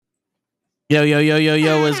Yo, yo, yo, yo,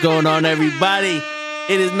 yo, what's going on, everybody?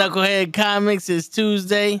 It is Knucklehead Comics. It's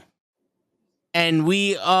Tuesday, and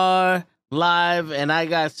we are live, and I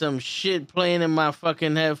got some shit playing in my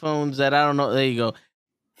fucking headphones that I don't know. There you go.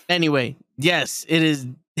 Anyway, yes, it is.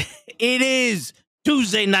 It is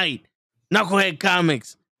Tuesday night. Knucklehead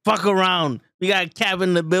Comics. Fuck around. We got Cap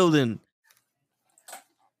in the building.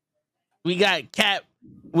 We got Cap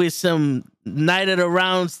with some Night of the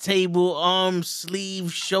Rounds table, arm,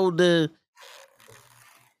 sleeve, shoulder.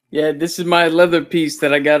 Yeah, this is my leather piece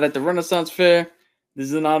that I got at the Renaissance Fair. This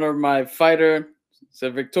is in honor of my fighter, it's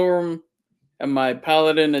a Victorum, and my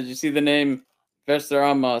paladin, as you see the name, Vester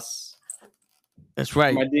Amas. That's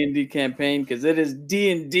right. My DnD campaign, because it is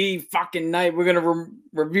DnD fucking night. We're going to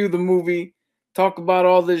review the movie, talk about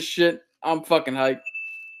all this shit. I'm fucking hyped.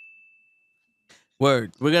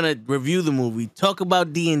 Word. We're gonna review the movie, talk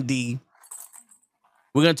about D&D.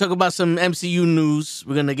 We're gonna talk about some MCU news.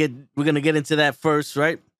 We're gonna get into that first,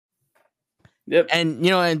 right? Yep. And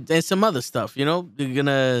and some other stuff. We're gonna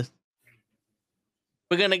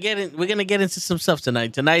get into some stuff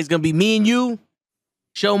tonight. Tonight's gonna be me and you.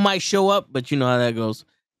 Show might show up, but you know how that goes.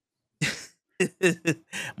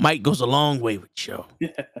 Mike goes a long way with show.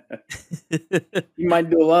 He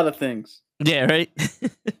might do a lot of things. Yeah, right.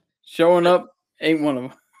 Showing up ain't one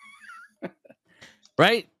of them.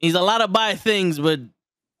 Right? He's a lot of bad things, but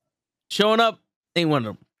showing up ain't one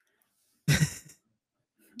of them.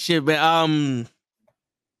 Shit, man.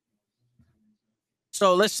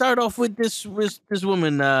 So let's start off with this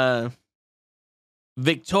woman,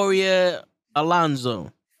 Victoria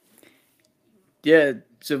Alonso. Yeah,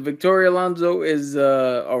 so Victoria Alonso is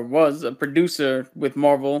or was a producer with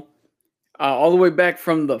Marvel all the way back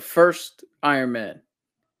from the first Iron Man.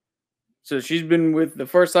 So she's been with the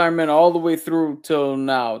first Iron Man all the way through till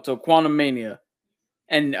now, till Quantumania.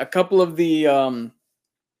 And a couple of the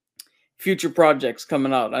future projects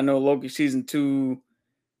coming out. I know Loki Season 2,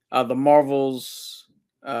 the Marvels,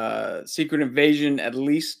 Secret Invasion at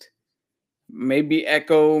least. Maybe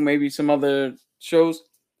Echo, maybe some other shows.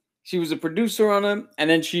 She was a producer on them,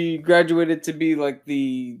 and then she graduated to be like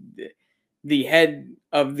the head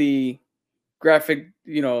of the graphic,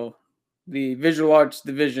 the visual arts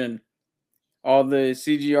division. All the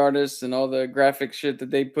CG artists and all the graphic shit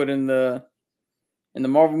that they put in the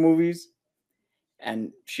Marvel movies,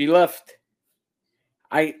 and she left.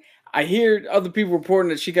 I hear other people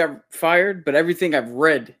reporting that she got fired, but everything I've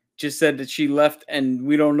read just said that she left, and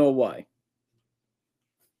we don't know why.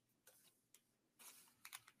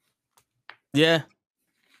 Yeah.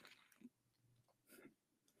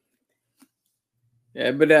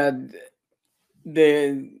 Yeah, but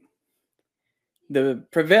the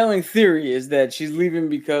prevailing theory is that she's leaving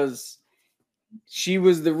because she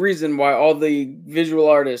was the reason why all the visual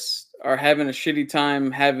artists are having a shitty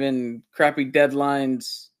time, having crappy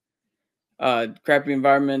deadlines, crappy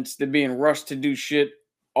environments. They're being rushed to do shit.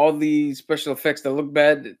 All the special effects that look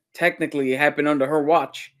bad technically happened under her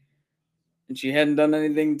watch, and she hadn't done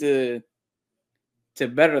anything to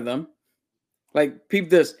better them. Like, peep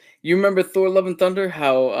this. You remember Thor: Love and Thunder?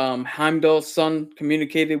 How Heimdall's son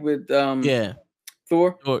communicated with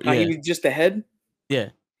Thor? How he was just a head? Yeah.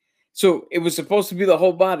 So it was supposed to be the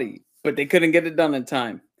whole body, but they couldn't get it done in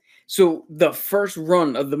time. So the first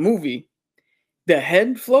run of the movie, the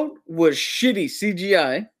head float was shitty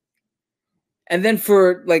CGI. And then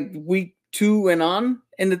for like week 2 and on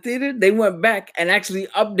in the theater, they went back and actually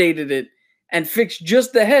updated it and fixed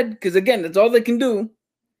just the head, because again, that's all they can do,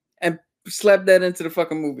 and slapped that into the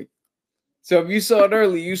fucking movie. So if you saw it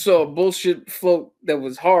early, you saw a bullshit float that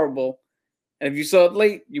was horrible. And if you saw it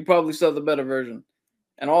late, you probably saw the better version.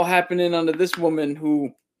 And all happening under this woman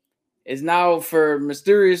who is now, for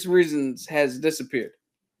mysterious reasons, has disappeared.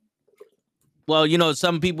 Well,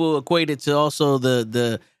 some people equate it to also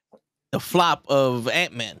the flop of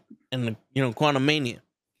Ant-Man and Quantumania.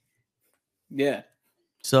 Yeah.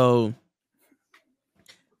 So,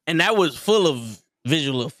 and that was full of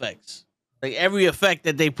visual effects. Like every effect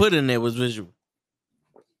that they put in there was visual.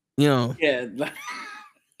 Yeah.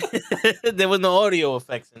 There was no audio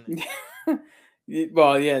effects in it.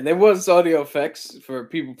 Well, yeah, there was audio effects for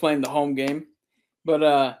people playing the home game, but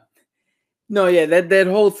no, yeah, that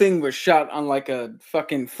whole thing was shot on like a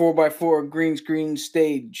fucking 4x4 green screen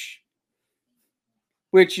stage,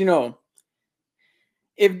 which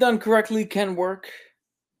if done correctly can work.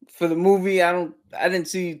 For the movie, I didn't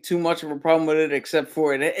see too much of a problem with it, except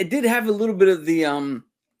for it did have a little bit of the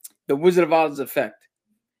Wizard of Oz effect.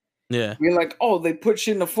 Yeah, you're like, oh, they put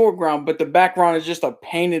shit in the foreground, but the background is just a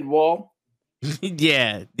painted wall.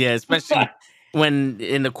 yeah, especially when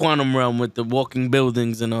in the quantum realm with the walking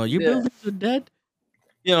buildings and all. Your buildings are dead.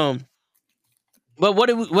 But what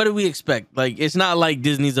do we expect? Like, it's not like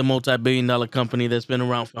Disney's a multi-billion-dollar company that's been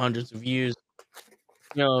around for hundreds of years.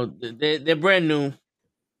 You know, they're brand new.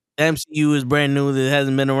 MCU is brand new. That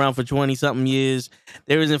hasn't been around for 20 something years.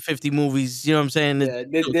 There isn't 50 movies. You know what I'm saying? Yeah,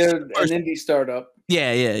 they're an indie startup.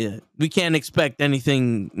 Yeah. We can't expect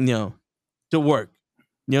anything, to work.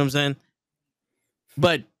 You know what I'm saying?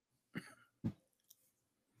 But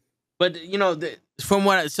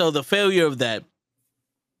from so the failure of that,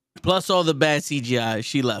 plus all the bad CGI,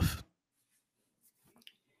 she left.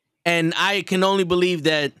 And I can only believe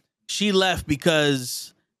that she left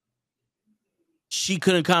because she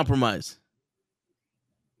couldn't compromise.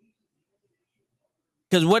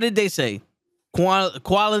 Because what did they say?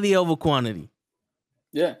 Quality over quantity.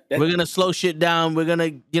 Yeah. We're going to slow shit down. We're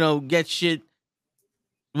going to, get shit.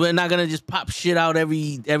 We're not going to just pop shit out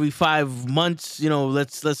every 5 months.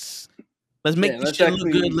 Let's make this shit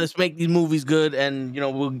look good. Let's make these movies good. And,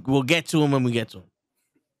 we'll get to them when we get to them.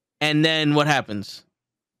 And then what happens?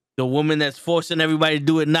 The woman that's forcing everybody to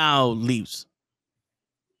do it now leaves.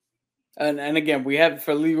 And again, we have,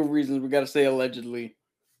 for legal reasons, we got to say allegedly.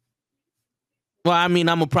 Well, I mean,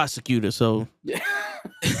 I'm a prosecutor, so yeah.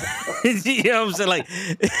 You know what I'm saying? Like,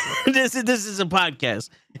 this is a podcast.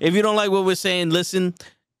 If you don't like what we're saying, listen,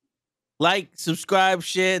 like, subscribe,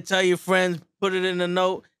 share, tell your friends, put it in a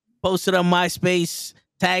note, post it on MySpace,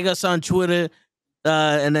 tag us on Twitter,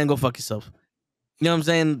 and then go fuck yourself. You know what I'm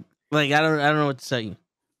saying? Like, I don't know what to tell you.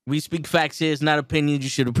 We speak facts here. It's not opinions. You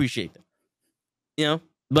should appreciate them. You know?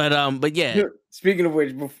 But yeah. Speaking of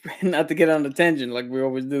which, not to get on the tangent like we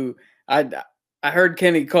always do, I heard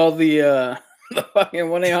Kenny call the fucking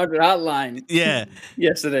 1-800 hotline. Yeah.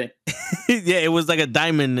 Yesterday. Yeah, it was like a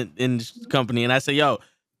diamond in company, and I said, "Yo,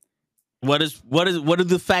 what do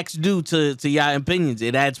the facts do to your opinions?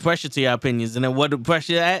 It adds pressure to your opinions, and then what did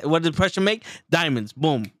pressure make? Diamonds,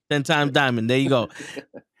 boom, 10 times diamond. There you go.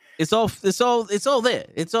 It's all there.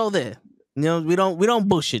 It's all there. You know, we don't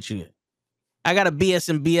bullshit you. I got a BS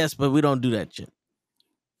and BS, but we don't do that shit.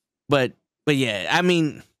 But yeah, I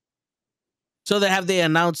mean, so they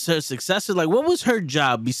announced her successor? Like, what was her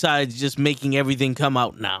job besides just making everything come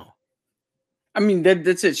out now? I mean,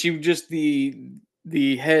 that's it. She was just the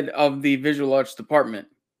head of the visual arts department.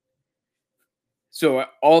 So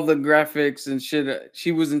all the graphics and shit,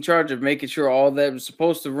 she was in charge of making sure all that was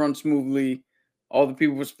supposed to run smoothly. All the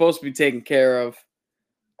people were supposed to be taken care of.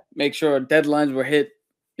 Make sure deadlines were hit.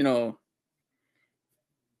 You know,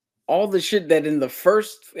 all the shit that in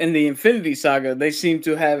the Infinity Saga, they seem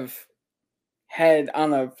to have had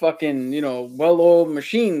on a fucking, well-oiled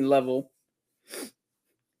machine level.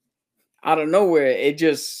 Out of nowhere, it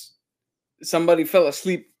just, somebody fell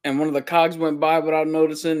asleep and one of the cogs went by without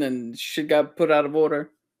noticing and shit got put out of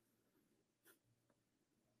order.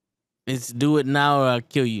 It's do it now or I'll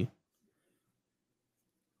kill you.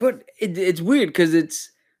 But it's weird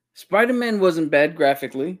because Spider-Man wasn't bad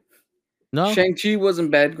graphically. No. Shang-Chi wasn't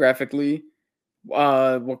bad graphically.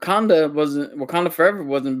 Wakanda Forever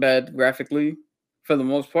wasn't bad graphically for the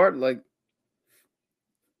most part. Like,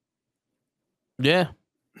 yeah.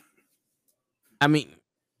 I mean,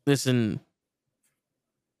 listen,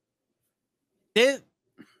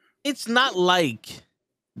 it's not like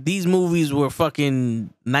these movies were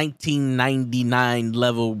fucking 1999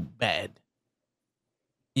 level bad.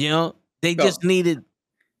 You know, they just needed.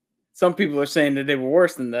 Some people are saying that they were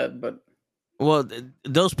worse than that, but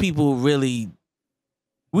those people really,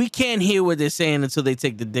 we can't hear what they're saying until they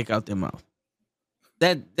take the dick out their mouth.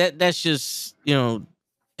 That's just,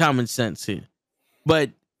 common sense here.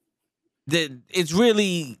 But it's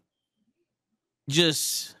really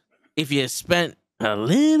just, if you spent a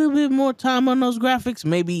little bit more time on those graphics,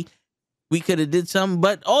 maybe we could have did something.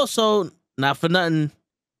 But also, not for nothing,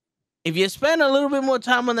 if you spend a little bit more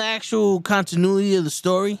time on the actual continuity of the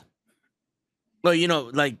story, well,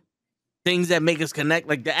 like things that make us connect,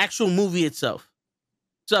 like the actual movie itself.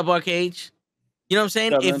 What's up, Arcade? You know what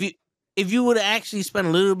I'm saying? If you would have actually spent a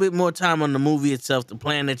little bit more time on the movie itself, the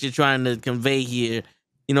plan that you're trying to convey here,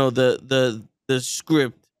 the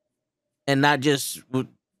script, and not just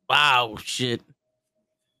wow shit,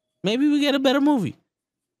 maybe we get a better movie.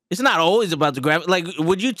 It's not always about the graphics. Like,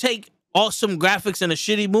 would you take awesome graphics in a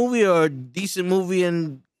shitty movie or a decent movie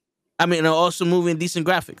an awesome movie and decent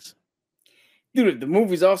graphics? Dude, if the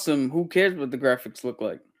movie's awesome, who cares what the graphics look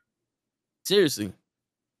like? Seriously.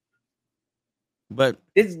 But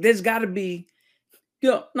there's got to be,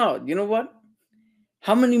 you know what?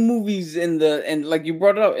 How many movies and like you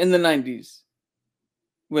brought it up in the 90s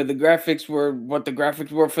where the graphics were what the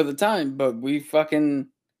graphics were for the time, but we fucking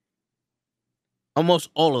almost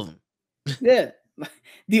all of them. Yeah.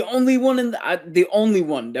 The only one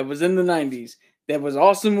that was in the 90s that was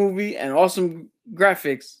awesome movie and awesome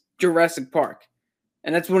graphics, Jurassic Park.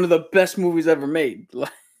 And that's one of the best movies ever made.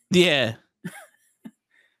 Yeah.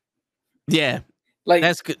 Yeah. Like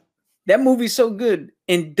That's good. that movie's so good.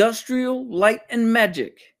 Industrial Light and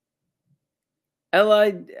Magic.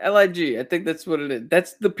 LIG. I think that's what it is.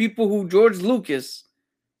 That's the people who George Lucas,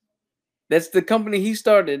 that's the company he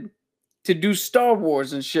started to do Star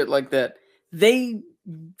Wars and shit like that. They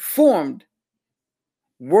formed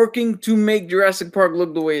working to make Jurassic Park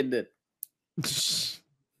look the way it did.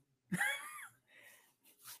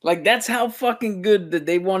 Like, that's how fucking good that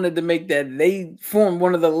they wanted to make that. They formed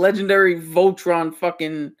one of the legendary Voltron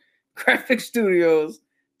fucking graphic studios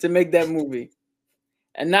to make that movie.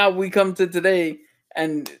 And now we come to today,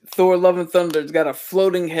 and Thor Love and Thunder's got a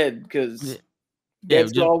floating head because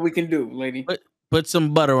that's all we can do, lady. Put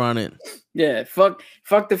some butter on it. Yeah, fuck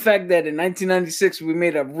the fact that in 1996 we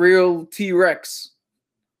made a real T-Rex.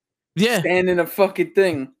 Yeah. Stand in a fucking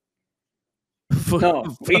thing.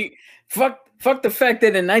 No, fuck the fact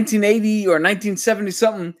that in 1980 or 1970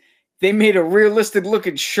 something they made a realistic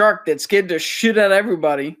looking shark that scared the shit out of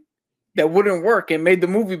everybody that wouldn't work and made the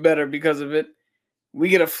movie better because of it. We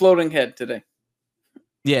get a floating head today.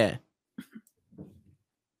 Yeah.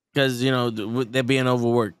 Because, you know, they're being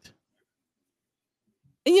overworked.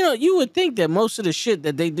 And, you know, you would think that most of the shit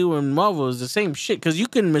that they do in Marvel is the same shit. Because you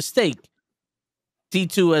can mistake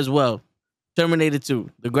T2 as well. Terminator 2.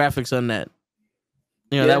 The graphics on that.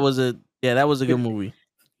 You know, that was a good movie.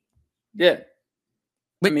 Yeah.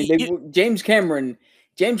 But I mean, James Cameron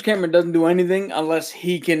doesn't do anything unless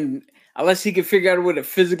he can figure out a way to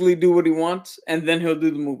physically do what he wants, and then he'll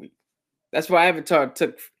do the movie. That's why Avatar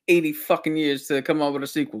took 80 fucking years to come out with a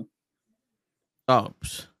sequel. Oh.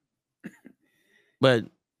 But,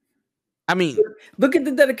 I mean... Look at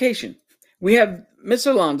the dedication. We have Miss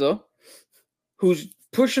Alonso, who's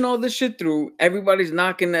pushing all this shit through. Everybody's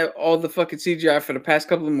knocking at all the fucking CGI for the past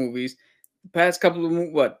couple of movies.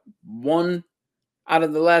 One out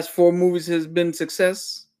of the last 4 movies has been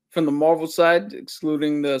success from the Marvel side,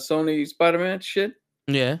 excluding the Sony Spider-Man shit.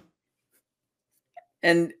 Yeah.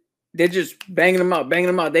 And they're just banging them out.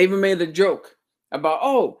 They even made a joke about,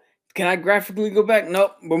 oh, can I graphically go back?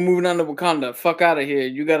 Nope, we're moving on to Wakanda. Fuck out of here.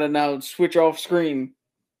 You got to now switch off screen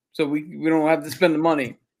so we don't have to spend the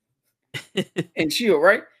money. And S.H.I.E.L.D.,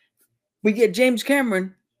 right? But yet James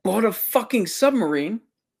Cameron bought a fucking submarine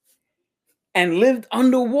and lived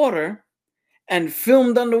underwater and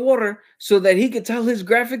filmed underwater so that he could tell his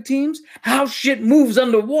graphic teams how shit moves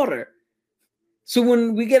underwater. So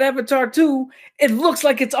when we get Avatar 2, it looks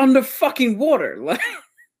like it's under fucking water.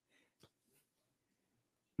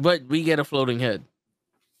 But we get a floating head.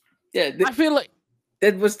 Yeah. I feel like...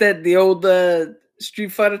 the old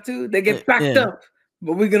Street Fighter 2? They get packed up,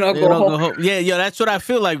 but we're going to go home. Yeah, that's what I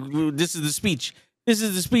feel like. This is the speech. This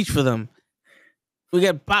is the speech for them. We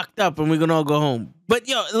get packed up and we're going to all go home. But,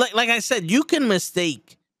 like I said, you can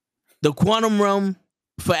mistake the quantum realm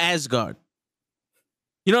for Asgard.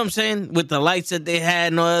 You know what I'm saying? With the lights that they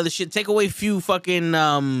had and all other shit. Take away a few fucking...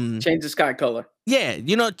 change the sky color. Yeah,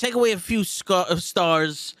 take away a few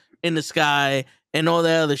stars in the sky and all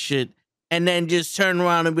that other shit. And then just turn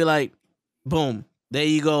around and be like, boom, there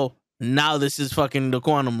you go. Now this is fucking the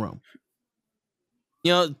quantum realm.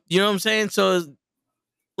 You know what I'm saying? So,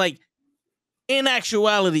 like, in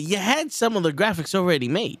actuality, you had some of the graphics already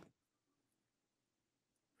made.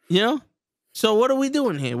 You know? So what are we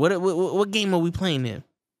doing here? What game are we playing here?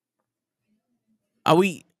 Are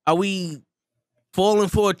we falling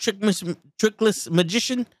for a trickless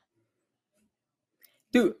magician?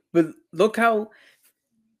 Dude, but look how...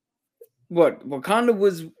 Wakanda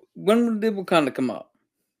was... When did Wakanda come out?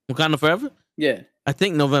 Wakanda Forever? Yeah. I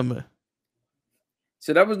think November.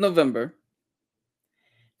 So that was November.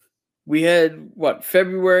 We had,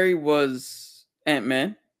 February was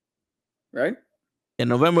Ant-Man, right? Yeah,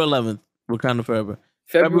 November 11th, Wakanda Forever.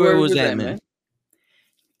 February was Ant-Man.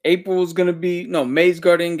 April was going to be... No, May's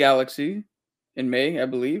Guardian Galaxy in May, I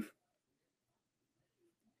believe.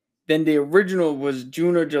 Then the original was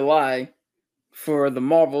June or July for the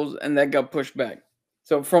Marvels, and that got pushed back.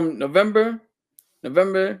 So from November,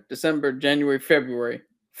 December, January, February,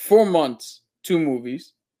 4 months, 2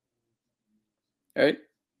 movies. Right?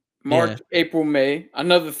 March, April, May,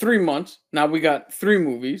 another 3 months. Now we got 3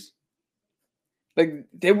 movies. Like,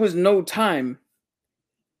 there was no time.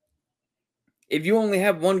 If you only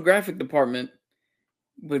have one graphic department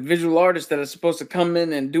with visual artists that are supposed to come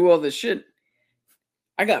in and do all this shit,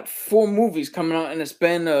 I got 4 movies coming out in a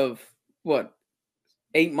span of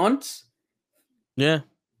 8 months? Yeah.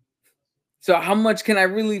 So how much can I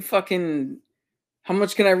really do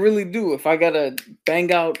if I gotta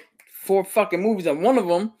bang out 4 fucking movies, and one of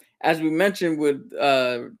them, as we mentioned with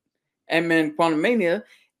Ant-Man Quantumania,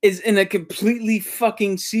 is in a completely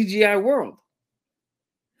fucking CGI world.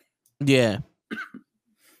 Yeah.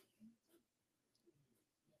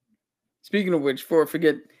 Speaking of which, before I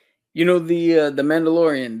forget, you know the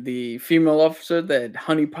Mandalorian, the female officer that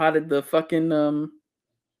honeypotted the fucking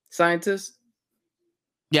scientist?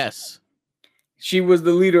 Yes. She was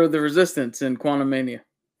the leader of the resistance in Quantumania.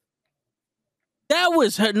 That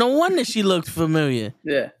was her. No wonder she looked familiar.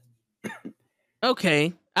 Yeah.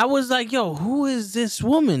 Okay. I was like, yo, who is this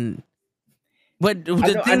woman? But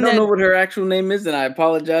the I don't know what her actual name is, and I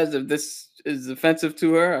apologize if this is offensive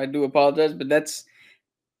to her. I do apologize, but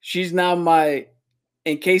she's now my,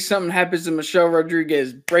 in case something happens to Michelle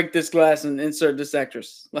Rodriguez, break this glass and insert this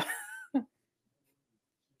actress.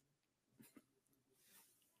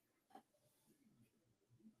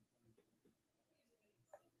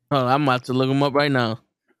 Oh, I'm about to look him up right now.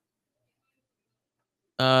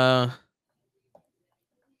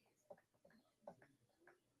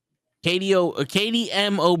 Katie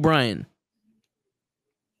M. O'Brien.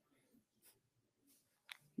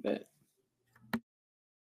 Did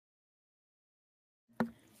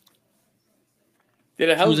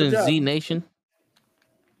a hell of a job. Z Nation.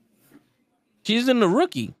 She's in The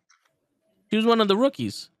Rookie. She was one of the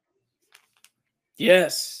rookies.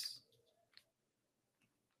 Yes.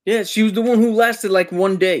 Yeah, she was the one who lasted like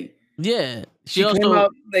one day. Yeah. She also came out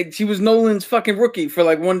like she was Nolan's fucking rookie for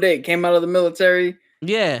like one day. Came out of the military.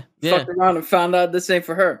 Yeah. Fucked around and found out this ain't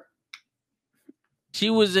for her. She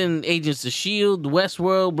was in Agents of S.H.I.E.L.D.,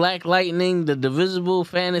 Westworld, Black Lightning, The Divisible,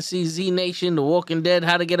 Fantasy, Z Nation, The Walking Dead,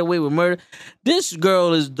 How to Get Away with Murder. This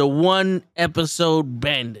girl is the 1 episode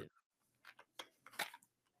bandit.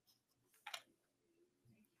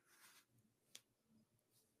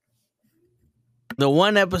 The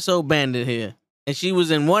 1 episode bandit here. And she was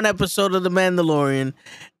in 1 episode of The Mandalorian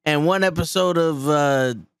and 1 episode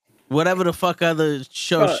of whatever the fuck other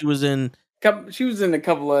show she was in. She was in a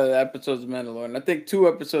couple of episodes of Mandalorian. I think 2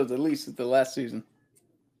 episodes at least of the last season.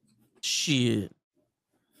 Shit.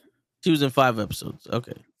 She was in 5 episodes.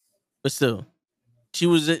 Okay. But still. She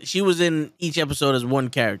was in each episode as 1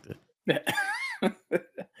 character.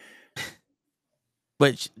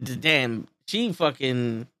 But damn, she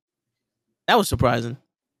fucking, that was surprising.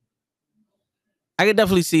 I could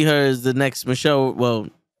definitely see her as the next Michelle. Well,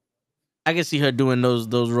 I could see her doing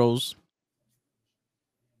those roles.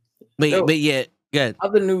 But yeah, good.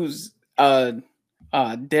 Other news,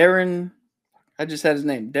 Darren, I just had his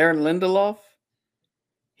name, Darren Lindelof.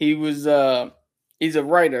 He was he's a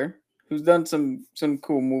writer who's done some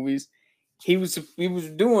cool movies. He was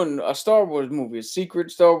doing a Star Wars movie, a secret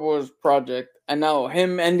Star Wars project, and now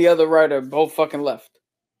him and the other writer both fucking left.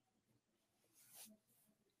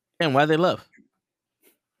 And why they left?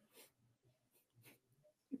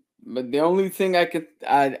 But the only thing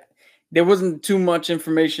there wasn't too much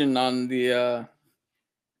information on the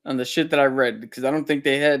shit that I read, because I don't think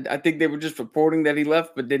they had. I think they were just reporting that he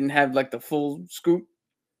left, but didn't have like the full scoop.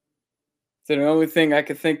 So the only thing I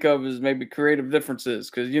could think of is maybe creative differences,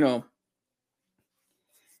 because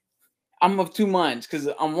I'm of two minds. Because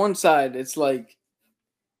on one side, it's like,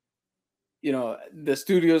 the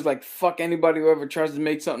studio's like, fuck anybody who ever tries to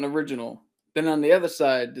make something original. Then on the other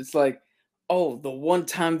side, it's like, oh, the one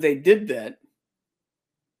time they did that,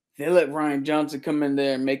 they let Rian Johnson come in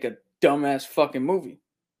there and make a dumbass fucking movie.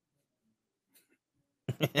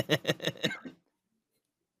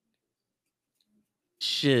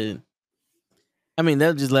 Shit. I mean,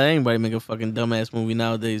 they'll just let anybody make a fucking dumbass movie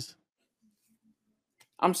nowadays.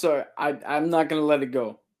 I'm sorry. I'm not going to let it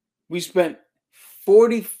go. We spent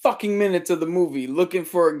 40 fucking minutes of the movie looking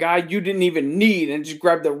for a guy you didn't even need and just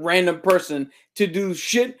grabbed a random person to do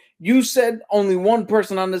shit you said only one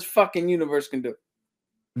person on this fucking universe can do.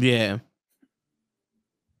 Yeah.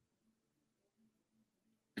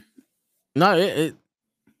 No,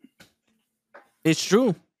 it's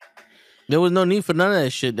true. There was no need for none of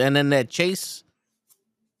that shit. And then that chase,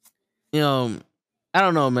 I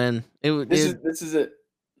don't know, man. This is it.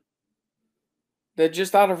 They're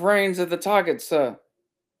just out of range of the targets, sir.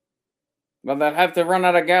 But they'll have to run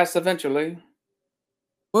out of gas eventually.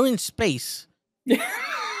 We're in space.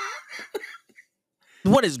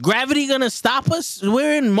 What, is gravity gonna stop us?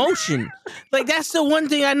 We're in motion. Like, that's the one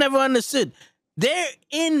thing I never understood. They're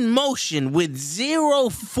in motion with zero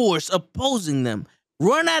force opposing them.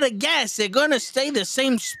 Run out of gas, they're gonna stay the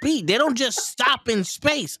same speed. They don't just stop in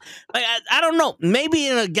space. Like, I don't know. Maybe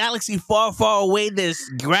in a galaxy far, far away, there's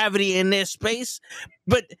gravity in their space.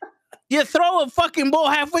 But you throw a fucking ball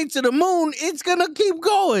halfway to the moon, it's gonna keep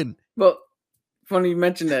going. Well, funny you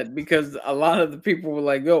mentioned that because a lot of the people were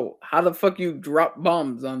like, "Yo, how the fuck you drop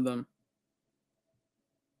bombs on them?"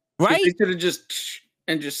 Because Right? they could have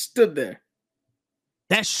just stood there.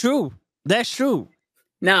 That's true. That's true.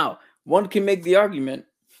 Now, one can make the argument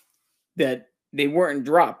that they weren't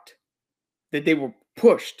dropped, that they were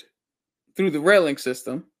pushed through the railing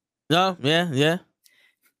system. No, yeah.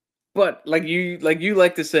 But like you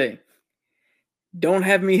like to say, don't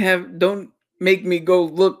make me go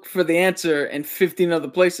look for the answer in 15 other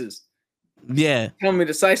places. Yeah. Tell me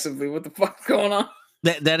decisively what the fuck's going on.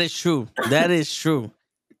 That is true. That is true.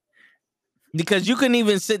 Because you can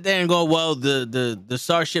even sit there and go, well, the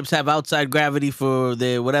starships have outside gravity for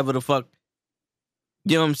their whatever the fuck.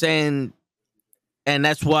 You know what I'm saying? And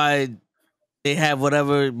that's why they have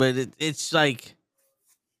whatever. But it's like,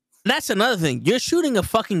 that's another thing. You're shooting a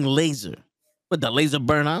fucking laser. Would the laser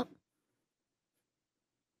burn out?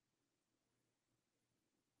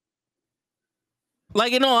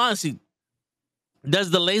 Like, in all honesty,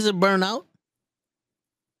 does the laser burn out?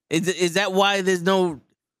 Is that why there's no?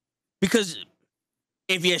 Because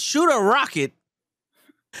if you shoot a rocket,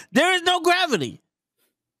 there is no gravity.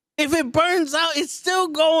 If it burns out, it's still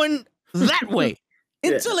going that way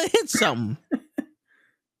until it hits something.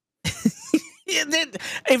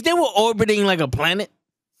 If they were orbiting like a planet,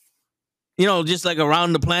 just like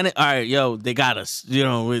around the planet, all right, yo, they got us.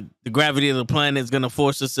 With the gravity of the planet is gonna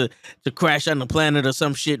force us to crash on the planet or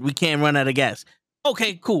some shit. We can't run out of gas.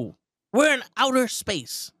 Okay, cool. We're in outer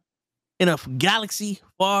space, in a galaxy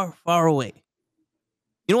far, far away.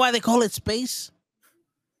 You know why they call it space?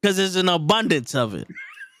 Because there's an abundance of it.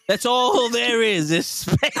 That's all there is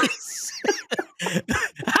space.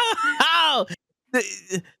 How?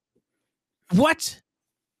 What?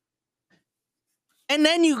 And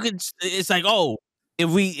then it's like, oh, if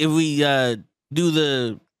we do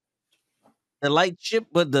the light ship,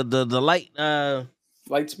 but the light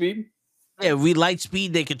light speed? Yeah, we light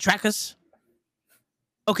speed, they could track us.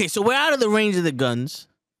 Okay, so we're out of the range of the guns.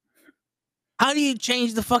 How do you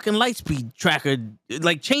change the fucking light speed tracker?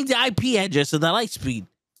 Like, change the IP address of the light speed.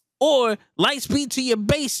 Or light speed to your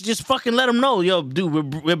base, just fucking let them know, yo,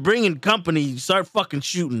 dude, we're bringing company, start fucking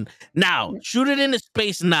shooting. Now, shoot it into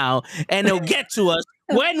space now, and they'll get to us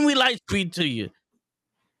when we light speed to you.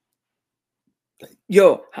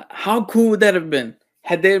 Yo, how cool would that have been?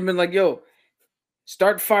 Had they been like, yo,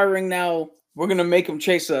 start firing now, we're going to make them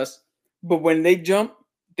chase us. But when they jump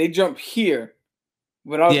here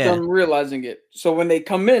without them realizing it. So when they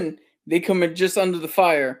come in just under the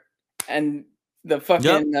fire, and the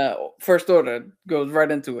fucking first order goes right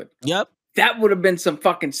into it. Yep. That would have been some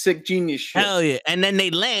fucking sick genius shit. Hell yeah. And then they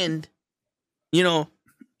land, and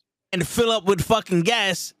fill up with fucking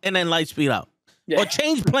gas and then light speed out. Yeah. Or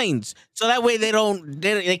change planes. So that way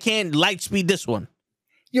they can't light speed this one.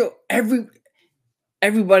 Yo,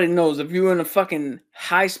 everybody knows if you're in a fucking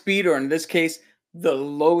high speed, or in this case, the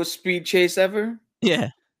lowest speed chase ever. Yeah.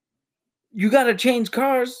 You gotta change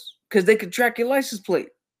cars because they could track your license plate.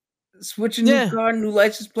 Switch a new car, new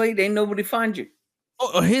license plate, ain't nobody find you.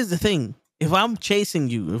 Oh, here's the thing. If I'm chasing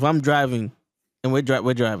you, if I'm driving and we're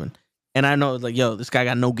driving, and I know, like, yo, this guy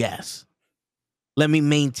got no gas, let me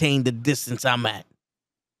maintain the distance I'm at,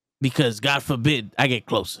 because God forbid I get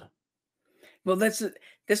closer. Well, that's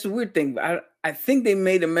a weird thing. I think they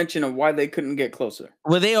made a mention of why they couldn't get closer.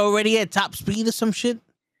 Were they already at top speed or some shit?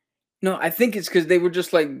 No, I think it's because they were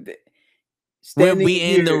just like, we'll be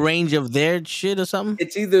in the range of their shit or something.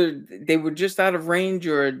 It's either they were just out of range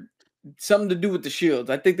or something to do with the shields.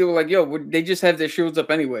 I think they were like, yo, they just have their shields up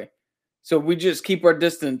anyway. So we just keep our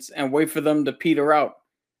distance and wait for them to peter out.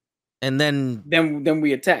 And then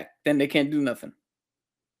we attack. Then they can't do nothing.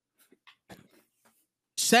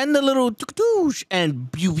 Send a little doosh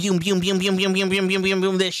and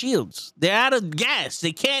boom, their shields. They're out of gas.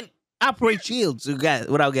 They can't operate shields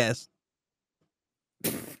without gas.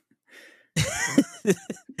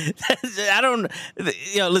 I don't.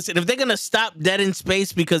 Listen. If they're gonna stop dead in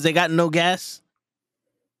space because they got no gas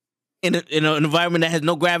in an environment that has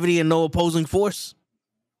no gravity and no opposing force,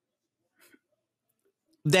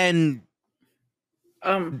 then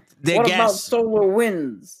what gas... about solar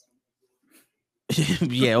winds?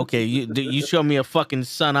 Yeah, okay. You show me a fucking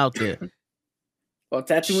sun out there. Well,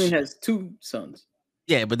 Tatooine has 2 suns.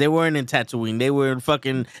 Yeah, but they weren't in Tatooine. They were in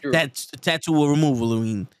fucking tattoo removal. I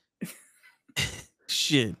mean,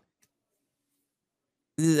 shit.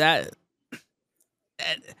 That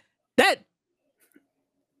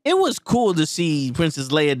it was cool to see Princess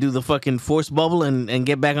Leia do the fucking force bubble and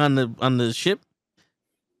get back on the ship.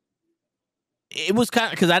 It was kind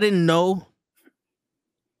of, because I didn't know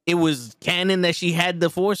it was canon that she had the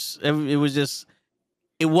force. It was just,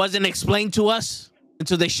 it wasn't explained to us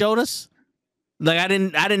until they showed us. Like I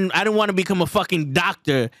didn't want to become a fucking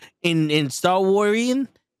doctor in Star Warian.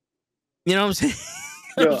 You know what I'm saying?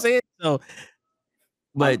 You know what I'm Yeah, saying? So, I'm,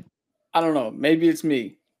 but I don't know. Maybe it's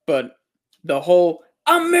me, but the whole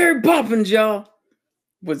 "I'm Mary Poppins, y'all"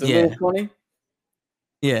 was a little yeah, funny.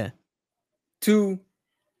 yeah, Two,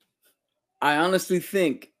 I honestly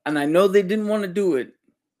think, and I know they didn't want to do it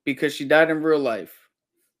because she died in real life,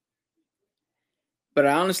 but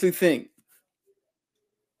I honestly think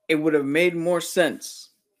it would have made more sense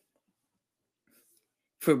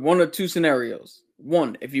for one or two scenarios.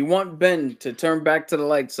 One, if you want Ben to turn back to the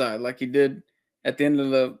light side like he did at the end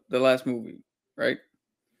of the last movie, right?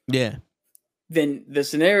 yeah, Then the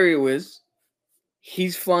scenario is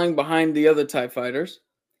he's flying behind the other TIE fighters.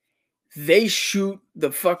 They shoot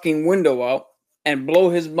the fucking window out and blow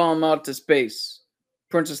his bomb out to space.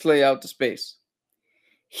 Princess Leia out to space.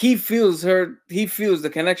 He feels the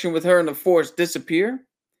connection with her and the Force disappear.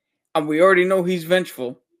 And we already know he's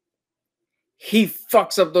vengeful. He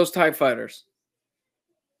fucks up those TIE fighters.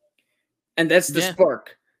 And that's the yeah.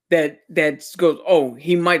 spark that goes, oh,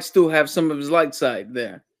 he might still have some of his light side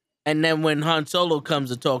there. And then when Han Solo comes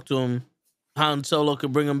to talk to him, Han Solo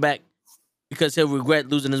could bring him back because he'll regret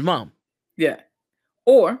losing his mom. Yeah.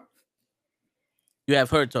 Or, You have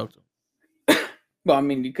her talk to him. well, I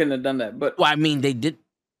mean, you couldn't have done that, but Well, I mean, they did.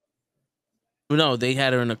 No, they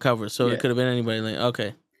had her in the cover, so yeah. it could have been anybody. Like,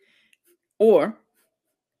 okay, Or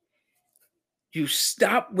you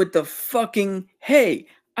stop with the fucking, hey,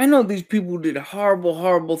 I know these people did horrible,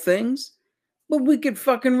 horrible things, but we could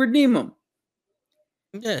fucking redeem them.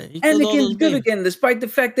 yeah, he killed all Anakin's those good babes. again, despite the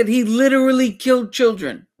fact that he literally killed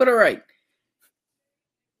children. But all right.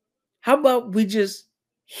 How about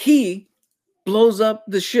he blows up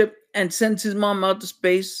the ship and sends his mom out to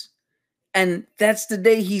space, and that's the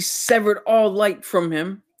day he severed all light from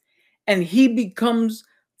him, and he becomes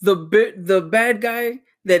the bad guy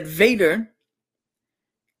that Vader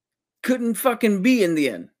couldn't fucking be in the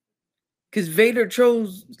end, because Vader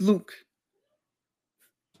chose Luke.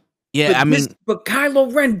 Yeah, I mean, But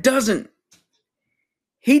Kylo Ren doesn't.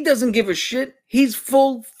 He doesn't give a shit. He's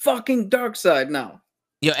full fucking dark side now.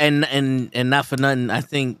 yeah, and not for nothing. I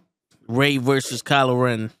think Rey versus Kylo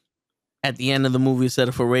Ren at the end of the movie set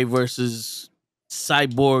up for Rey versus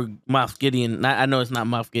Cyborg Moff Gideon. I know it's not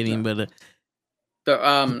Moff Gideon, No. but The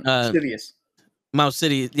Sidious Moff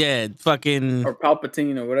City, yeah, fucking or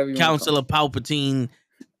Palpatine or whatever you want to call Counselor Palpatine.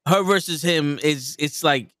 Her versus him it's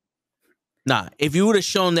like, nah. If you would have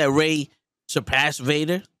shown that Rey surpassed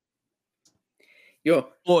Vader, Yo,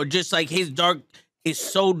 or just like his dark is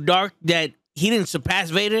so dark that he didn't surpass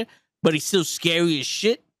Vader, but he's still scary as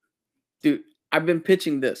shit. dude, I've been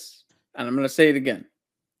pitching this, and I'm gonna say it again.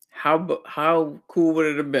 How cool would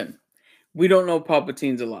it have been? We don't know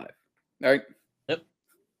Palpatine's alive, right? Yep.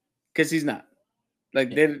 Because he's not.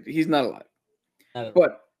 Like Yeah. he's not alive.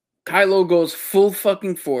 But Kylo goes full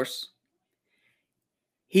fucking force.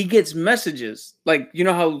 He gets messages like, you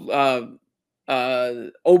know how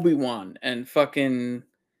Obi-Wan and fucking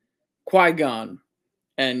Qui-Gon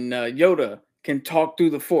and Yoda can talk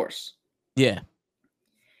through the Force. Yeah.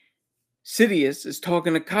 Sidious is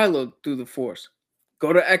talking to Kylo through the Force.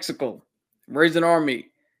 Go to Exegol, raise an army,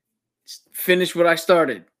 finish what I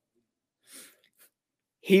started.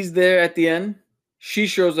 He's there at the end. She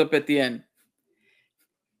shows up at the end.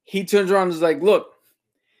 He turns around and is like, look,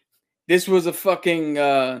 this was a fucking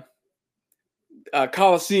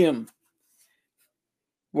Coliseum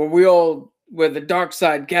where the dark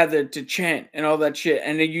side gathered to chant and all that shit.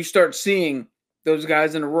 And then you start seeing those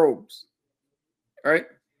guys in the robes, right?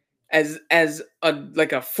 As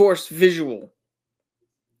a Force visual.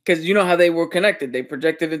 Because you know how they were connected. They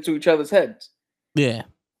projected into each other's heads. Yeah.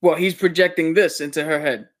 Well, he's projecting this into her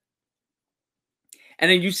head. And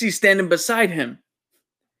then you see standing beside him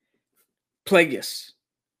Plagueis,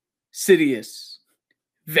 Sidious,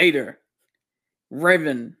 Vader,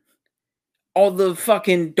 Revan, all the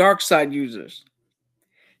fucking dark side users.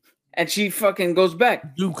 And she fucking goes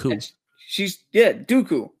back. Dooku.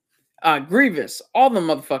 Dooku, Grievous, all the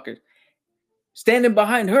motherfuckers. Standing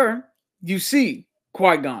behind her, you see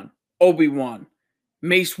Qui-Gon, Obi-Wan,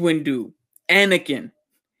 Mace Windu, Anakin.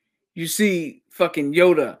 You see fucking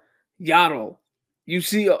Yoda, Yaddle. You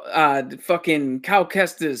see fucking Cal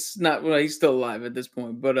Kestis. Not well, he's still alive at this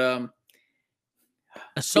point, but the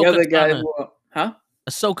other guy,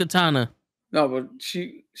 Ahsoka Tano. No, but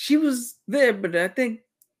she was there, but I think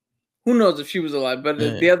who knows if she was alive. But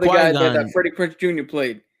the other Qui-Gon. guy that Freddie Prinze Jr.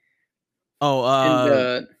 played.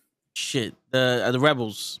 Oh, shit. The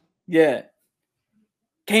Rebels. Yeah.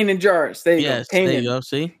 Kanan Jarrus. There you go. Kanan. There you go.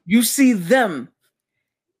 See? You see them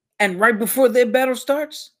And right before their battle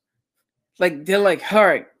starts, like they're like, all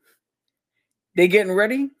right, they getting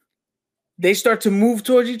ready. They start to move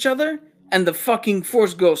towards each other, and the fucking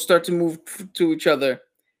Force Ghosts start to move to each other.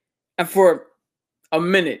 And for a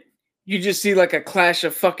minute, you just see like a clash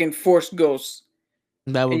of fucking Force Ghosts.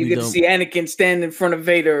 That would And you be get dope. to see Anakin stand in front of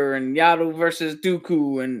Vader and Yaddle versus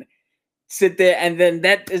Dooku and sit there. And then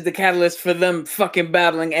that is the catalyst for them fucking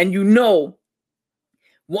battling. And you know,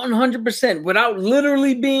 100% without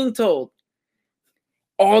literally being told,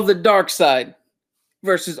 all the dark side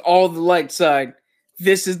versus all the light side.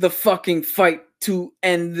 This is the fucking fight to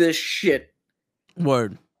end this shit.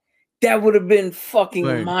 Word. That would have been fucking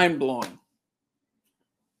Word. mind blowing.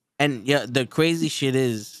 And yeah, the crazy shit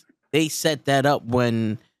is they set that up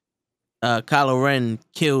when Kylo Ren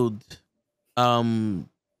killed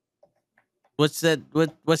what's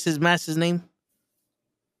his master's name?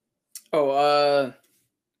 Oh,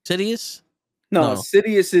 Sidious? no,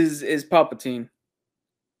 Sidious is Palpatine.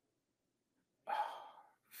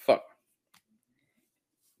 Fuck.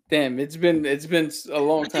 Damn, it's been a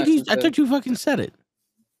long time. I thought you fucking said it.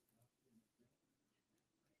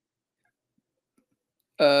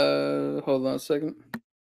 Hold on a second.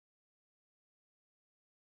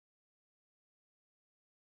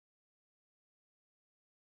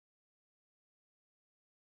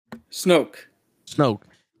 Snoke.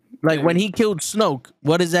 Like when he killed Snoke,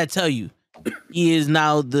 what does that tell you? He is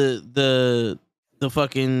now the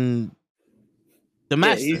fucking the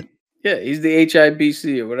master. He's the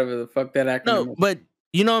HIBC or whatever the fuck that acronym No, is. but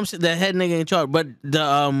you know what I'm saying, the head nigga in charge. But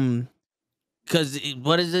the because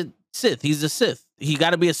what is it? Sith. He's a Sith. He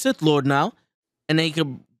got to be a Sith Lord now, and then he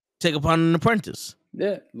could take upon an apprentice.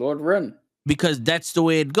 Yeah, Lord Ren. Because that's the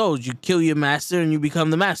way it goes. You kill your master and you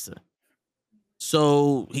become the master.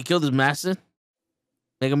 So he killed his master,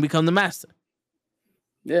 make him become the master.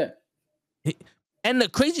 Yeah. And the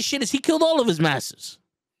crazy shit is he killed all of his masters.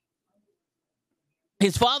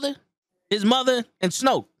 His father, his mother, and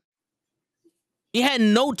Snoke. He had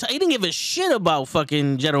no he didn't give a shit about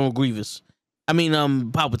fucking General Grievous. I mean,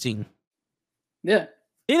 Palpatine. Yeah.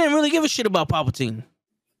 He didn't really give a shit about Palpatine.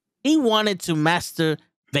 He wanted to master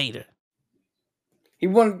Vader. He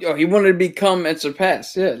wanted to become and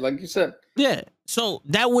surpass. Yeah, like you said. Yeah. So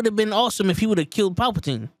that would have been awesome if he would have killed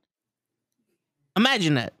Palpatine.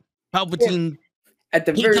 Imagine that. Palpatine, at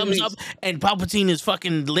the he very comes least. up and Palpatine is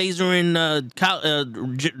fucking lasering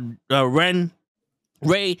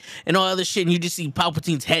Rey, and all other shit, and you just see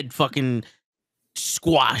Palpatine's head fucking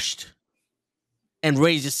squashed. And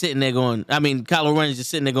Rey's just sitting there going, I mean, Kylo Ren's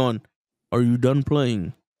just sitting there going, are you done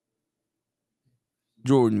playing?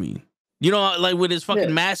 Join me. You know, like with his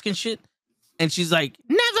fucking mask and shit? And she's like,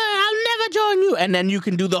 never, I'll never join you. And then you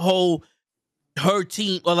can do the whole, her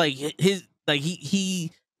team, or like his, like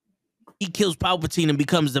he kills Palpatine and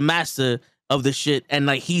becomes the master of the shit. And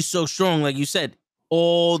like, he's so strong, like you said,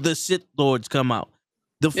 all the Sith Lords come out.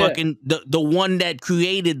 The fucking, the one that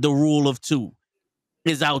created the rule of two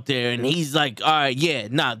is out there, and he's like, all right, yeah,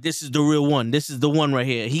 nah, this is the real one. This is the one right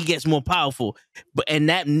here. He gets more powerful. And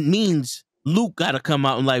that means Luke gotta come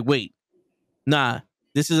out and like, wait, nah,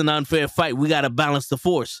 this is an unfair fight. We gotta balance the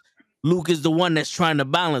force. Luke is the one that's trying to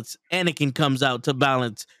balance. Anakin comes out to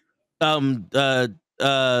balance. Qui-Gon,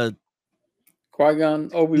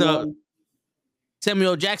 Obi-Wan. No,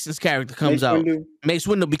 Samuel Jackson's character comes out. Mace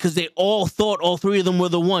Windu, because they all thought all three of them were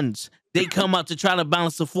the ones. They come out to try to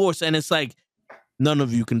balance the force, and it's like, none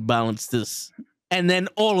of you can balance this. And then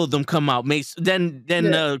all of them come out. Mace, then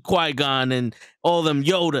Qui-Gon and all of them,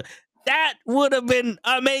 Yoda. That would have been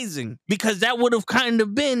amazing, because that would have kind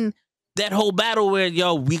of been that whole battle where,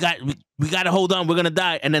 yo, we got to hold on, we're going to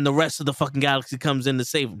die. And then the rest of the fucking galaxy comes in to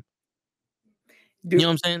save them. Dude, you know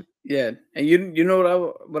what I'm saying? Yeah. And you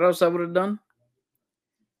know what else I would have done?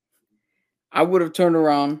 I would have turned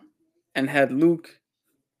around and had Luke.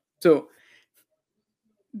 So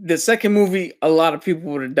the second movie, a lot of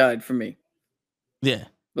people would have died for me. Yeah.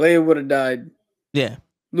 Leia would have died. Yeah.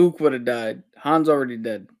 Luke would have died. Han's already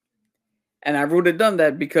dead. And I would have done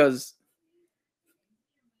that because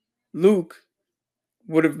Luke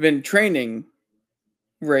would have been training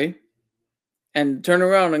Rey and turn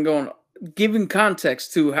around and going, giving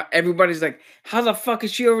context to how everybody's like, how the fuck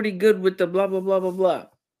is she already good with the blah, blah, blah, blah, blah.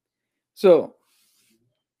 So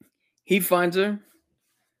he finds her.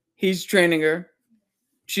 He's training her.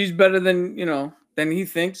 She's better than, than he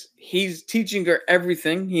thinks. He's teaching her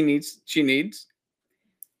everything she needs.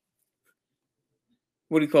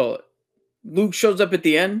 What do you call it? Luke shows up at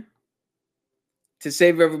the end to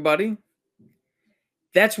save everybody.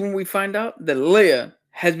 That's when we find out that Leia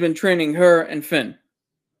has been training her and Finn.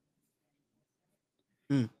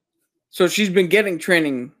 So she's been getting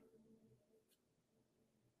training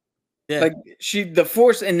Yeah. Like the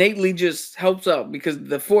Force innately just helps out because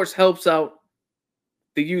the Force helps out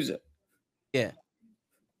the user. Yeah.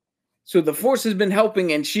 So the Force has been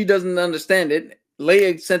helping, and she doesn't understand it.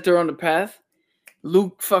 Leia sent her on the path.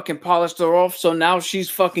 Luke fucking polished her off, so now she's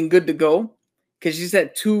fucking good to go because she's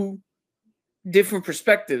had 2 different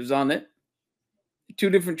perspectives on it, 2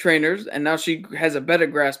 different trainers, and now she has a better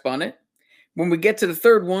grasp on it. When we get to the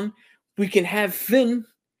 3rd one, we can have Finn,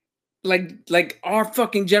 like our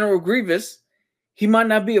fucking General Grievous. He might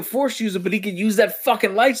not be a Force user, but he could use that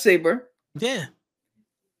fucking lightsaber. Yeah.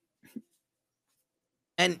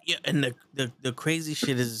 And the crazy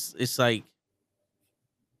shit is, it's like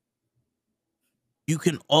you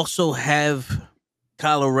can also have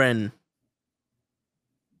Kylo Ren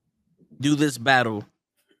do this battle,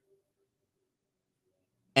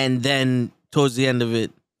 and then towards the end of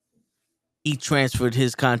it, he transferred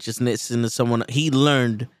his consciousness into someone. He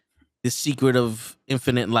learned the secret of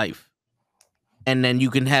infinite life, and then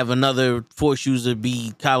you can have another Force user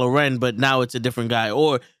be Kylo Ren, but now it's a different guy,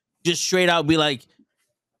 or just straight out be like,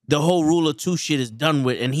 the whole Rule of 2 shit is done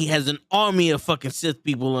with, and he has an army of fucking Sith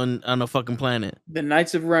people on a fucking planet. The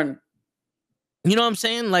Knights of Ren. You know what I'm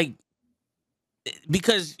saying? Like,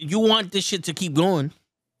 because you want this shit to keep going.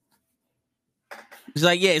 It's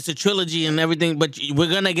like, yeah, it's a trilogy and everything, but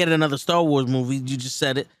we're gonna get another Star Wars movie. You just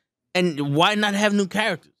said it. And why not have new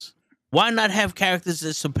characters? Why not have characters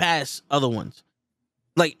that surpass other ones?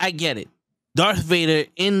 Like, I get it. Darth Vader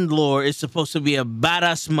in lore is supposed to be a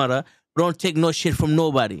badass mother, don't take no shit from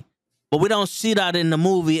nobody. But we don't see that in the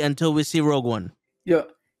movie until we see Rogue One. Yeah.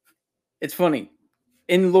 It's funny.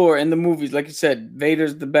 In lore, in the movies, like you said,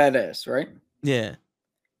 Vader's the badass, right? Yeah.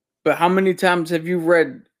 But how many times have you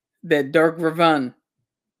read that Dark Revan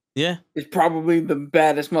Yeah. is probably the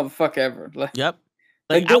baddest motherfucker ever? Yep.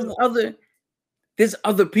 Like there's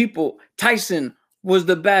other people. Tyson was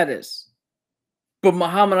the baddest. But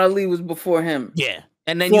Muhammad Ali was before him. Yeah.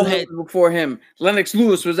 And then Foreman was before him. Lennox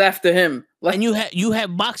Lewis was after him. Like, and you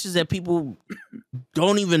have boxes that people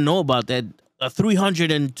don't even know about, that are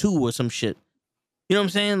 302 or some shit. You know what I'm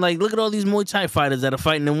saying? Like, look at all these Muay Thai fighters that are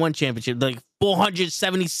fighting in one championship, like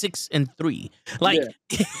 476-3. Like,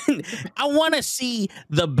 yeah. I want to see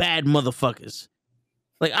the bad motherfuckers.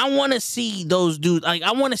 Like, I want to see those dudes. Like,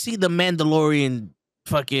 I want to see the Mandalorian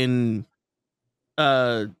fucking,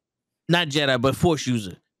 not Jedi, but Force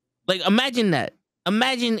user. Like, imagine that.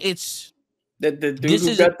 Imagine it's the dude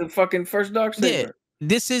who got the fucking first Darksaber. Yeah,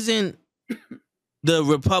 this isn't the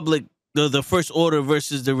Republic, the First Order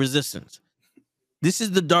versus the Resistance. This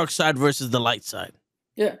is the dark side versus the light side.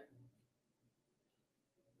 Yeah.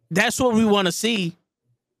 That's what we want to see.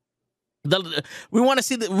 We want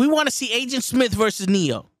to see Agent Smith versus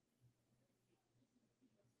Neo.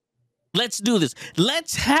 Let's do this.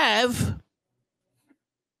 Let's have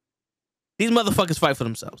these motherfuckers fight for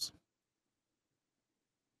themselves.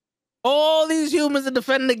 All these humans are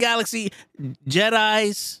defending the galaxy.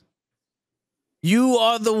 Jedis, you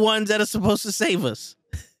are the ones that are supposed to save us.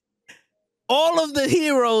 All of the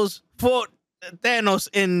heroes fought Thanos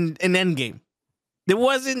in Endgame. There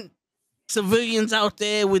wasn't civilians out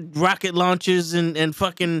there with rocket launchers and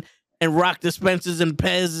fucking and rock dispensers and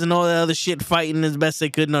Pez and all that other shit fighting as best they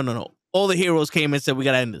could. No. All the heroes came and said, we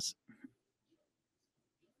gotta end this.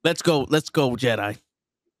 Let's go, Jedi.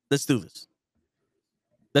 Let's do this.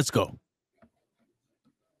 Let's go.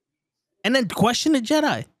 And then question the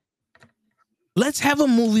Jedi. Let's have a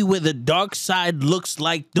movie where the dark side looks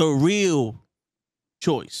like the real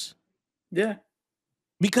choice. Yeah.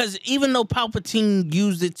 Because even though Palpatine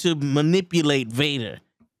used it to manipulate Vader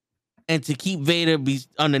and to keep Vader be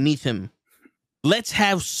underneath him, let's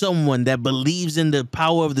have someone that believes in the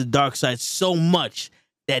power of the dark side so much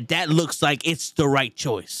that looks like it's the right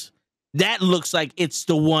choice. That looks like it's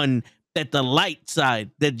the one that the light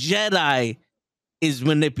side, the Jedi, is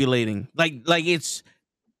manipulating. Like it's,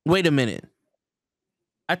 wait a minute.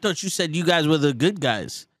 I thought you said you guys were the good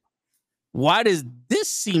guys. Why does this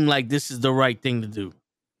seem like this is the right thing to do?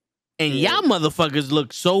 And y'all motherfuckers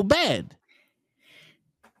look so bad.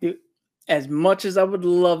 As much as I would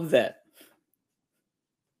love that,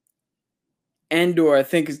 Andor, I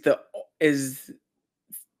think, is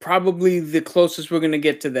probably the closest we're gonna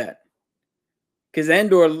get to that. Because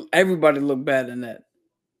Andor, everybody looked bad in that.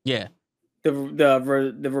 Yeah.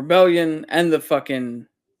 The rebellion and the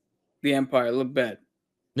Empire look bad.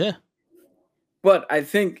 Yeah. But I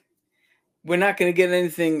think we're not going to get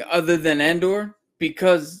anything other than Andor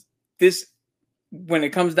because this, when it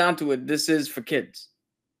comes down to it, this is for kids.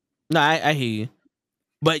 No, I hear you.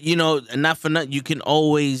 But, not for nothing, you can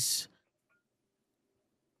always,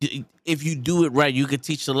 if you do it right, you could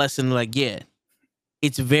teach the lesson like, yeah,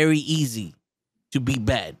 it's very easy to be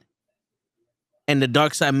bad. And the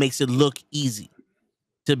dark side makes it look easy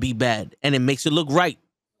to be bad. And it makes it look right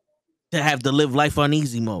to have to live life on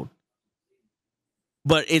easy mode.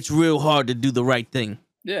 But it's real hard to do the right thing.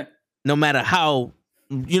 Yeah. No matter how,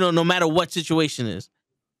 no matter what situation is.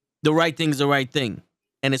 The right thing's the right thing.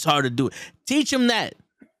 And it's hard to do it. Teach them that.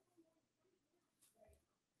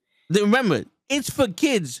 Remember, it's for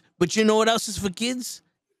kids. But you know what else is for kids?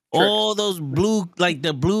 Tricks. All those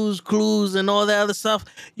the Blues Clues and all that other stuff.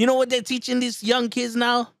 You know what they're teaching these young kids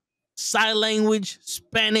now? Sign language,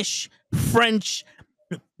 Spanish, French.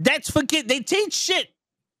 That's for kids. They teach shit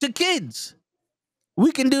to kids.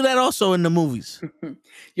 We can do that also in the movies.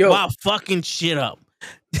 Yo, while fucking shit up.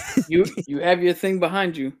 you have your thing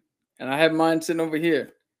behind you, and I have mine sitting over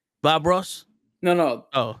here. Bob Ross? No.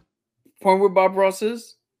 Oh. Point where Bob Ross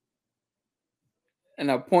is, and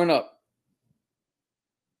now point up.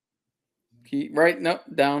 Keep right, no,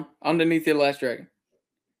 down, underneath your last dragon.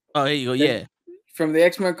 Oh, here you go. Yeah. From the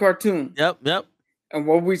X-Men cartoon. Yep. And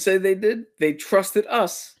what we say they did, they trusted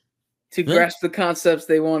us to grasp the concepts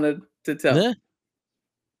they wanted to tell. Yeah.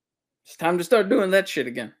 It's time to start doing that shit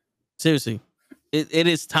again. Seriously. It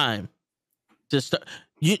is time to start.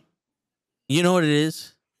 You know what it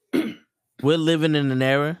is? We're living in an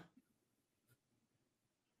era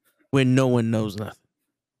where no one knows nothing.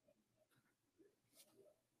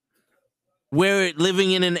 We're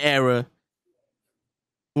living in an era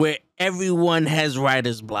where everyone has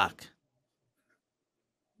writer's block.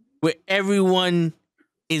 Where everyone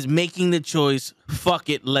is making the choice, fuck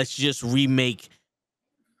it, let's just remake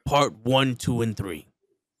part 1, 2, and 3.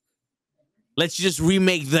 Let's just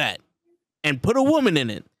remake that and put a woman in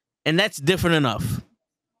it. And that's different enough.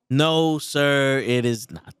 No, sir, it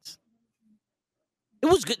is not. It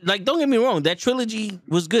was good. Like, don't get me wrong. That trilogy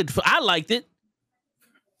was good. I liked it.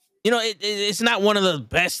 It's not one of the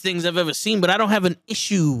best things I've ever seen, but I don't have an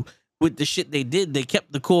issue with the shit they did. They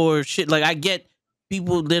kept the core shit. Like, I get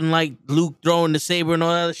people didn't like Luke throwing the saber and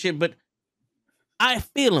all that other shit, but I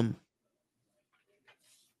feel him.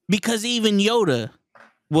 Because even Yoda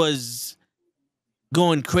was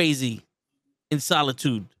going crazy in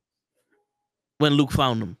solitude when Luke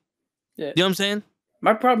found him. Yeah. You know what I'm saying?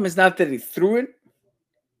 My problem is not that he threw it.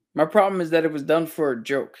 My problem is that it was done for a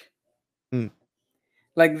joke.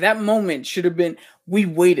 Like, that moment should have been, we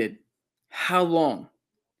waited how long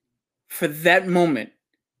for that moment?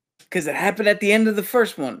 Because it happened at the end of the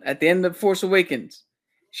first one, at the end of Force Awakens.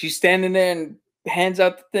 She's standing there and hands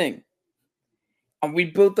out the thing. And we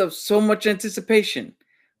built up so much anticipation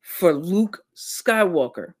for Luke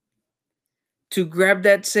Skywalker to grab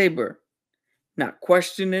that saber, not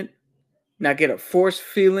question it, not get a force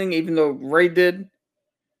feeling, even though Rey did,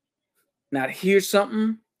 not hear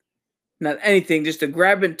something, not anything, just to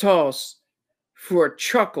grab and toss for a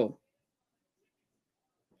chuckle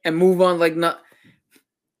and move on like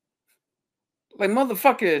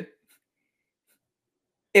motherfucker.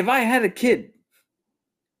 If I had a kid,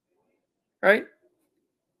 right?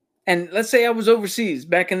 And let's say I was overseas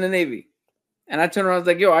back in the Navy, and I turned around, I was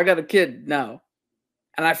like, yo, I got a kid now.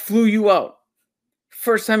 And I flew you out.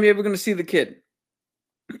 First time you're ever going to see the kid.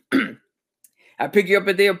 I pick you up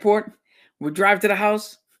at the airport. We drive to the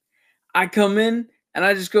house. I come in, and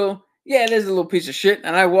I just go, yeah, there's a little piece of shit.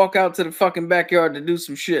 And I walk out to the fucking backyard to do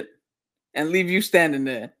some shit and leave you standing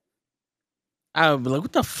there. I would be like,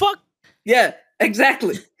 what the fuck? Yeah,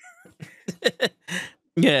 exactly.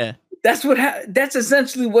 Yeah. That's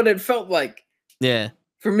essentially what it felt like. Yeah.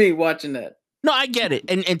 For me watching that. No, I get it.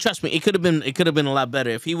 And trust me, it could have been a lot better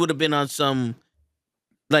if he would have been on some,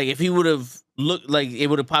 like, if he would have looked like it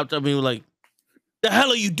would have popped up and he was like, the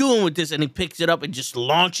hell are you doing with this? And he picks it up and just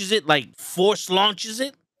launches it, like force launches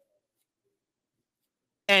it.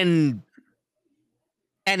 And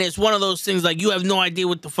it's one of those things like you have no idea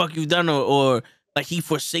what the fuck you've done, or like he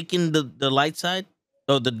forsaken the light side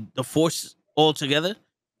or the force altogether.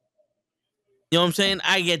 You know what I'm saying?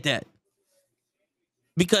 I get that.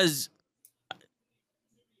 Because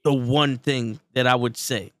the one thing that I would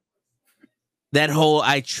say, that whole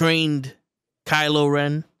I trained Kylo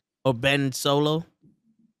Ren or Ben Solo,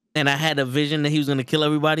 and I had a vision that he was going to kill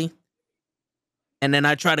everybody, and then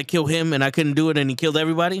I tried to kill him and I couldn't do it and he killed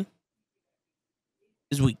everybody,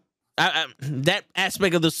 is weak. That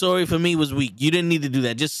aspect of the story for me was weak. You didn't need to do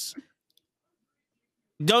that. Just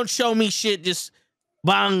don't show me shit. Just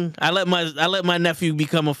bang. I let my nephew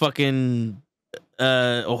become a fucking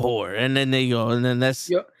a whore, and then there you go, and then that's.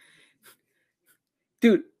 Yo,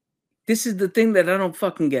 dude, this is the thing that I don't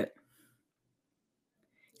fucking get.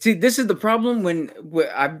 See, this is the problem when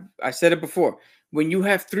I said it before. When you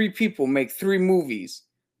have 3 people make 3 movies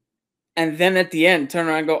and then at the end turn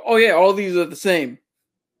around and go, oh yeah, all these are the same.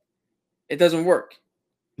 It doesn't work.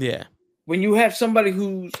 Yeah. When you have somebody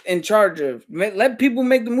who's in charge of, let people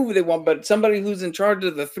make the movie they want, but somebody who's in charge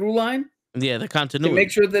of the through line, Yeah, the to continuity.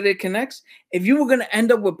 make sure that it connects. If you were going to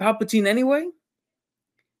end up with Palpatine anyway,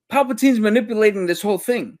 Palpatine's manipulating this whole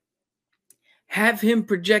thing. Have him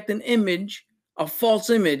project an image, a false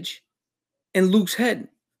image, in Luke's head.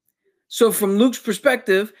 So from Luke's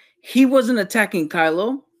perspective, he wasn't attacking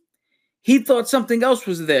Kylo. He thought something else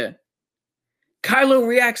was there. Kylo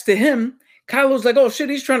reacts to him. Kylo's like, oh shit,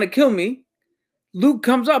 he's trying to kill me. Luke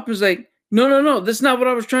comes up and is like, no, that's not what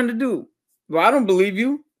I was trying to do. Well, I don't believe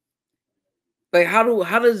you. Like, how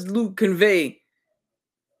does Luke convey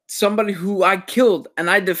somebody who I killed and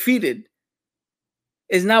I defeated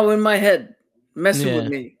is now in my head, messing with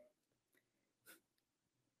me?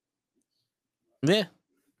 Yeah.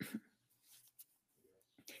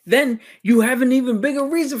 Then you have an even bigger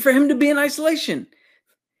reason for him to be in isolation.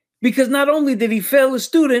 Because not only did he fail his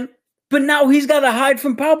student, but now he's got to hide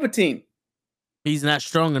from Palpatine. He's not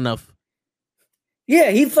strong enough. Yeah,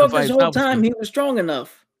 he thought this whole time he was strong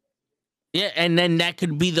enough. Yeah, and then that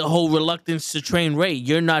could be the whole reluctance to train Rey.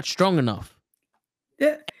 You're not strong enough.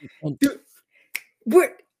 Yeah. Dude,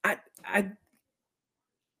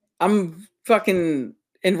 I'm fucking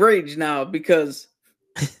enraged now because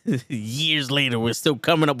years later we're still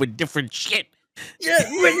coming up with different shit. Yeah,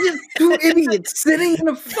 we're just two idiots sitting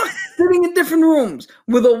in different rooms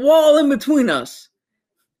with a wall in between us.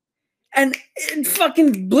 And in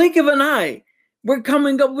fucking blink of an eye, we're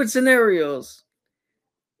coming up with scenarios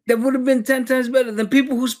that would have been 10 times better than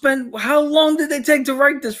people who spent, how long did they take to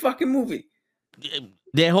write this fucking movie?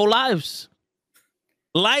 Their whole lives.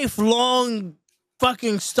 Lifelong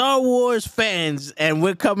fucking Star Wars fans, and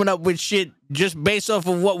we're coming up with shit just based off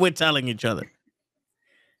of what we're telling each other.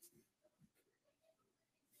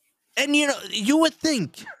 And you know, you would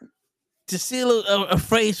think, to steal a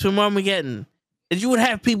phrase from Armageddon, that you would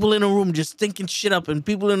have people in a room just thinking shit up, and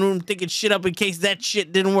people in the room thinking shit up in case that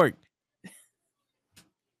shit didn't work.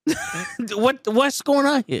 What's going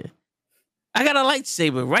on here? I got a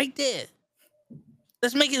lightsaber right there.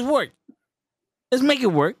 Let's make it work. Let's make it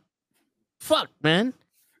work. Fuck, man.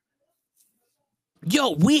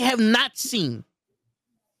 Yo, we have not seen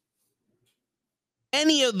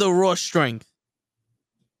any of the raw strength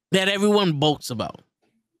that everyone boasts about.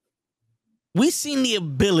 We've seen the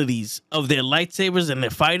abilities of their lightsabers and their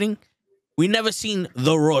fighting. We never seen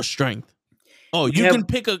the raw strength. Oh, you can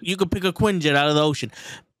pick a Quinjet out of the ocean.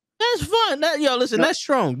 That's fun. Listen, that's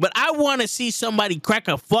strong. But I want to see somebody crack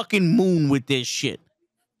a fucking moon with this shit.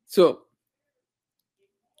 So,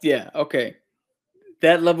 yeah, okay.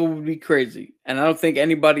 That level would be crazy. And I don't think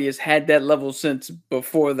anybody has had that level since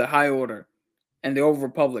before the High Order and the Old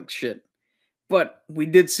Republic shit. But we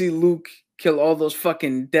did see Luke kill all those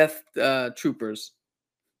fucking Death Troopers.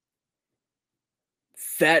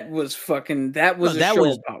 That was show power. That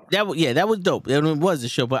was dope. It was a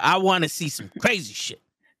show, but I want to see some crazy shit.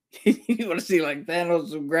 You want to see like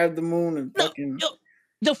Thanos who grabbed the moon and fucking...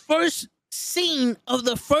 the first scene of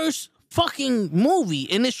the first fucking movie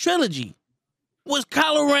in this trilogy was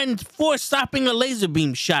Kylo Ren force stopping a laser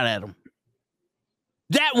beam shot at him.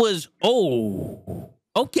 That was,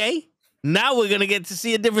 okay. Now we're going to get to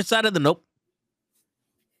see a different side of the nope.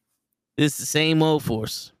 It's the same old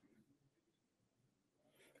Force.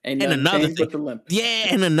 And another thing. Yeah,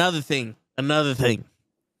 and another thing.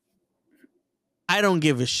 I don't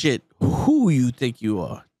give a shit who you think you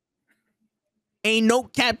are. Ain't no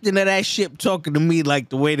captain of that ship talking to me like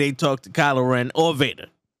the way they talk to Kylo Ren or Vader.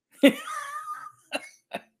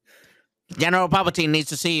 General Palpatine needs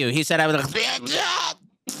to see you. He said I was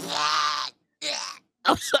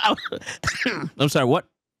I'm sorry, what?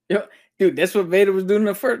 Yeah, dude, that's what Vader was doing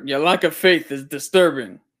at first. Your lack of faith is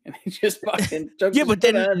disturbing. And he just fucking yeah, but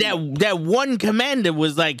then that one commander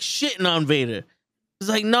was like shitting on Vader. It's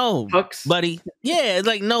like, no, buddy. Yeah, it's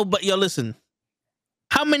like, no, but yo, listen.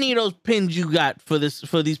 How many of those pins you got for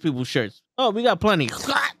these people's shirts? Oh, we got plenty.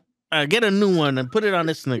 Get a new one and put it on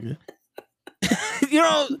this nigga. you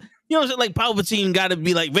know, like Palpatine got to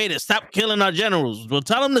be like, Vader, stop killing our generals. Well,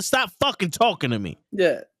 tell them to stop fucking talking to me.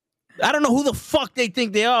 Yeah. I don't know who the fuck they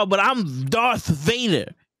think they are, but I'm Darth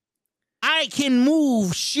Vader. I can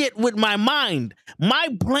move shit with my mind. My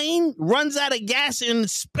plane runs out of gas in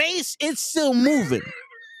space. It's still moving.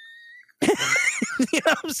 You know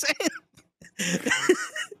what I'm saying?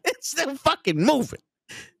 It's still fucking moving.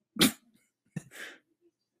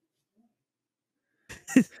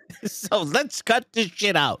 So let's cut this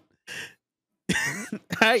shit out. All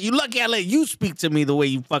right, you lucky I let you speak to me the way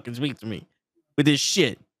you fucking speak to me with this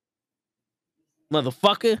shit.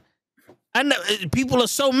 Motherfucker. I know people are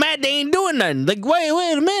so mad they ain't doing nothing. Like, wait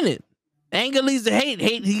a minute. Anger leads to hate.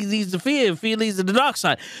 Hate leads to fear. Fear leads to the dark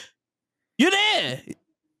side. You're there.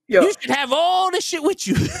 Yo, You should have all this shit with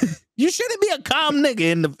you. You shouldn't be a calm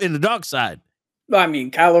nigga in the dark side. I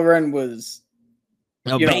mean, Kylo Ren was,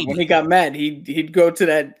 baby. when he got mad, he'd go to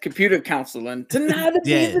that computer council and tonight will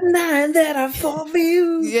be the night that I fall for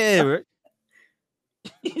you. Yeah, right.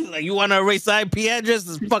 He's like, you want to erase the IP address?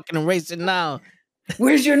 Let's fucking erase it now.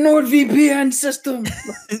 Where's your NordVPN system?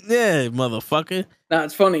 Yeah, motherfucker. Nah,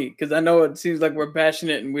 it's funny because I know it seems like we're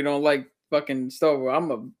passionate and we don't like fucking Star Wars. I'm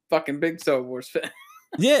a fucking big Star Wars fan.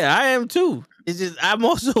 Yeah, I am too. It's just I'm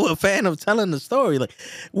also a fan of telling the story. Like,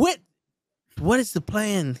 what is the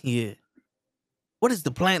plan here? What is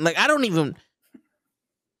the plan? Like, I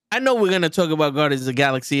know we're gonna talk about Guardians of the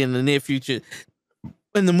Galaxy in the near future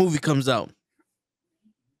when the movie comes out.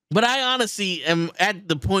 But I honestly am at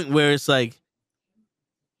the point where it's like,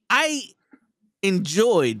 I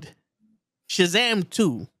enjoyed Shazam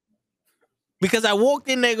 2 because I walked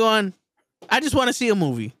in there going, I just want to see a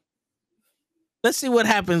movie. Let's see what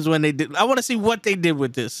happens when they did. I want to see what they did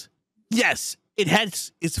with this. Yes, it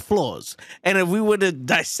has its flaws. And if we were to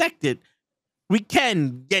dissect it, we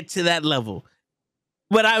can get to that level.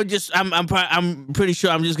 But I'm pretty sure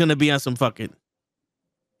I'm just going to be on some fucking.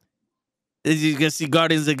 As you can see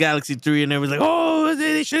Guardians of the Galaxy 3 and everyone's like, oh,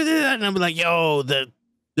 they should do that. And I'm like, yo, the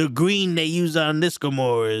green they use on this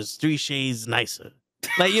Gamora is 3 shades nicer.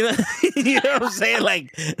 Like, you know what I'm saying?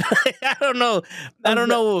 Like I don't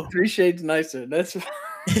know. 3 shades nicer. That's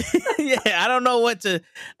yeah. I don't know what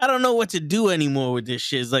to do anymore with this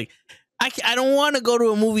shit. It's like I don't want to go to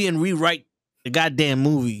a movie and rewrite the goddamn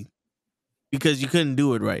movie because you couldn't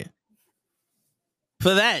do it right.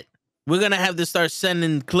 For that, we're gonna have to start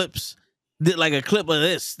sending clips, like a clip of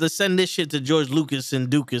this. Let's send this shit to George Lucas and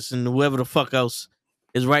Dukas and whoever the fuck else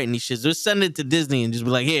is writing these shits. Just send it to Disney and just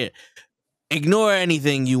be like, here, ignore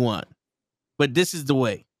anything you want, but this is the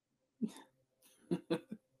way.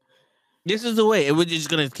 This is the way. And we're just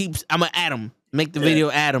gonna keep. I'm gonna add them. Make the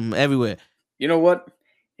video add them everywhere. You know what?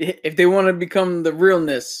 If they want to become the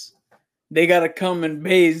realness, they gotta come and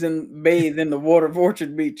bathe in the water of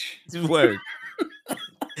Orchard Beach. Word.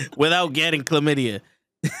 Without getting chlamydia.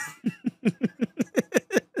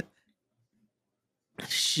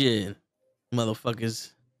 Shit,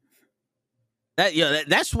 motherfuckers.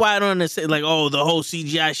 That's why I don't understand. Like, oh, the whole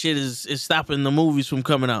CGI shit is stopping the movies from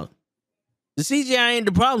coming out. The CGI ain't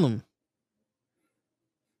the problem.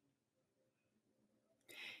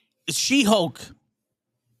 She-Hulk.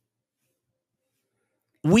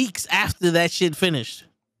 Weeks after that shit finished,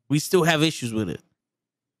 we still have issues with it.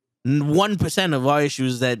 1% of our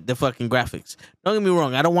issues that the fucking graphics. Don't get me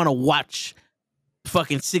wrong. I don't want to watch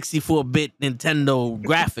fucking 64-bit Nintendo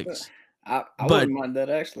graphics. I wouldn't mind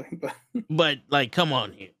that actually, but like, come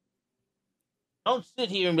on here. Don't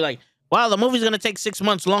sit here and be like, "Wow, the movie's gonna take 6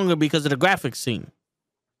 months longer because of the graphics scene."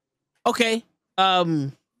 Okay,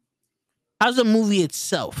 how's the movie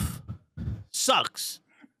itself? Sucks.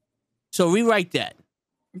 So rewrite that.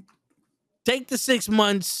 Take the 6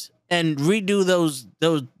 months and redo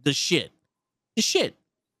the shit. The shit.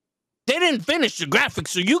 They didn't finish the graphics,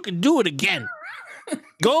 so you can do it again.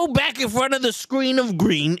 Go back in front of the screen of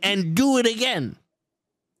green and do it again.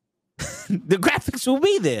 The graphics will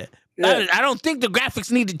be there. Yeah. I don't think the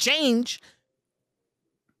graphics need to change.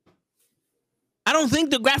 I don't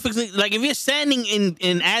think the graphics, like if you're standing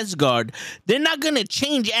in Asgard, they're not going to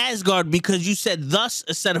change Asgard because you said thus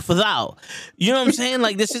instead of thou. You know what I'm saying?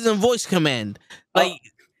 Like, this isn't voice command. Like,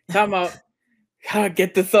 time out. Gotta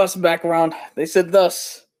get the thus back around. They said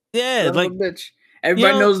thus. Yeah, son like, bitch.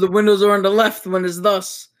 Everybody knows the windows are on the left when it's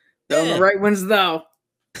thus. On the right when's thou.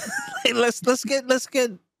 Hey, let's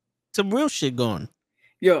get some real shit going.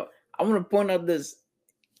 Yo, I want to point out this.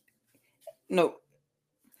 No,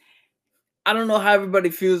 I don't know how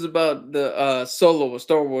everybody feels about the Solo, a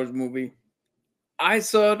Star Wars movie. I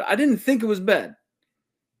saw it. I didn't think it was bad.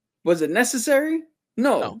 Was it necessary?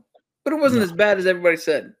 No. But it wasn't as bad as everybody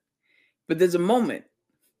said. But there's a moment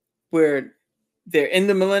where they're in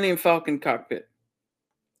the Millennium Falcon cockpit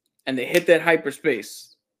and they hit that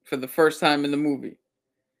hyperspace for the first time in the movie.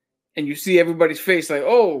 And you see everybody's face like,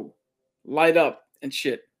 oh, light up and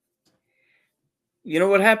shit. You know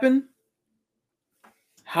what happened?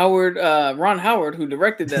 Ron Howard, who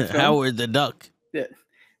directed that film. Howard the Duck. Yeah.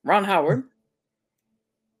 Ron Howard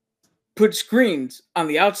put screens on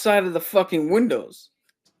the outside of the fucking windows.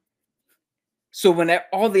 So when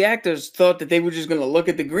all the actors thought that they were just going to look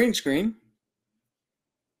at the green screen,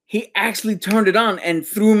 he actually turned it on and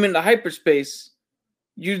threw them into hyperspace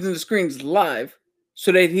using the screens live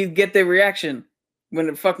so that he'd get their reaction when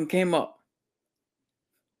it fucking came up.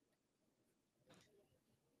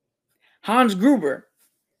 Hans Gruber.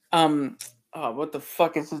 What the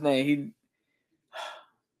fuck is his name?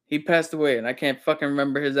 He passed away, and I can't fucking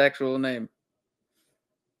remember his actual name.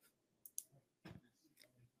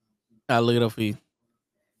 I'll look it up for you.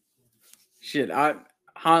 Shit, I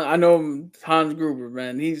know him, Hans Gruber,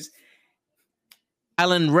 man. He's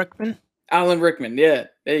Alan Rickman. Alan Rickman. Yeah,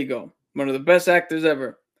 there you go. One of the best actors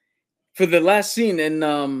ever. For the last scene in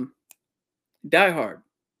Die Hard,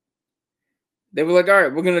 they were like, "All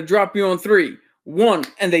right, we're gonna drop you on 3, 1,"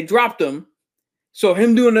 and they dropped him. So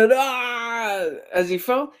him doing it as he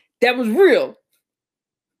fell, that was real.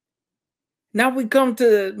 Now we come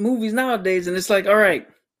to movies nowadays, and it's like, all right,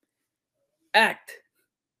 act.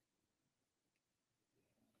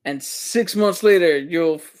 And 6 months later,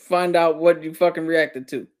 you'll find out what you fucking reacted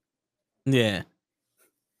to. Yeah.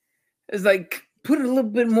 It's like, put a little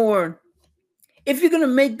bit more. If you're going to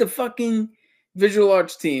make the fucking visual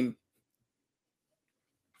arts team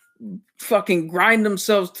fucking grind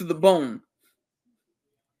themselves to the bone,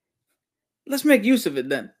 let's make use of it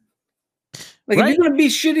then. Like, right? If you're going to be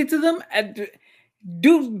shitty to them,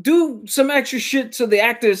 do some extra shit so the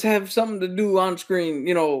actors have something to do on screen,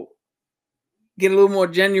 you know, get a little more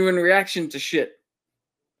genuine reaction to shit.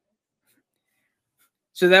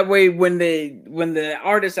 So that way when the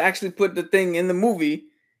artists actually put the thing in the movie,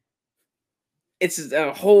 it's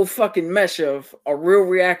a whole fucking mesh of a real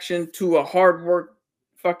reaction to a hard work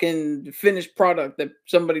fucking finished product that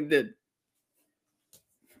somebody did.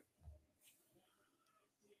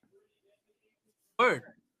 Word.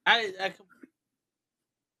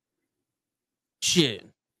 Shit.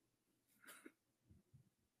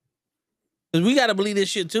 Cause we gotta believe this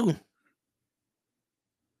shit too.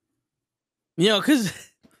 You know, cause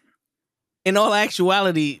in all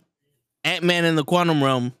actuality, Ant-Man in the quantum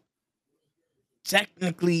realm,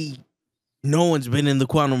 technically no one's been in the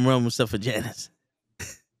quantum realm except for Janice.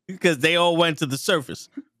 Because they all went to the surface.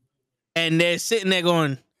 And they're sitting there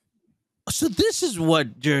going, so this is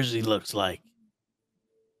what Jersey looks like.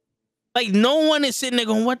 Like, no one is sitting there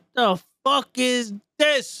going, what the fuck is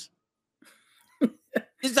this?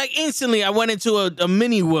 It's like instantly I went into a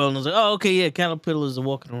mini world and I was like, oh, okay, yeah, caterpillars are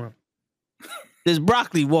walking around. There's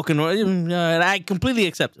broccoli walking around. And I completely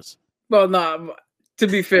accept this. Well, no, to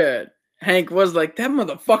be fair, Hank was like, that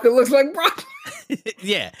motherfucker looks like broccoli.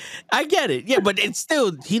 Yeah, I get it. Yeah, but it's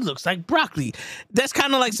still, he looks like broccoli. That's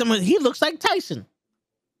kind of like someone, he looks like Tyson.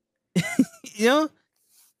 You know?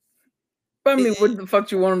 But I mean, what the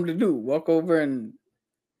fuck you want him to do? Walk over and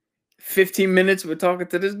 15 minutes we're talking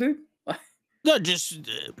to this dude? No, just,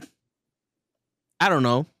 I don't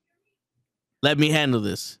know. Let me handle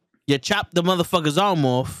this. You chop the motherfucker's arm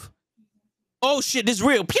off. Oh shit, this is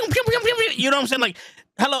real. Pew, pew, pew, pew, pew. You know what I'm saying? Like,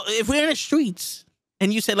 hello, if we're in the streets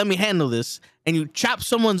and you say, let me handle this, and you chop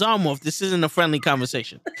someone's arm off, this isn't a friendly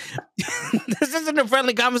conversation. This isn't a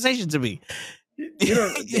friendly conversation to me. You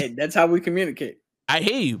know, that's how we communicate. I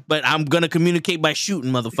hear you, but I'm going to communicate by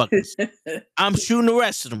shooting motherfuckers. I'm shooting the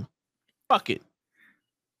rest of them. Fuck it.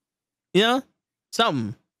 You know?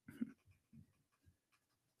 Something.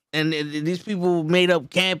 And these people made up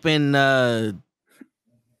camp and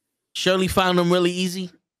Shirley found them really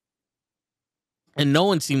easy. And no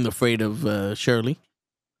one seemed afraid of Shirley.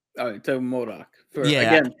 Oh, you're talking MODOK.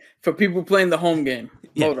 Again, for people playing the home game,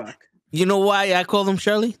 MODOK. Yeah. You know why I call them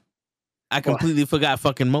Shirley? I completely forgot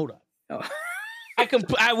fucking MODOK. Oh.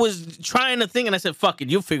 I was trying to think and I said, fuck it,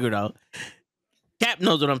 you'll figure it out. Cap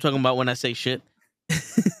knows what I'm talking about when I say shit.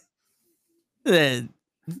 You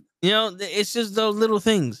know, it's just those little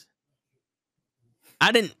things.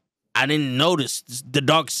 I didn't notice the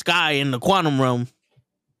dark sky in the quantum realm.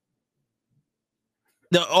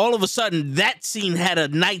 All of a sudden, that scene had a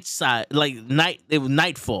night side, like night. It was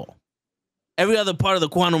nightfall. Every other part of the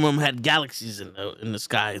quantum realm had galaxies in the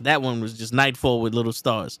sky. That one was just nightfall with little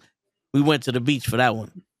stars. We went to the beach for that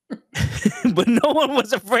one, but no one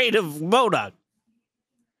was afraid of MODOK.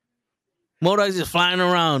 MODOK's just flying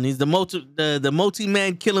around. He's the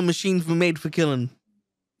multi-man killing machine made for killing.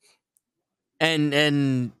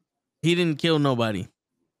 And he didn't kill nobody.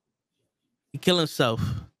 He killed himself.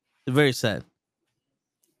 It's very sad.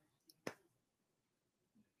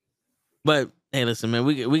 But hey, listen, man,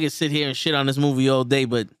 we can sit here and shit on this movie all day,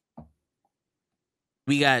 but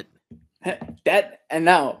we got that. And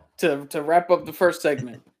now to wrap up the first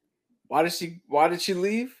segment, why did she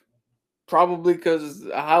leave? Probably because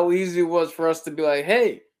how easy it was for us to be like,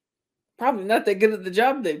 hey, probably not that good at the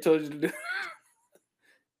job they told you to do.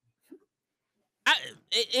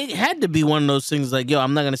 It had to be one of those things like, yo,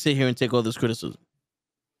 I'm not going to sit here and take all this criticism.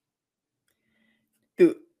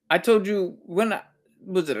 Dude, I told you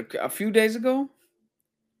was it a few days ago?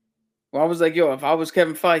 Where I was like, yo, if I was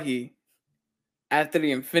Kevin Feige, after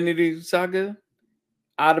the Infinity Saga,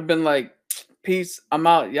 I'd have been like, peace, I'm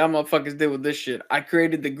out. Y'all motherfuckers deal with this shit. I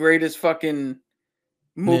created the greatest fucking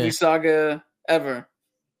movie saga ever.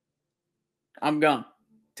 I'm gone.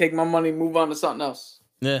 Take my money, move on to something else.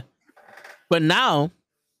 Yeah. But now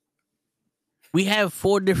we have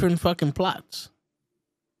 4 different fucking plots.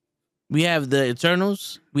 We have the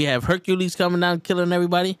Eternals. We have Hercules coming down, killing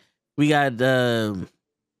everybody. We got the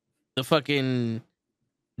fucking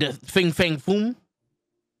the Fing Fang Foom,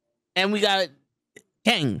 and we got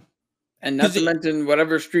Kang. And not to mention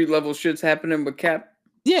whatever street level shit's happening with Cap.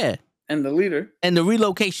 Yeah, and the leader and the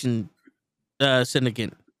relocation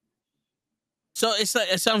syndicate. So it's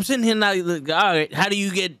like, so I'm sitting here now. Like, all right, how do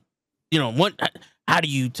you get, what? How do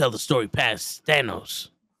you tell the story past Thanos?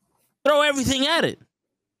 Throw everything at it.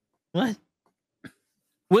 What?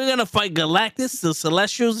 We're gonna fight Galactus, the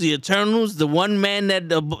Celestials, the Eternals, the one man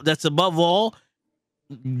that's above all,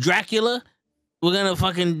 Dracula. We're gonna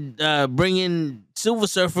fucking bring in Silver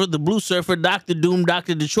Surfer, the Blue Surfer, Doctor Doom,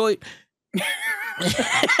 Doctor Detroit, and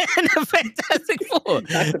the Fantastic Four.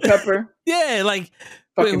 Dr. Pepper. Yeah, like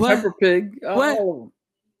fucking Pepper Pig.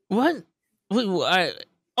 What?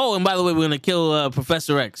 Oh, and by the way, we're gonna kill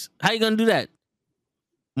Professor X. How you gonna do that?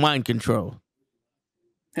 Mind control.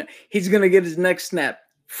 He's gonna get his neck snapped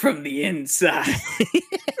from the inside.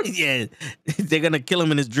 Yeah, they're gonna kill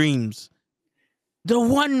him in his dreams. The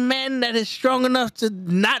one man that is strong enough to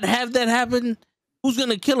not have that happen, who's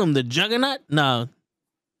gonna kill him? The Juggernaut? No.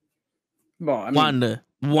 Well, I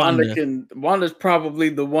mean, Wanda's probably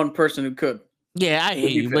the one person who could. Yeah, I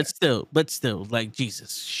hate you, but still, like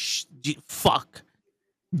Jesus, fuck.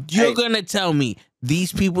 You're gonna tell me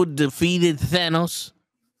these people defeated Thanos?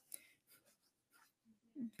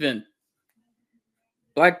 Vin,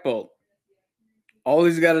 Black Bolt, all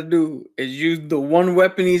he's got to do is use the one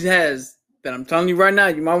weapon he has that I'm telling you right now,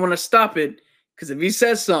 you might want to stop it, because if he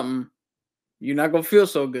says something, you're not going to feel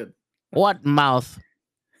so good. What mouth?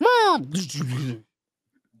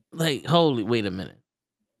 Like, wait a minute.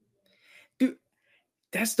 Dude,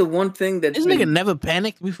 that's the one thing that... This nigga never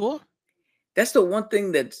panicked before? That's the one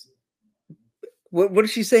thing that's... What did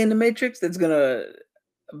she say in The Matrix that's going to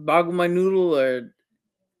boggle my noodle, or...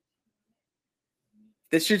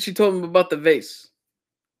 The shit she told him about the vase.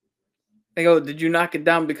 Like, oh, did you knock it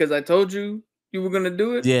down because I told you were going to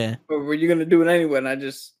do it? Yeah. Or were you going to do it anyway? And I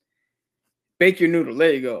just bake your noodle.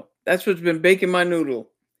 There you go. That's what's been baking my noodle.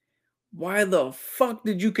 Why the fuck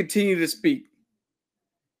did you continue to speak?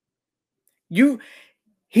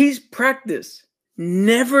 He's practiced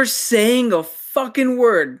never saying a fucking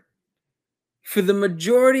word for the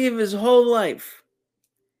majority of his whole life.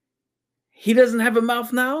 He doesn't have a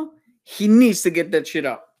mouth now. He needs to get that shit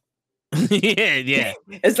out. Yeah.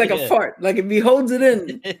 It's like a fart. Like if he holds it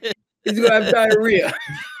in, he's gonna have diarrhea.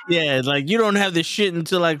 Yeah, like you don't have the shit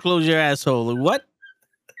until I close your asshole. What?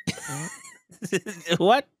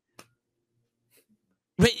 What?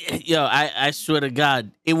 But, yo, I swear to God,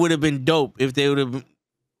 it would have been dope if they would have,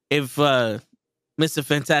 if Mr.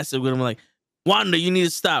 Fantastic would have been like, Wanda, you need to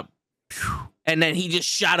stop, and then he just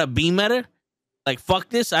shot a beam at her. Like, fuck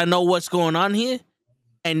this, I know what's going on here.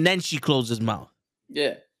 And then she closed his mouth.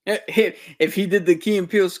 Yeah. If he did the Key and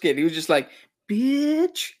Peele skit, he was just like,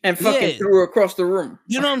 bitch, and fucking threw her across the room.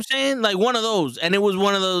 You know what I'm saying? Like one of those. And it was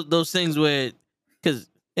one of those things where, because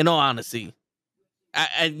in all honesty,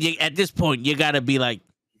 at this point, you got to be like,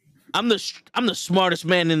 I'm the smartest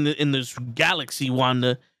man in this galaxy,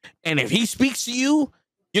 Wanda. And if he speaks to you,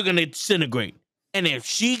 you're going to disintegrate. And if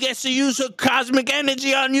she gets to use her cosmic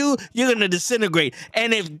energy on you, you're going to disintegrate.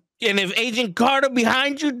 And if Agent Carter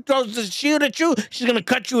behind you throws the shield at you, she's going to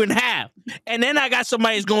cut you in half. And then I got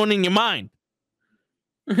somebody who's going in your mind.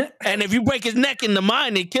 And if you break his neck in the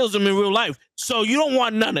mind, it kills him in real life. So you don't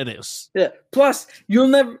want none of this. Yeah. Plus, you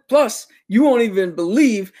won't even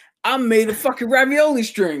believe I'm made of fucking ravioli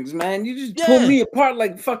strings, man. You just pull me apart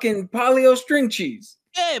like fucking paleo string cheese.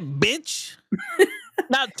 Yeah, bitch.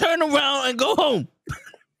 Now turn around and go home.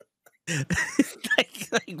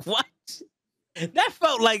 like what? That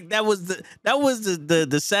felt like that was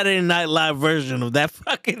the Saturday Night Live version of that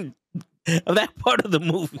part of the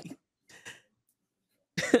movie.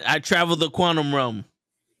 I traveled the quantum realm.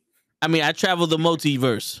 I mean, I traveled the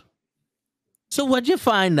multiverse. So what'd you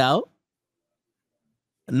find out?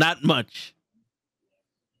 Not much.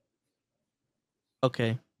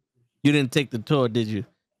 Okay. You didn't take the tour, did you?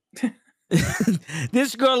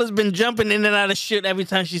 This girl has been jumping in and out of shit every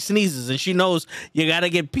time she sneezes, and she knows you gotta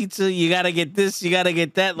get pizza, you gotta get this, you gotta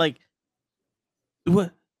get that. Like,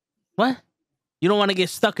 what? You don't want to get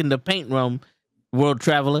stuck in the paint realm, world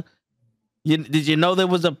traveler. Did you know there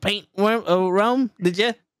was a paint realm? Did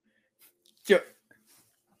you?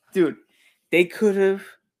 Dude, they could have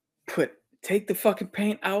take the fucking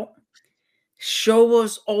paint out, show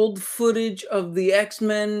us old footage of the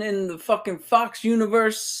X-Men in the fucking Fox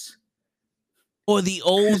universe. Or the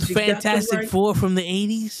old You got the Fantastic right. Four from the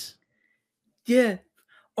 80s. Yeah.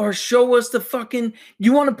 Or show us the fucking.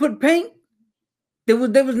 You want to put paint? There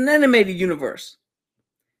was an animated universe.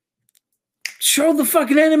 Show the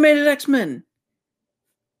fucking animated X-Men.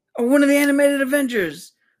 Or one of the animated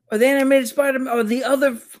Avengers. Or the animated Spider-Man. Or the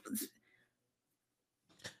other.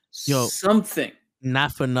 Yo, something.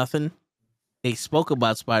 Not for nothing. They spoke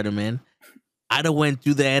about Spider-Man. I'd have went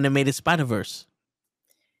through the animated Spider-Verse.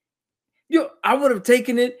 Yo, I would have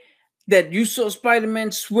taken it that you saw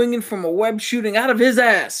Spider-Man swinging from a web shooting out of his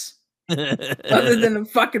ass. Other than the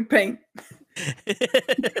fucking paint.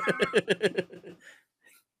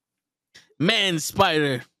 Man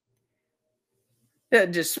spider. Yeah,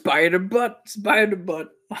 just spider butt.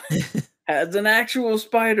 Has an actual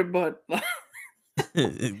spider butt.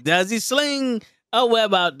 Does he sling a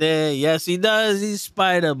web out there? Yes, he does. He's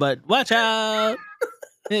spider butt. Watch out.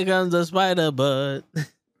 Here comes the spider butt.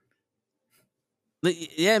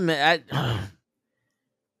 Yeah, man.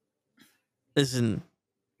 Listen.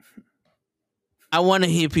 I want to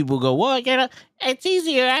hear people go, well, it's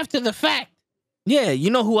easier after the fact. Yeah, you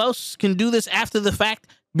know who else can do this after the fact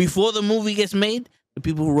before the movie gets made? The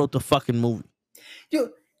people who wrote the fucking movie. Yo,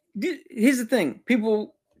 here's the thing.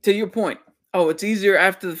 People, to your point, oh, it's easier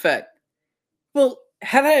after the fact. Well,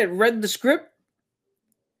 had I read the script,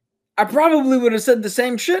 I probably would have said the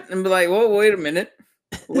same shit and be like, whoa, wait a minute.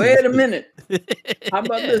 Wait a minute. How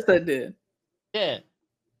about this idea? Yeah.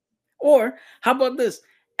 Or how about this?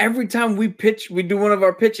 Every time we do one of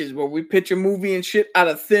our pitches where we pitch a movie and shit out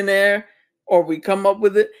of thin air or we come up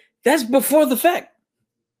with it, that's before the fact.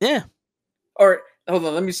 Yeah. Or, hold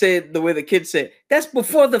on, let me say it the way the kids say it. That's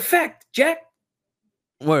before the fact, Jack.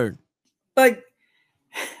 Word. Like,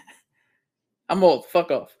 I'm old. Fuck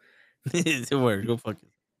off. Word. Go fuck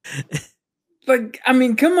it. Like, I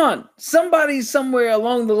mean, come on. Somebody somewhere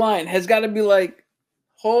along the line has got to be like,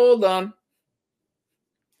 hold on.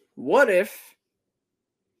 What if?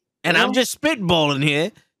 And I'm just spitballing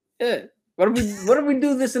here. Yeah. What if we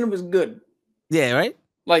do this and it was good? Yeah, right?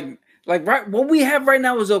 Like right, what we have right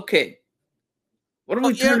now is okay. What if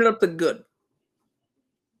we turn it up to good?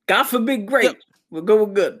 God forbid great. Yep. We'll go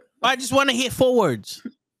with good. I just want to hear 4 words.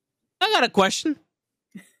 I got a question.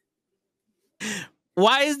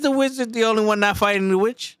 Why is the wizard the only one not fighting the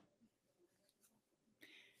witch?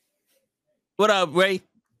 What up, Ray?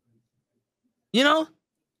 You know?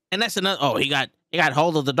 And that's another. Oh, he got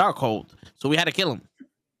hold of the dark hold, so we had to kill him.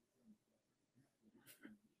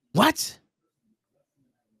 What?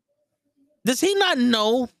 Does he not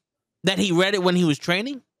know that he read it when he was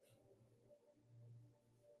training?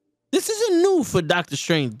 This isn't new for Doctor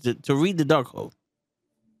Strange to read the dark hold.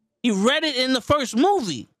 He read it in the first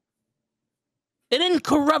movie. It didn't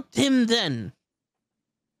corrupt him then.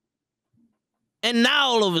 And now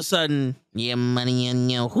all of a sudden, yeah, money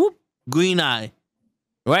and whoop, green eye.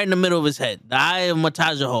 Right in the middle of his head. The eye of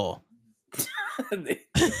Mataja Hall.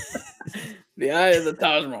 The eye of the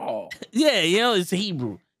Taj Mahal. Yeah, it's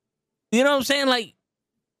Hebrew. You know what I'm saying? Like,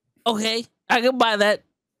 okay, I can buy that.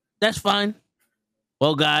 That's fine.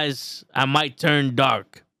 Well, guys, I might turn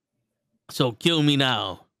dark. So kill me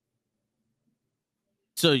now.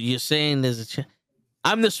 So you're saying there's a chance?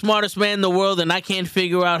 I'm the smartest man in the world and I can't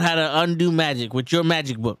figure out how to undo magic with your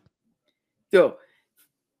magic book. Yo.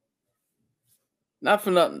 Not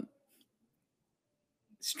for nothing.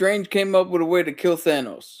 Strange came up with a way to kill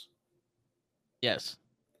Thanos. Yes.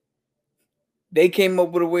 They came up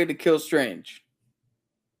with a way to kill Strange.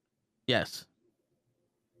 Yes.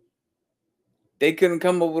 They couldn't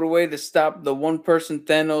come up with a way to stop the one person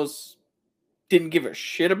Thanos didn't give a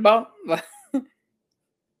shit about. Like,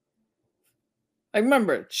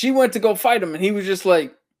 remember, she went to go fight him and he was just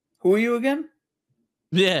like, who are you again?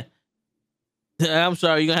 Yeah. I'm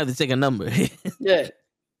sorry, you're going to have to take a number. Yeah.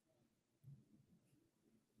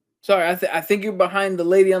 Sorry, I think you're behind the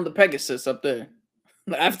lady on the Pegasus up there.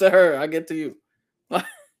 After her, I get to you.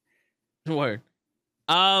 Word.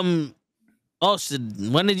 Austin,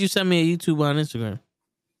 when did you send me a YouTube on Instagram?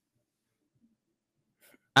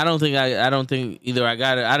 I don't think either I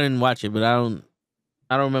got it. I didn't watch it, but I don't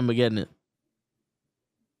remember getting it.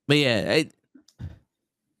 But yeah,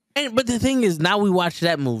 but the thing is, now we watch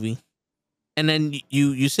that movie, and then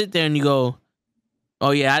you sit there and you go,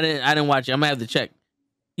 "Oh yeah, I didn't watch it. I'm gonna have to check."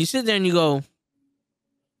 You sit there and you go,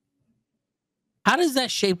 "How does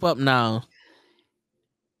that shape up now?"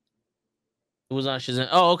 It was on Shazam.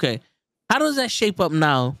 Oh, okay. How does that shape up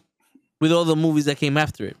now with all the movies that came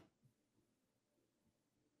after it?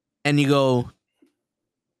 And you go,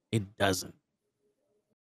 it doesn't.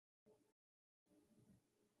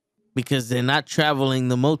 Because they're not traveling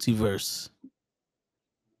the multiverse.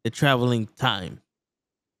 They're traveling time.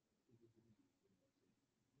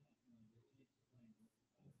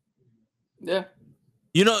 Yeah.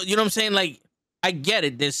 You know what I'm saying? Like, I get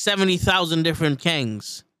it. There's 70,000 different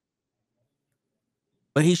Kangs.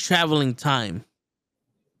 But he's traveling time.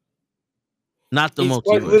 Not the He's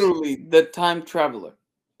quite multiverse. literally the time traveler.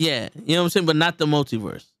 Yeah, you know what I'm saying? But not the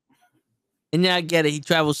multiverse. And yeah, I get it. He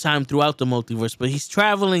travels time throughout the multiverse, but he's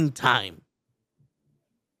traveling time.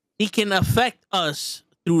 He can affect us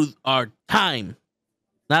through our time,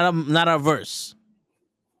 not our verse.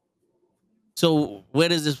 So where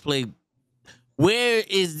does this play? Where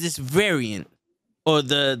is this variant or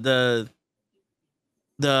the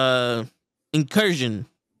incursion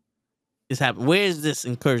is happening? Where is this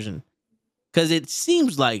incursion? Because it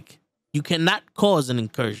seems like you cannot cause an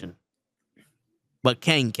incursion, but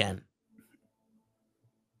Kang can.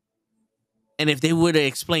 And if they were to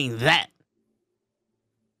explain that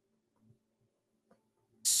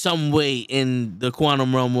some way in the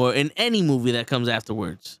quantum realm or in any movie that comes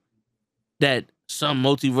afterwards, that some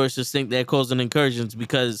multiverses think they're causing incursions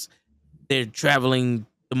because they're traveling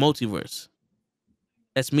the multiverse.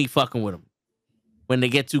 That's me fucking with them. When they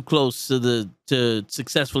get too close to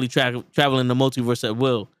successfully traveling the multiverse at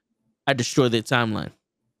will, I destroy their timeline.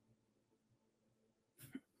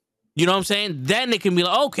 You know what I'm saying? Then it can be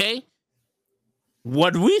like, okay,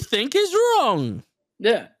 what we think is wrong.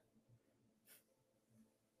 Yeah.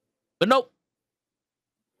 But nope.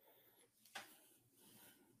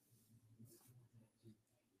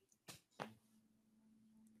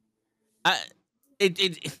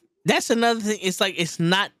 That's another thing. It's like it's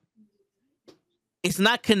not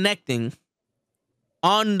connecting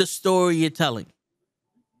on the story you're telling.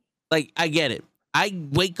 Like, I get it. I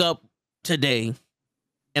wake up today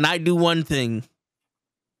and I do one thing,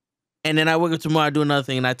 and then I wake up tomorrow, I do another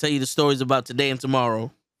thing, and I tell you the stories about today and tomorrow.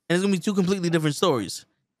 And it's gonna be two completely different stories.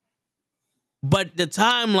 But the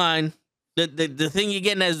timeline, the thing you're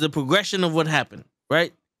getting at is the progression of what happened,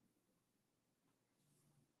 right?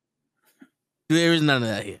 There is none of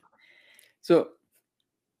that here. So,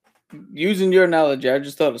 using your analogy, I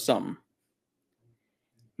just thought of something.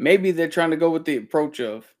 Maybe they're trying to go with the approach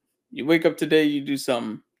of you wake up today, you do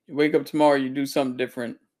something. You wake up tomorrow, you do something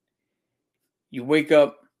different. You wake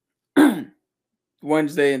up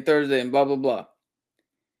Wednesday and Thursday and blah, blah, blah.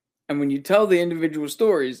 And when you tell the individual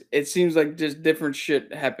stories, it seems like just different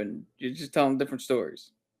shit happened. You're just telling different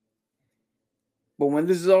stories. But when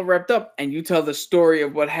this is all wrapped up and you tell the story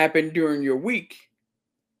of what happened during your week,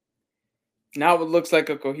 now it looks like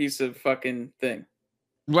a cohesive fucking thing.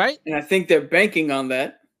 Right? And I think they're banking on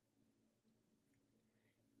that.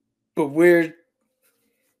 But we're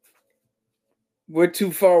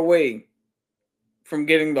too far away from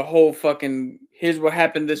getting the whole fucking here's what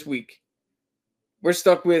happened this week. We're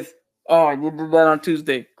stuck with, oh, you did that on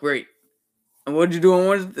Tuesday. Great. And what'd you do on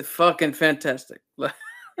Wednesday? Fucking fantastic.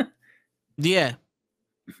 Yeah.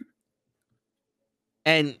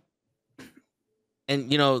 And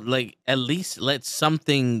you know, like, at least let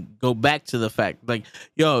something go back to the fact. Like,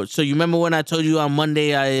 yo, so you remember when I told you on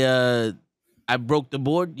Monday I broke the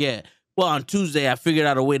board? Yeah. Well, on Tuesday I figured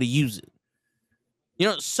out a way to use it. You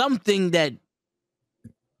know, something that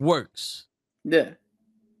works. Yeah.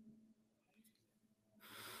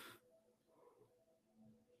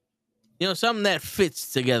 You know, something that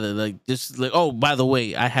fits together. Like, just like, oh, by the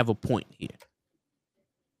way, I have a point here.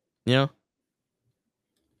 You know?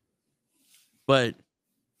 But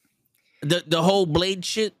the whole Blade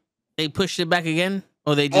shit, they pushed it back again?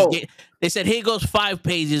 Or they just they said, here goes 5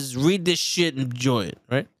 pages, read this shit and enjoy it,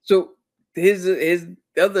 right? So his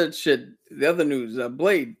other shit, the other news,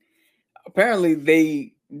 Blade. Apparently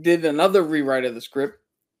they did another rewrite of the script,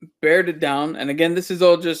 bared it down, and again, this is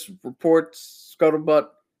all just reports, scuttlebutt.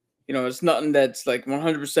 You know, it's nothing that's like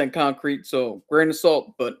 100% concrete, so grain of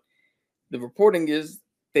salt. But the reporting is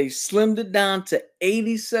they slimmed it down to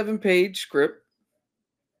 87-page script,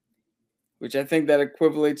 which I think that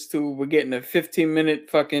equivalates to we're getting a 15-minute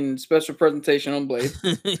fucking special presentation on Blade.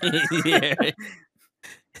 Yeah.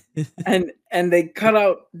 and they cut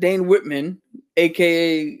out Dane Whitman,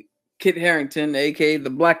 aka Kit Harington, aka the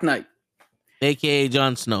Black Knight, AKA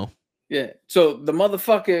Jon Snow. Yeah. So the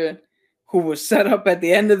motherfucker who was set up at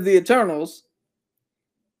the end of the Eternals,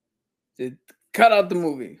 they cut out the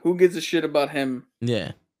movie. Who gives a shit about him?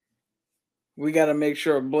 Yeah. We got to make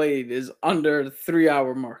sure Blade is under the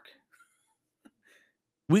 3-hour mark.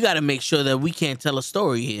 We got to make sure that we can't tell a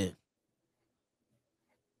story here.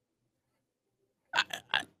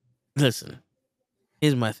 Listen,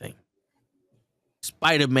 Here's my thing.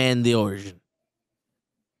 Spider-Man: The Origin.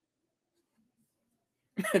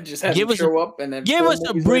 Just have him show up and then give us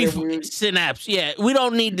a brief later, synapse. Yeah, we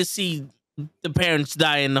don't need to see the parents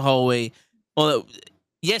die in the hallway. Or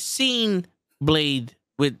yes, seen Blade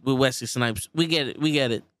with Wesley Snipes. We get it. We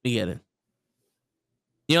get it. We get it.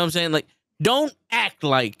 You know what I'm saying? Like, don't act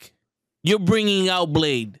like you're bringing out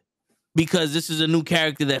Blade because this is a new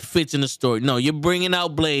character that fits in the story. No, you're bringing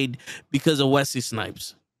out Blade because of Wesley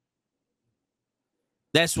Snipes.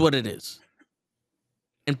 That's what it is.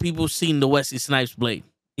 And people seen the Wesley Snipes Blade.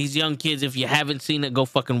 These young kids, if you haven't seen it, go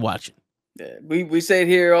fucking watch it. Yeah, we say it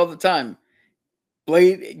here all the time.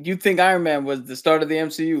 Blade, you think Iron Man was the start of the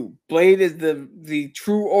MCU. Blade is the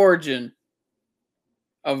true origin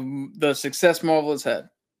of the success Marvel has had.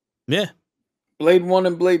 Yeah. Blade 1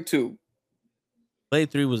 and Blade 2. Blade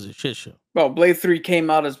 3 was a shit show. Well, Blade 3 came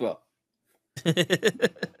out as well.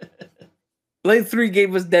 Blade 3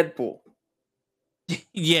 gave us Deadpool.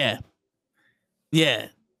 Yeah. Yeah.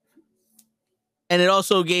 And it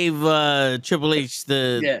also gave Triple H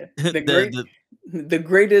the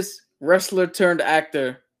greatest wrestler turned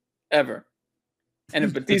actor ever. And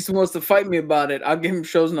if Batista wants to fight me about it, I'll give him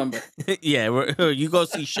Show's number. Yeah, you go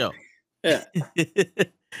see Show. Yeah.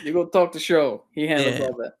 You go talk to Show. He handles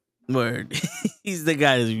all that. Word. He's the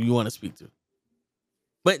guy that you want to speak to.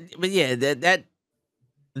 But yeah,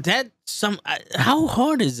 that some how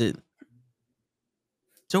hard is it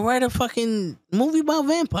to write a fucking movie about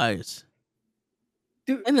vampires?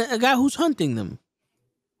 Dude, and a guy who's hunting them.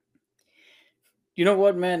 You know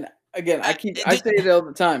what, man? Again, I say it all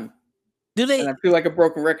the time. Do they? And I feel like a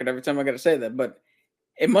broken record every time I got to say that, but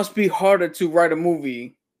it must be harder to write a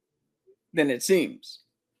movie than it seems.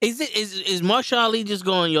 Is Marshall Ali just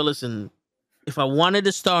going, yo, listen, if I wanted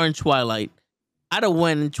to star in Twilight, I'd have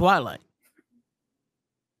went in Twilight.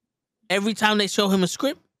 Every time they show him a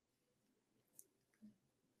script?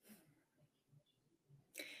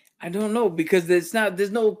 I don't know, because there's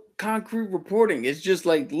no concrete reporting. It's just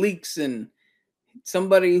like leaks and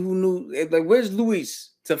somebody who knew, like, where's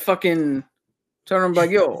Luis to fucking turn him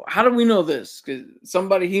like, yo, how do we know this? Because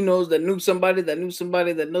somebody he knows that knew somebody that knew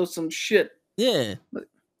somebody that knows some shit. Yeah.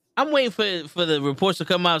 I'm waiting for the reports to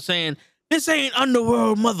come out saying, this ain't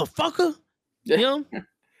Underworld, motherfucker. You know?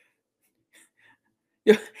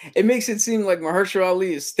 Yeah. It makes it seem like Mahershala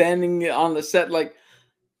Ali is standing on the set like,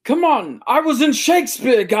 come on, I was in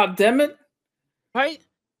Shakespeare, goddammit. Right?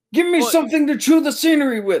 Give me something to chew the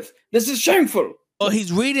scenery with. This is shameful. Or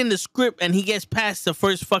he's reading the script and he gets past the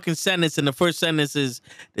first fucking sentence, and the first sentence is,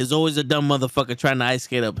 there's always a dumb motherfucker trying to ice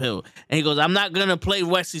skate uphill. And he goes, I'm not going to play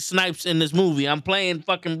Wesley Snipes in this movie. I'm playing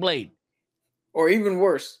fucking Blade. Or even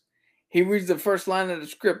worse, he reads the first line of the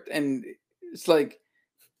script and it's like,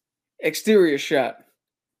 exterior shot.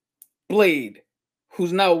 Blade,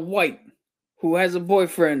 who's now white, who has a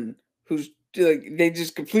boyfriend, who's like, they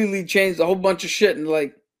just completely changed a whole bunch of shit and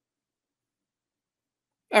like,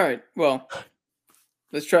 all right, well,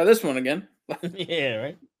 let's try this one again. Yeah,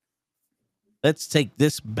 right. Let's take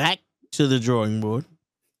this back to the drawing board.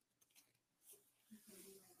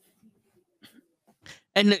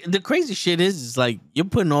 And the crazy shit is like, you're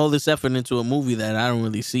putting all this effort into a movie that I don't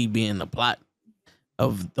really see being the plot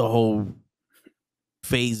of the whole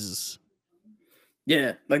phases.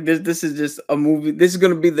 Yeah, like this is just a movie. This is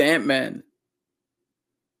gonna be the Ant-Man.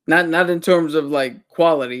 Not in terms of like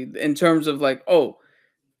quality, in terms of like, oh,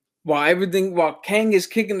 while Kang is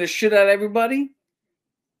kicking the shit out of everybody,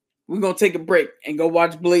 we're gonna take a break and go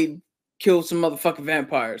watch Blade kill some motherfucking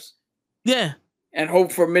vampires. Yeah. And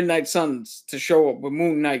hope for Midnight Suns to show up with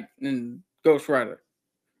Moon Knight and Ghost Rider.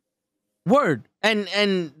 Word. And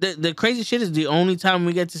the crazy shit is the only time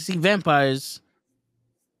we get to see vampires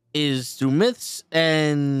is through myths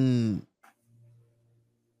and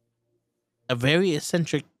a very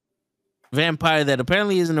eccentric vampire that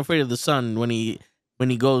apparently isn't afraid of the sun when he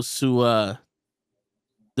goes to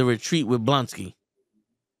the retreat with Blonsky.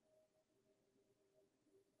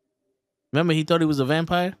 Remember, he thought he was a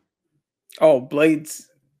vampire? Oh, Blade's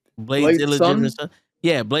illegitimate son?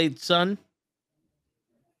 Yeah, Blade's son.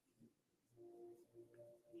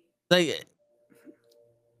 Like,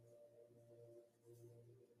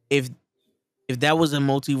 if that was a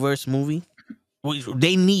multiverse movie,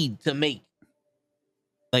 they need to make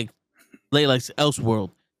like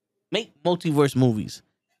Elseworld, make multiverse movies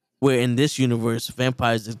where in this universe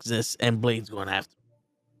vampires exist and Blade's going after them.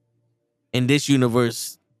 In this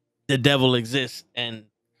universe, the devil exists and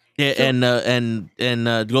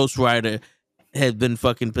Ghost Rider has been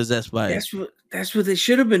fucking possessed by it. That's what they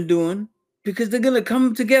should have been doing, because they're gonna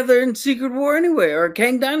come together in Secret War anyway, or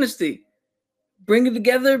Kang Dynasty. bring it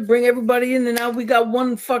together, bring everybody in, and now we got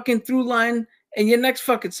one fucking through line in your next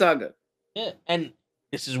fucking saga. Yeah, and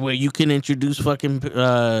this is where you can introduce fucking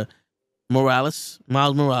Miles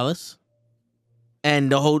Morales, and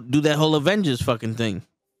do that whole Avengers fucking thing.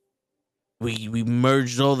 We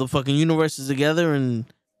merged all the fucking universes together, and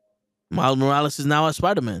Miles Morales is now a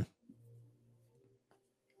Spider-Man.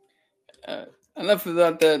 Enough of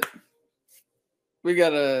that. We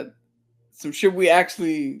got some shit we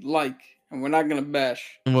actually like, and we're not gonna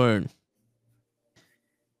bash. Word.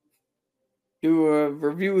 Do a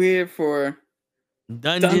review here for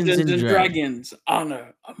Dungeons and Dragons: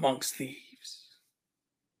 Honor Amongst Thieves.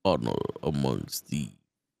 Honor Amongst Thieves.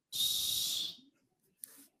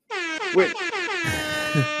 Wait.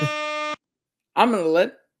 I'm gonna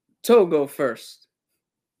let Toe go first.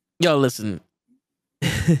 Yo, listen.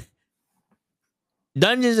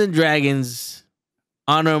 Dungeons and Dragons: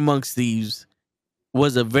 Honor Amongst Thieves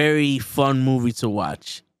was a very fun movie to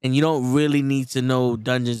watch, and you don't really need to know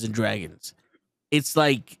Dungeons and Dragons. It's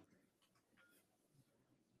like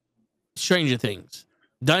Stranger Things.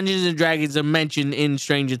 Dungeons and Dragons are mentioned in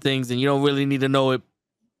Stranger Things, and you don't really need to know it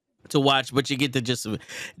to watch, but you get the gist of it.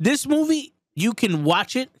 This movie, you can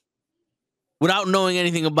watch it without knowing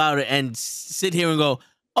anything about it and sit here and go,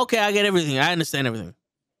 okay, I get everything. I understand everything.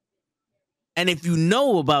 And if you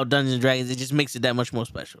know about Dungeons and Dragons, it just makes it that much more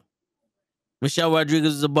special. Michelle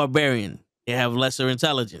Rodriguez is a barbarian. They have lesser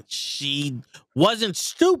intelligence. She wasn't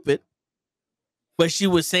stupid, but she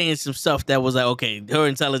was saying some stuff that was like, okay, her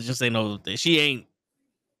intelligence ain't over there. She ain't.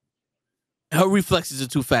 Her reflexes are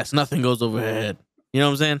too fast. Nothing goes over her head. You know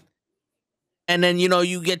what I'm saying? And then,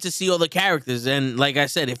 you get to see all the characters. And like I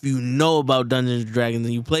said, if you know about Dungeons and Dragons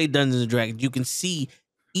and you play Dungeons and Dragons, you can see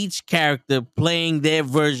each character playing their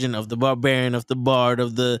version of the barbarian, of the bard,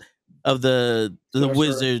 of the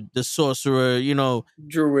wizard, the sorcerer,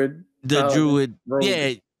 Druid. The druid. Rogue.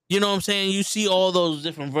 Yeah. You know what I'm saying? You see all those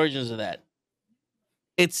different versions of that.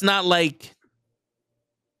 It's not like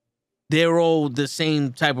they're all the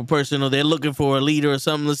same type of person or they're looking for a leader or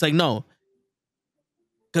something. It's like, no.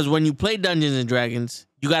 Because when you play Dungeons and Dragons,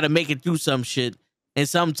 you got to make it through some shit. And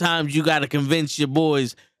sometimes you got to convince your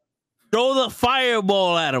boys, throw the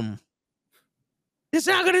fireball at them. It's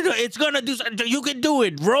not going to do it. It's going to do something. You can do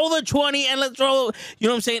it. Roll the 20 and let's roll. You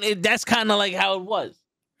know what I'm saying? That's kind of like how it was.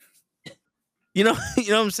 You know what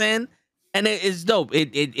I'm saying? And it's dope.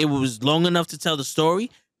 It was long enough to tell the story.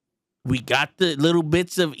 We got the little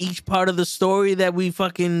bits of each part of the story that we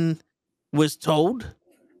fucking was told.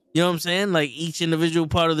 You know what I'm saying? Like each individual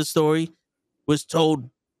part of the story was told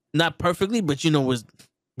not perfectly, but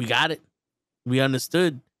we got it. We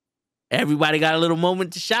understood. Everybody got a little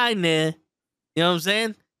moment to shine there. You know what I'm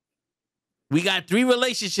saying? We got 3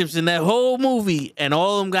 relationships in that whole movie, and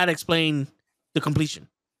all of them got explained to completion.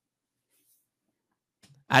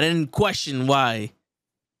 I didn't question why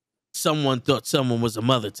someone thought someone was a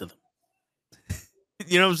mother to them.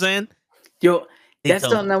 You know what I'm saying? Yo, that's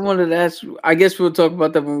something I wanted to ask. I guess we'll talk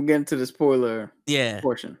about that when we get into the spoiler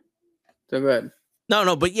portion. So go ahead.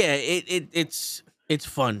 No, but yeah, it's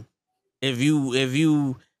fun. If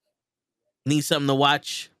you need something to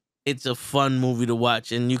watch, it's a fun movie to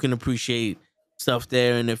watch, and you can appreciate stuff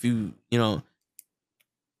there. And if you don't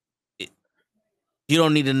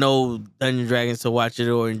need to know Dungeons and Dragons to watch it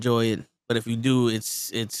or enjoy it, but if you do,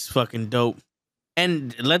 it's fucking dope.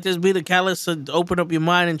 And let this be the catalyst to open up your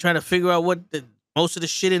mind and try to figure out what most of the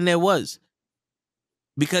shit in there was.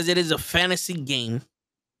 Because it is a fantasy game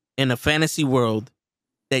in a fantasy world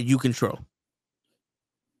that you control.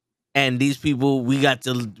 And these people, we got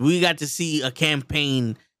to see a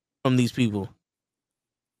campaign from these people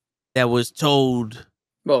that was told.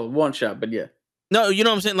 Well, one shot, but yeah. No, you know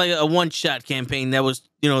what I'm saying? Like a one-shot campaign that was,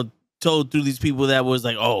 told through these people that was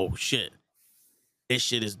like, oh, shit. This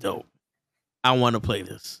shit is dope. I want to play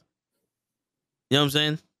this. You know what I'm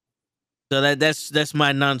saying? So that's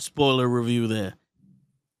my non-spoiler review there.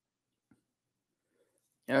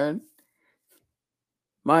 All right.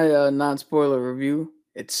 My non-spoiler review,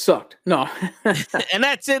 it sucked. No. And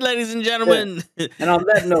that's it, ladies and gentlemen. Yeah. And on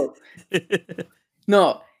that note,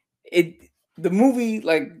 no, the movie,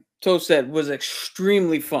 like Toe said, was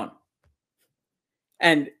extremely fun.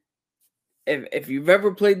 And if you've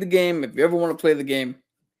ever played the game, if you ever want to play the game,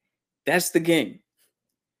 that's the game.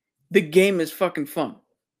 The game is fucking fun.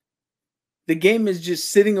 The game is just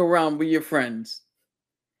sitting around with your friends,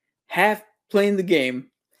 half playing the game,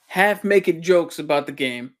 half making jokes about the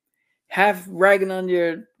game, half ragging on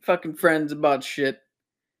your fucking friends about shit.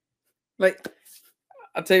 Like,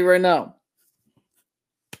 I'll tell you right now,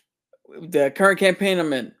 the current campaign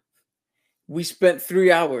I'm in, we spent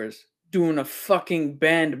 3 hours doing a fucking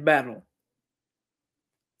band battle.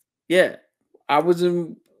 Yeah, I was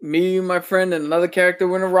in me and my friend and another character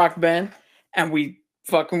were in a rock band, and we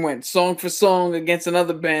fucking went song for song against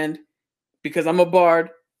another band because I'm a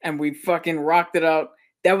bard, and we fucking rocked it out.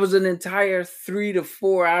 That was an entire 3 to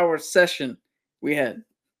 4 hour session we had.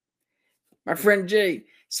 My friend Jay,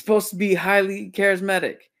 supposed to be highly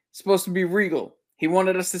charismatic, supposed to be regal. He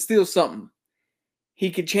wanted us to steal something. He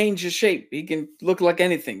could change his shape. He can look like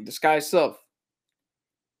anything, disguise self.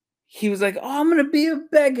 He was like, "Oh, I'm gonna be a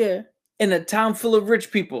beggar in a town full of rich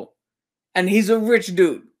people," and he's a rich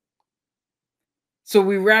dude. So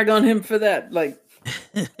we rag on him for that. Like,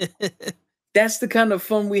 that's the kind of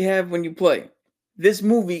fun we have when you play. This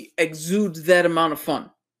movie exudes that amount of fun.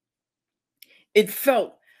 It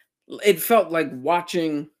felt like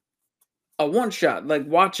watching a one shot, like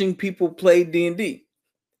watching people play D&D.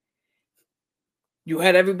 You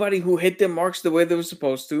had everybody who hit their marks the way they were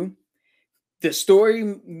supposed to. The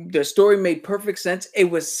story made perfect sense. It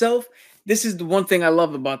was this is the one thing I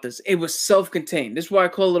love about this. It was self-contained. This is why I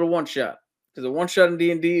call it a one shot. Because a one shot in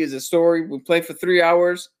D&D is a story. We play for 3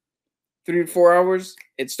 hours, 3 to 4 hours.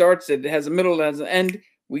 It starts, it has a middle, it has an end.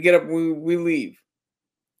 We get up, we leave.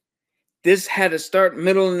 This had a start,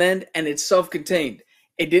 middle, and end, and it's self-contained.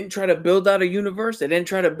 It didn't try to build out a universe. It didn't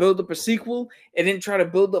try to build up a sequel. It didn't try to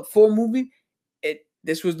build up 4 movie.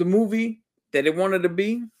 This was the movie that it wanted to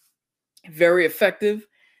be. Very effective.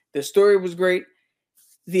 The story was great.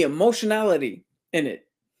 The emotionality in it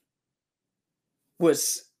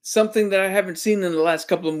was something that I haven't seen in the last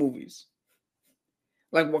couple of movies.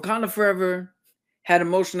 Like Wakanda Forever had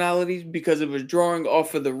emotionalities because it was drawing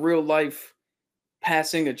off of the real life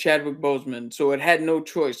passing of Chadwick Boseman, so it had no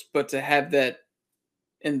choice but to have that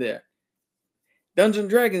in there. Dungeons and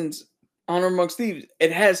Dragons, Honor Amongst Thieves,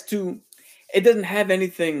 it doesn't have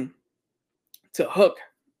anything to hook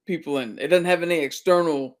people in. It doesn't have any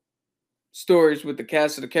external stories with the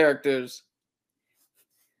cast of the characters.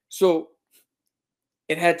 So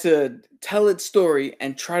it had to tell its story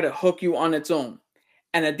and try to hook you on its own.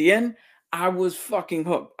 And at the end, I was fucking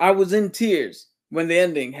hooked. I was in tears when the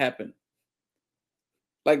ending happened.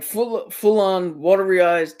 Like full on watery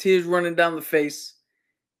eyes, tears running down the face.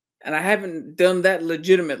 And I haven't done that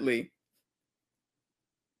legitimately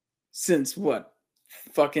since what?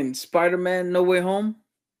 Fucking Spider-Man No Way Home?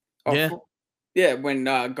 Yeah. Yeah, when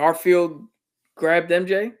Garfield grabbed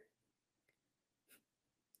MJ.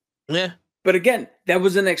 Yeah. But again, that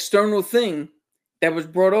was an external thing that was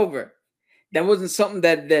brought over. That wasn't something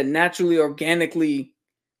that naturally, organically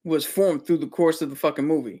was formed through the course of the fucking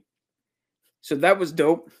movie. So that was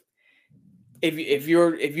dope. If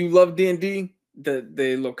you love D&D,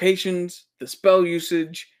 the locations, the spell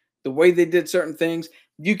usage, the way they did certain things,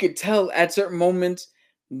 you could tell at certain moments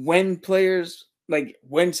when players, like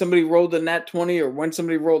when somebody rolled a nat 20 or when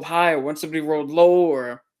somebody rolled high or when somebody rolled low,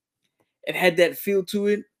 or it had that feel to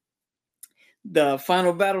it. The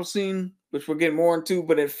final battle scene, which we'll get more into,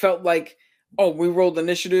 but it felt like, oh, we rolled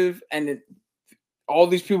initiative and all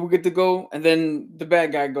these people get to go, and then the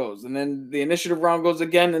bad guy goes, and then the initiative round goes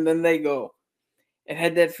again, and then they go. It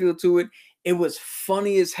had that feel to it. It was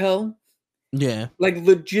funny as hell. Yeah. Like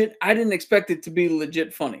legit, I didn't expect it to be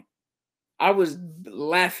legit funny. I was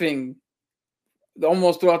laughing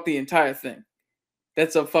almost throughout the entire thing.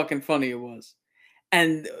 That's how fucking funny it was.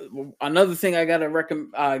 And another thing I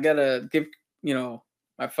gotta give,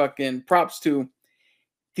 my fucking props to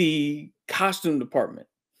the costume department.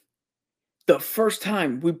 The first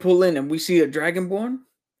time we pull in and we see a Dragonborn,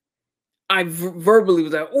 I verbally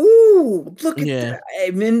was like, "Ooh, look at Yeah. that!"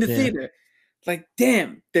 I'm in the Yeah. theater, like,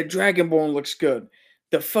 damn, the Dragonborn looks good.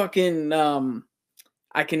 The fucking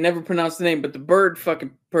I can never pronounce the name, but the bird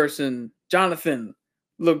fucking person, Jonathan,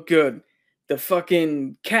 looked good. The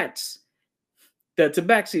fucking cats, the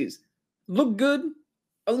tabaxis, look good.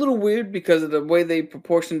 A little weird because of the way they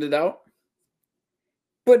proportioned it out,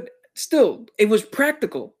 but still, it was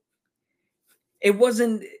practical. It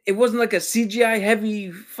wasn't like a CGI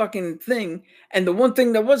heavy fucking thing. And the one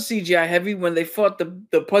thing that was CGI heavy when they fought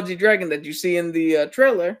the pudgy dragon that you see in the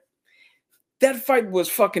trailer, that fight was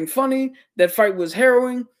fucking funny. That fight was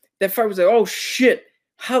harrowing. That fight was like, oh shit,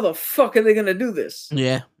 how the fuck are they gonna do this?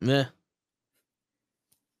 Yeah. Yeah.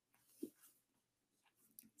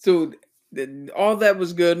 So all that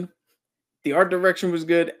was good. The art direction was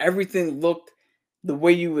good. Everything looked the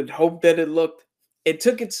way you would hope that it looked. It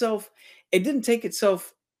didn't take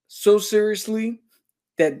itself so seriously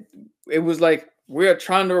that it was like, we're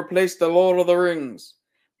trying to replace the Lord of the Rings.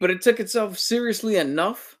 But it took itself seriously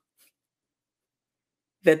enough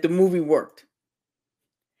that the movie worked.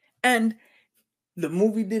 And the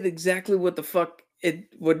movie did exactly what the fuck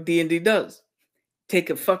what D&D does. Take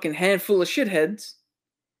a fucking handful of shitheads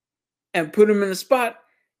and put him in a spot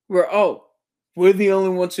where, oh, we're the only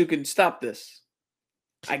ones who can stop this.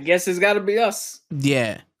 I guess it's got to be us.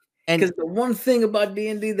 Yeah. And Because the one thing about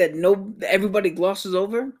D&D that everybody glosses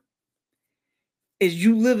over is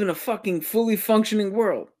you live in a fucking fully functioning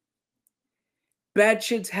world. Bad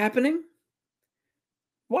shit's happening.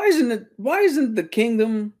 Why isn't the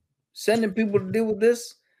kingdom sending people to deal with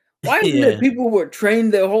this? Why isn't it people who were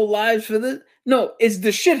trained their whole lives for this? No, it's the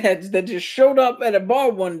shitheads that just showed up at a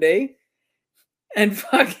bar one day and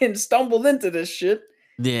fucking stumbled into this shit.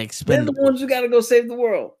 they're They're expendable. the ones who got to go save the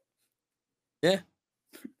world. Yeah.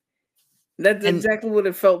 That's exactly what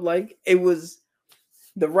it felt like. It was,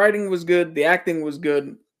 the writing was good, the acting was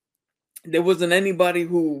good. There wasn't anybody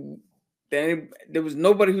there was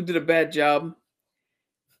nobody who did a bad job.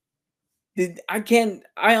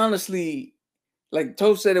 I honestly, like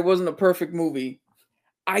Toe said, it wasn't a perfect movie.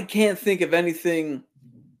 I can't think of anything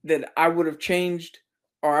that I would have changed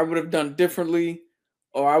or I would have done differently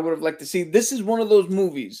or I would have liked to see. This is one of those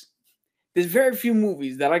movies. There's very few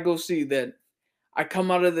movies that I go see that I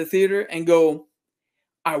come out of the theater and go,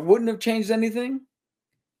 I wouldn't have changed anything,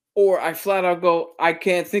 or I flat out go, I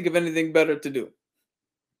can't think of anything better to do.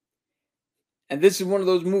 And this is one of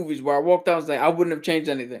those movies where I walked out and was like, I wouldn't have changed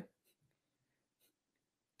anything.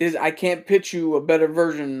 I can't pitch you a better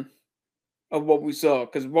version of what we saw,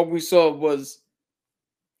 because what we saw was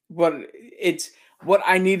what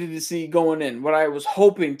I needed to see going in, what I was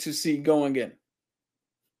hoping to see going in.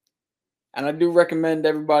 And I do recommend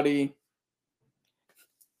everybody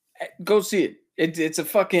go see it. It's a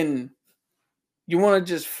fucking, you want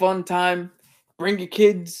to just fun time, bring your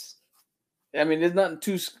kids. I mean, there's nothing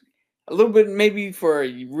too, a little bit maybe for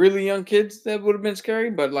really young kids that would have been scary,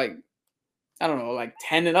 but like, I don't know, like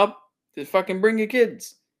 10 and up, just fucking bring your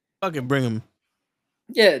kids. Fucking bring them.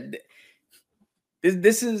 Yeah.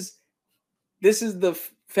 This is the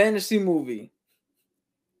fantasy movie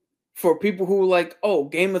for people who like, oh,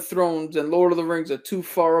 Game of Thrones and Lord of the Rings are too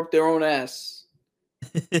far up their own ass.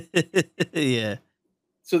 Yeah.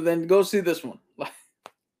 So then go see this one.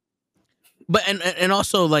 But and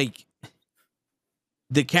also, like,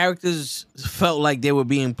 the characters felt like they were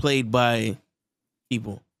being played by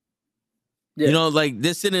people. Yeah. You know, like,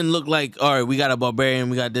 this didn't look like, all right, we got a barbarian,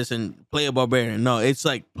 we got this, and play a barbarian. No, it's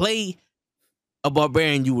like, play a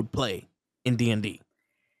barbarian you would play in D&D.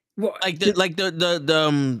 Well, like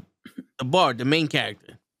the bard, the main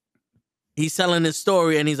character. He's telling his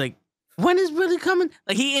story, and he's like, when is really coming?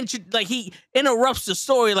 Like, he interrupts the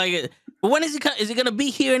story, like, when is he? Is he gonna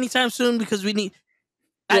be here anytime soon? Because we need.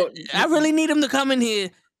 Well, I really need him to come in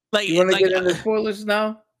here. Like, you want to get into spoilers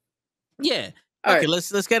now? Yeah. All okay, right.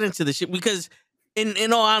 Let's get into the shit, because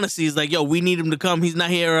in all honesty, it's like, yo, we need him to come. He's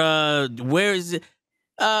not here. Where is it?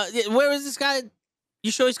 Where is this guy?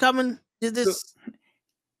 You sure he's coming? Is this? So,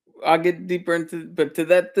 I'll get deeper into, but to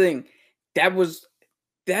that thing, that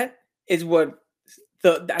is what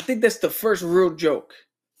I think that's the first real joke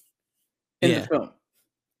in the film,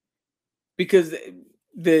 because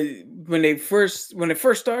when it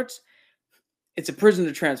first starts, it's a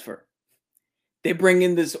prisoner transfer. They bring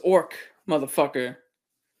in this orc motherfucker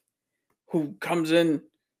who comes in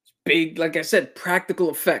big, like I said,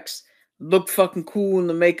 practical effects, look fucking cool in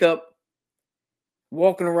the makeup,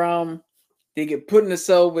 walking around. They get put in a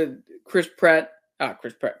cell with Chris Pine,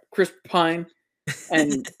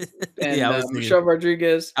 and Michelle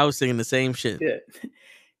Rodriguez. I was thinking the same shit. Yeah,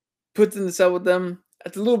 puts in the cell with them.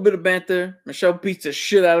 That's a little bit of banter. Michelle beats the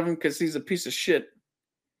shit out of him because he's a piece of shit.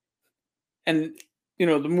 And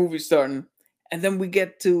the movie's starting, and then we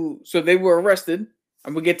get to, so they were arrested,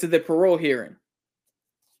 and we get to the parole hearing.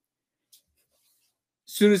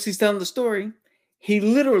 As soon as he's telling the story, he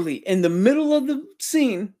literally, in the middle of the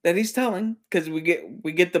scene that he's telling, because we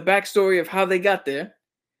get the backstory of how they got there,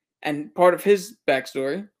 and part of his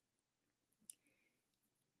backstory,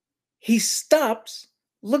 he stops,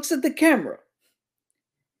 looks at the camera,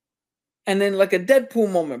 and then, like a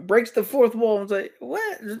Deadpool moment, breaks the fourth wall and was like,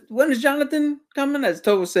 what? When is Jonathan coming? As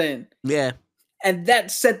Toe was saying. Yeah. And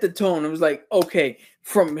that set the tone. It was like, okay,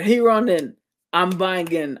 from here on in, I'm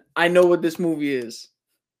buying in. I know what this movie is.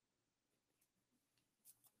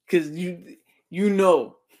 Because you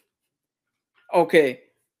know, okay,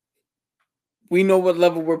 we know what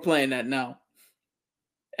level we're playing at now.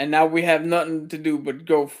 And now we have nothing to do but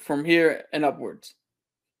go from here and upwards.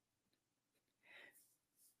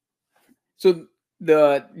 So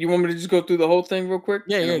you want me to just go through the whole thing real quick?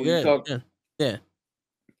 Yeah.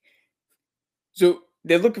 So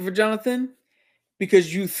they're looking for Jonathan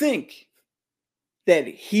because you think that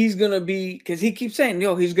he's going to be, because he keeps saying,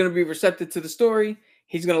 yo, he's going to be receptive to the story.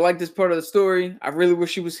 He's going to like this part of the story. I really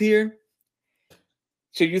wish he was here.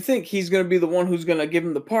 So you think he's going to be the one who's going to give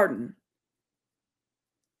him the pardon?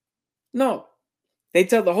 No. They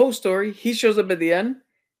tell the whole story. He shows up at the end.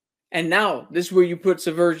 And now, this is where you put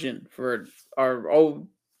subversion for our old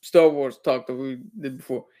Star Wars talk that we did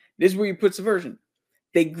before. This is where you put subversion.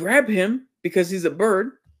 They grab him because he's a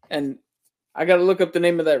bird. And I got to look up the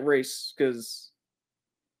name of that race because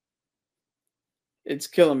it's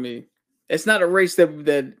killing me. It's not a race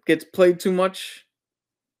that gets played too much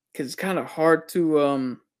because it's kind of hard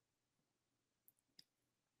to...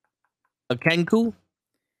 A Kenku?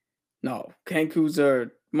 No, Kenkus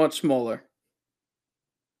are much smaller.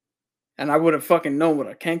 And I would have fucking known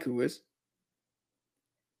what a Kenku is.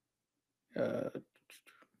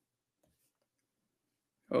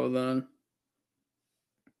 Hold on.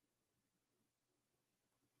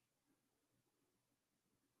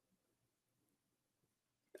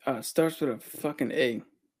 It starts with a fucking A.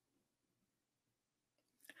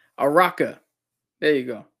 Araka. There you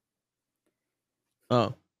go.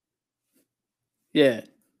 Oh. Yeah.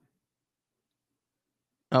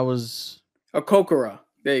 I was... A Kokora.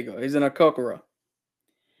 There you go. He's in a Kokora.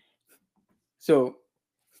 So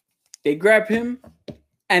they grab him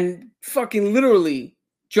and fucking literally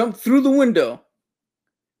jump through the window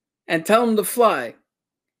and tell him to fly.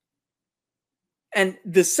 And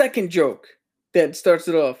the second joke that starts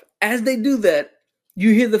it off, as they do that,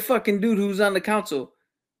 you hear the fucking dude who's on the council.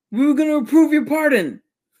 We were going to approve your pardon.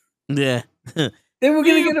 Yeah. They were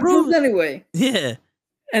going to get approved anyway. Yeah.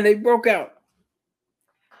 And they broke out.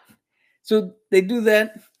 So they do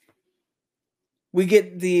that. We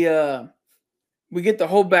get the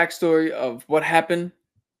whole backstory of what happened,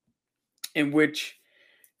 in which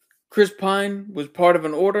Chris Pine was part of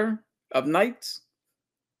an order of knights,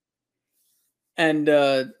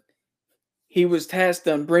 and he was tasked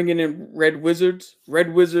on bringing in red wizards.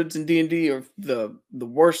 Red wizards in D&D are the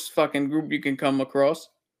worst fucking group you can come across,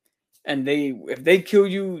 and if they kill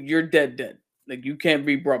you, you're dead. Like, you can't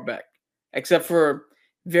be brought back, except for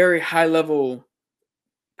very high level,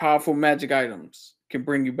 powerful magic items can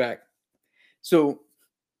bring you back. So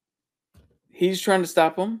he's trying to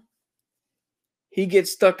stop him. He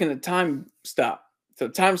gets stuck in a time stop. So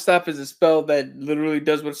time stop is a spell that literally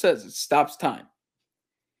does what it says. It stops time.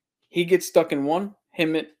 He gets stuck in one.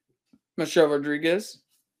 Him and Michelle Rodriguez.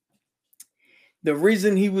 The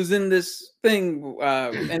reason he was in this thing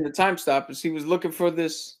in the time stop is he was looking for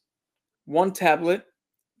this one tablet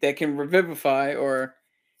that can revivify or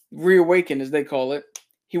reawaken, as they call it.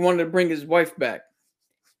 He wanted to bring his wife back.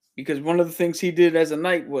 Because one of the things he did as a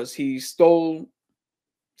knight was he stole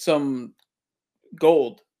some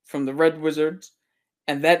gold from the Red Wizards,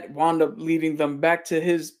 and that wound up leading them back to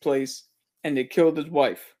his place, and they killed his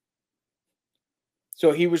wife.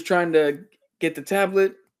 So he was trying to get the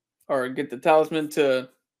tablet, or get the talisman to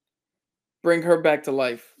bring her back to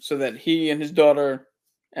life, so that he and his daughter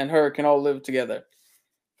and her can all live together.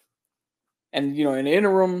 And, in the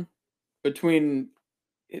interim, between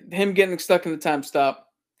him getting stuck in the time stop,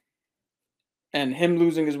 and him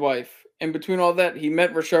losing his wife. In between all that, he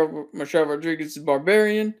met Michelle Rodriguez's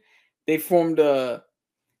barbarian. They formed a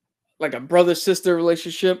brother-sister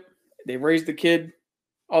relationship. They raised the kid,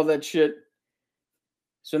 all that shit.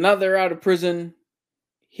 So now they're out of prison.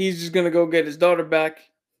 He's just gonna go get his daughter back.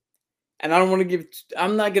 And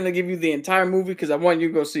I'm not gonna give you the entire movie because I want you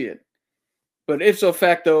to go see it. But if so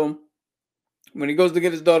facto, when he goes to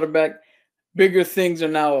get his daughter back, bigger things are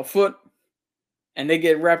now afoot. And they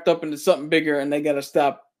get wrapped up into something bigger, and they gotta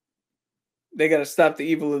stop the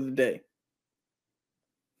evil of the day.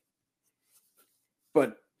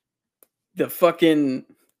 But they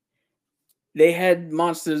had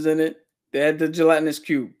monsters in it. They had the gelatinous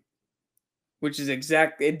cube, which is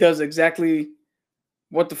it does exactly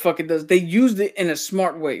what the fuck it does. They used it in a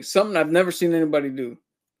smart way, something I've never seen anybody do.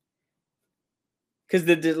 Because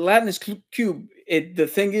the gelatinous cube, the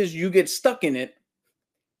thing is, you get stuck in it,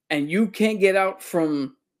 and you can't get out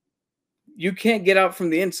from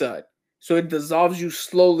the inside. So it dissolves you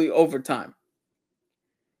slowly over time.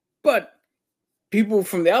 But people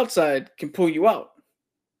from the outside can pull you out.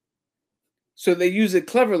 So they use it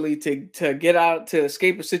cleverly to get out, to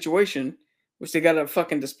escape a situation, which they got a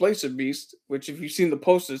fucking displacer beast, which if you've seen the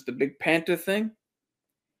posters, the big panther thing,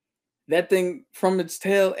 that thing from its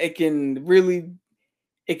tail, it can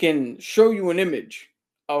show you an image,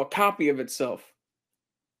 a copy of itself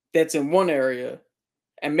that's in one area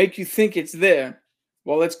and make you think it's there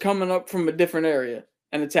while it's coming up from a different area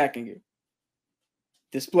and attacking you.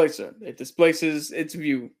 Displacer. It displaces its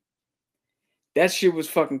view. That shit was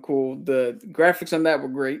fucking cool. The graphics on that were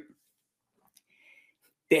great.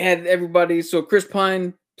 They had everybody. So Chris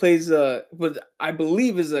Pine plays what I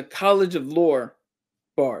believe is a College of Lore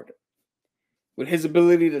bard with his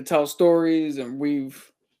ability to tell stories and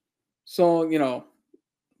weave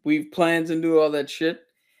weave plans and do all that shit.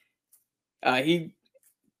 He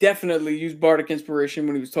definitely used bardic inspiration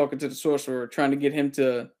when he was talking to the sorcerer, trying to get him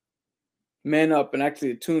to man up and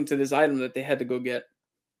actually attune to this item that they had to go get.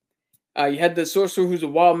 You had the sorcerer who's a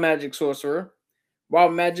wild magic sorcerer.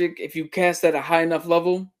 Wild magic, if you cast at a high enough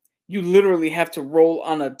level, you literally have to roll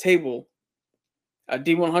on a table, a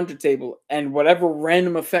D100 table, and whatever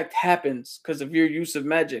random effect happens because of your use of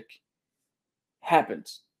magic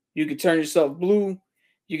happens. You could turn yourself blue.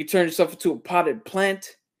 You could turn yourself into a potted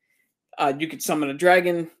plant. You could summon a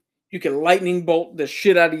dragon. You could lightning bolt the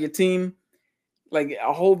shit out of your team. Like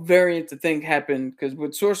a whole variant of thing happened because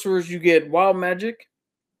with sorcerers you get wild magic,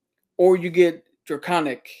 or you get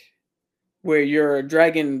draconic, where you're a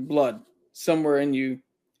dragon blood somewhere in you,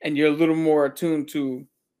 and you're a little more attuned to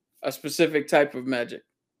a specific type of magic.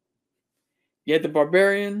 You had the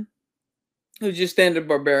barbarian, who's just standard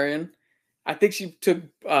barbarian. I think she took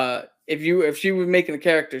if she was making a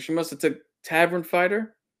character, she must have took tavern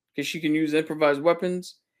fighter because she can use improvised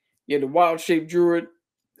weapons. You had the wild shape druid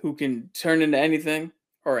who can turn into anything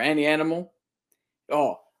or any animal.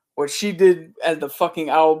 Oh, what she did as the fucking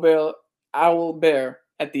owl bear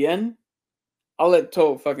at the end, I'll let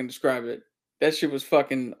Toe fucking describe it. That shit was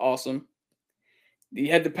fucking awesome.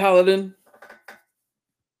 You had the paladin,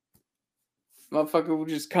 motherfucker who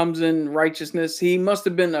just comes in righteousness. He must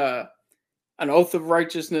have been an oath of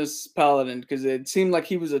righteousness paladin because it seemed like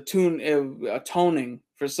he was atoning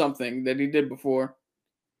for something that he did before.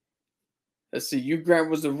 Let's see. Hugh Grant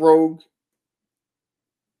was the rogue.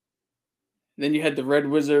 Then you had the red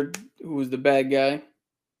wizard who was the bad guy,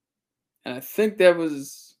 and I think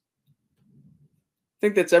that's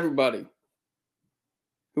everybody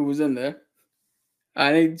who was in there.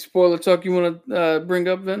 Any spoiler talk you want to bring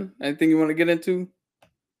up, Vin? Anything you want to get into?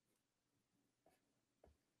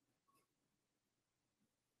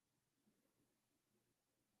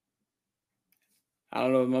 I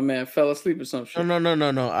don't know. My man fell asleep or some shit.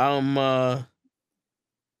 No.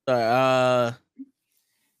 Sorry.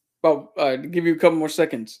 To give you a couple more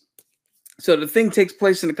seconds. So the thing takes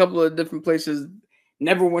place in a couple of different places.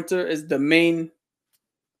 Neverwinter is the main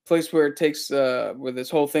place where it takes where this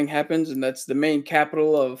whole thing happens, and that's the main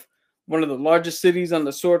capital of one of the largest cities on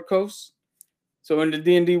the Sword Coast. So in the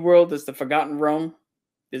D&D world, it's the Forgotten Realm.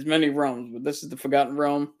 There's many realms, but this is the Forgotten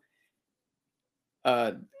Realm.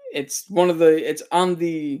 It's on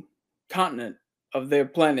the continent of their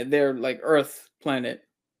planet, their like Earth planet.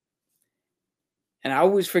 And I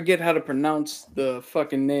always forget how to pronounce the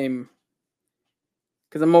fucking name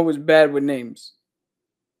because I'm always bad with names.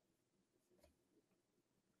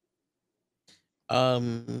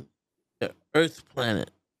 The Earth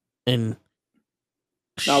planet and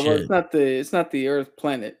No, well, shit. it's not the Earth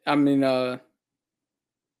planet. I mean, The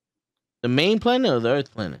main planet or the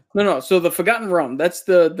Earth planet? no. So the Forgotten Realm, that's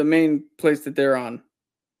the main place that they're on.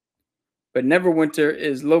 But Neverwinter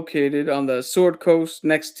is located on the Sword Coast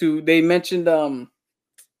next to. They mentioned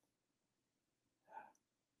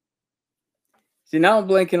See, now I'm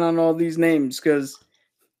blanking on all these names because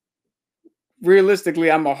realistically,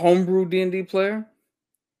 I'm a homebrew D&D player.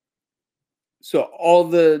 So all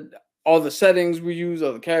the settings we use,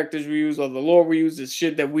 all the characters we use, all the lore we use is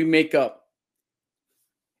shit that we make up.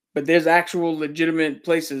 But there's actual legitimate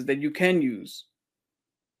places that you can use.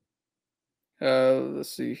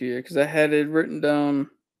 Let's see here, because I had it written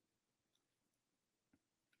down.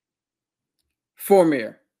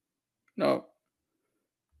 Formir. No.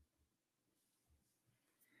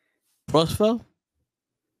 Frostfell?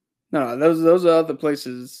 No, those are other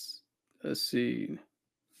places. Let's see.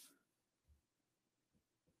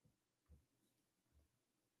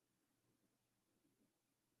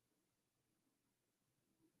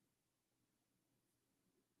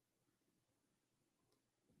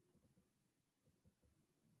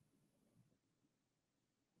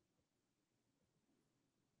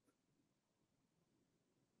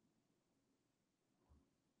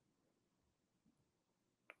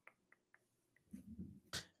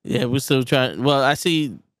 Yeah, we're still trying. Well, I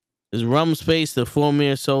see there's Rum Space, the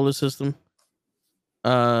Formir solar system.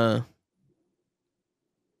 A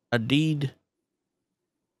deed.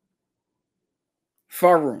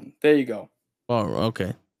 Faerun. There you go. Oh,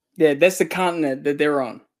 okay. Yeah, that's the continent that they're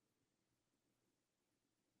on.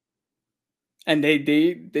 And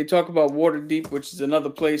they talk about Waterdeep, which is another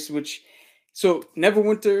place. So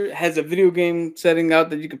Neverwinter has a video game setting out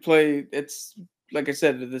that you could play. It's like I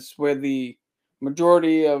said, this is where the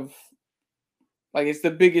majority of it's the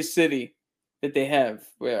biggest city that they have,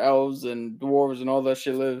 where elves and dwarves and all that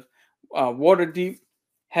shit live. Waterdeep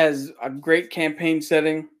has a great campaign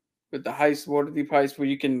setting with the heist, Waterdeep heist, where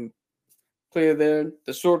you can play there.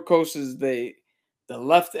 The Sword Coast is the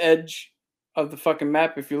left edge of the fucking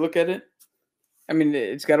map. If you look at it, I mean,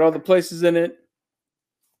 it's got all the places in it.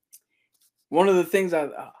 One of the things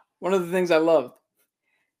I loved.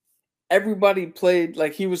 Everybody played,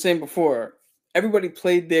 like he was saying before. Everybody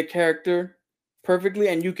played their character perfectly,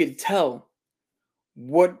 and you could tell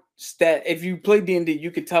what stat. If you play D&D,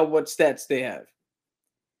 you could tell what stats they have.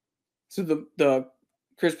 So the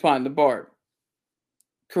Chris Pine, the bard,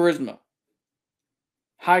 charisma,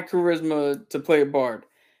 high charisma to play a bard.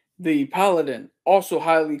 The paladin, also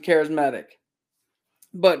highly charismatic,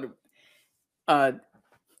 but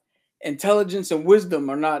intelligence and wisdom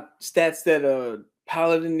are not stats that a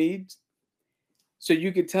paladin needs. So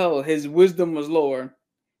you could tell his wisdom was lower,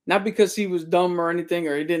 not because he was dumb or anything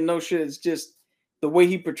or he didn't know shit. It's just the way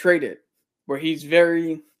he portrayed it, where he's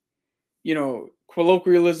very,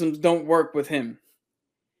 colloquialisms don't work with him.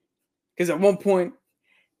 Because at one point,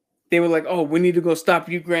 they were like, "Oh, we need to go stop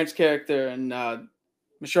Hugh Grant's character," and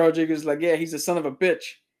Michelle Rodriguez like, "Yeah, he's a son of a bitch."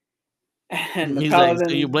 And the he's paladin, like,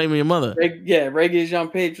 "So you blaming your mother?" Reggae Jean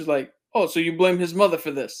Page was like, "Oh, so you blame his mother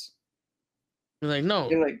for this?" He's like, "No."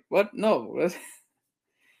 You're like, "What? No."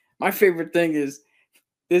 My favorite thing is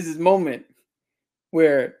there's this moment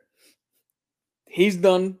where he's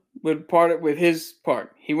done with his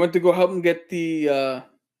part. He went to go help him get the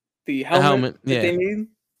helmet that they need,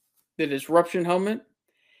 the disruption helmet,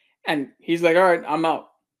 and he's like, "All right, I'm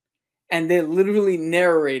out." And they're literally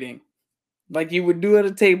narrating like you would do at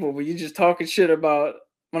a table where you're just talking shit about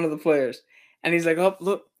one of the players. And he's like, "Oh,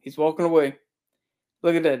 look, he's walking away.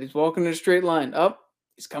 Look at that. He's walking in a straight line. Up.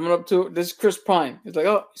 He's coming up to this is Chris Pine. He's like,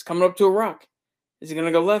 oh, he's coming up to a rock. Is he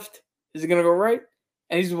gonna go left? Is he gonna go right?"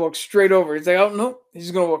 And he's gonna walk straight over. He's like, "Oh no,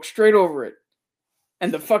 he's gonna walk straight over it."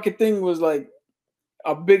 And the fucking thing was like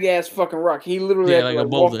a big ass fucking rock. He literally had like to a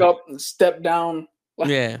walk boulder. up and step down.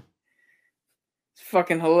 Yeah. It's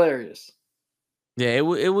fucking hilarious. Yeah, it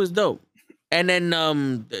was dope. And then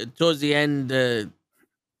towards the end, the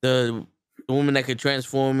woman that could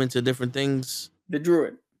transform into different things, The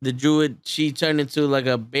druid, she turned into like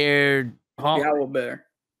a bear hawk, the owl bear.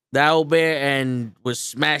 the owl bear, and was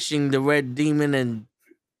smashing the red demon. And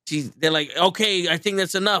they're like, "Okay, I think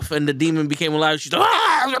that's enough." And the demon became alive. She's like,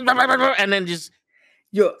 "Ah!" And then just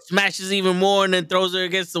smashes even more, and then throws her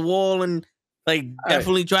against the wall, and like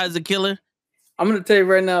definitely tries to kill her. I'm gonna tell you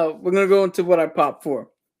right now. We're gonna go into what I popped for.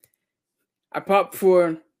 I popped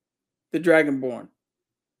for the Dragonborn.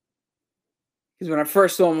 Because when I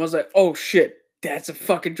first saw him, I was like, "Oh shit, that's a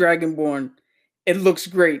fucking Dragonborn. It looks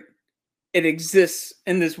great. It exists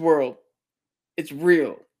in this world. It's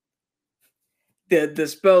real." The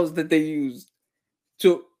spells that they used.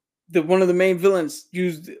 So one of the main villains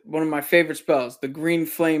used one of my favorite spells, the Green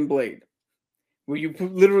Flame Blade, where you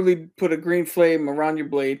literally put a green flame around your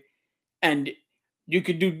blade, and you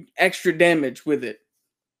could do extra damage with it.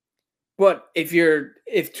 But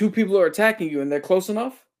if two people are attacking you and they're close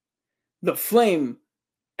enough, the flame,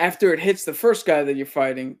 after it hits the first guy that you're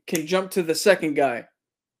fighting, can jump to the second guy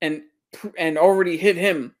and already hit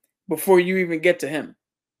him before you even get to him.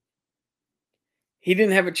 He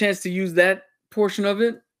didn't have a chance to use that portion of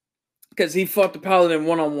it because he fought the paladin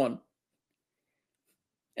one-on-one.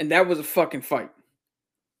 And that was a fucking fight.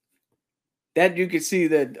 That you could see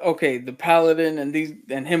that, okay, the paladin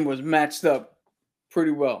and him was matched up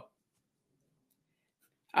pretty well.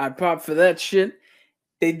 I popped for that shit.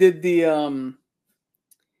 They did the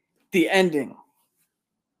ending.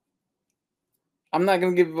 I'm not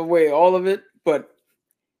gonna give away all of it, but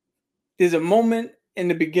there's a moment in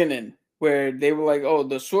the beginning where they were like, "Oh,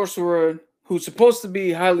 the sorcerer who's supposed to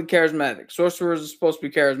be highly charismatic. Sorcerers are supposed to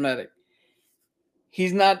be charismatic.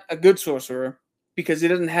 He's not a good sorcerer because he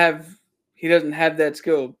doesn't have that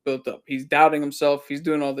skill built up. He's doubting himself. He's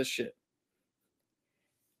doing all this shit."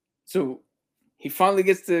 So he finally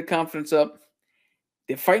gets the confidence up.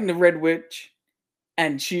 They're fighting the Red Witch,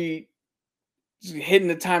 and she's hitting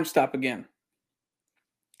the time stop again.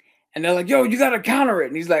 And they're like, "Yo, you gotta counter it."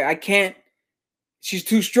 And he's like, "I can't. She's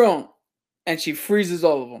too strong." And she freezes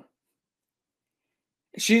all of them.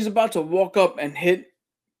 She's about to walk up and hit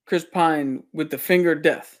Chris Pine with the Finger of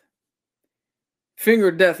Death. Finger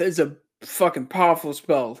of Death is a fucking powerful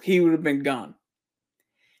spell. He would have been gone.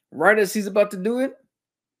 Right as he's about to do it,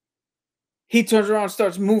 he turns around and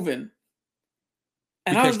starts moving.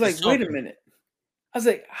 And I was like, wait a minute. I was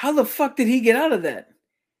like, how the fuck did he get out of that?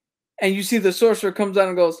 And you see the sorcerer comes out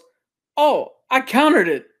and goes, "Oh, I countered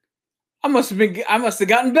it. I must have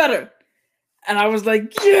gotten better." And I was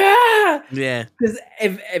like, yeah. Yeah. Because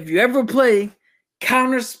if you ever play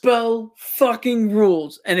Counterspell fucking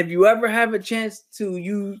rules. And if you ever have a chance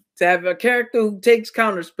to have a character who takes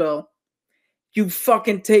Counterspell, you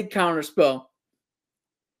fucking take Counterspell.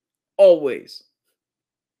 Always.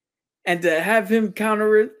 And to have him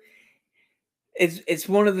counter it, it's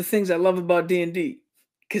one of the things I love about D&D.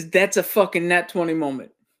 Because that's a fucking nat 20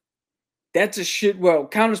 moment. That's a shit. Well,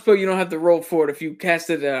 Counterspell, you don't have to roll for it if you cast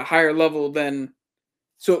it at a higher level than.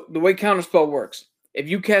 So the way Counterspell works, if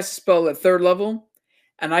you cast a spell at 3rd level,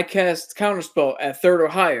 and I cast Counterspell at 3rd or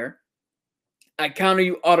higher, I counter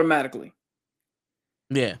you automatically.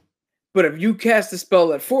 Yeah. But if you cast a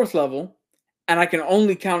spell at 4th level, and I can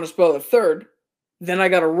only Counterspell at 3rd, then I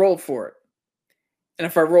got to roll for it. And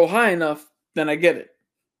if I roll high enough, then I get it.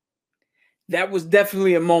 That was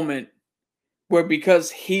definitely a moment where,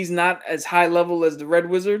 because he's not as high level as the Red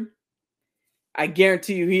Wizard, I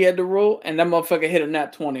guarantee you he had to roll, and that motherfucker hit a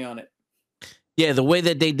nat 20 on it. Yeah, the way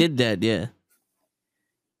that they did that, yeah.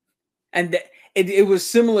 And it was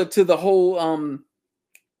similar to the whole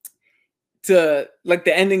to like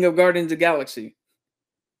the ending of Guardians of the Galaxy,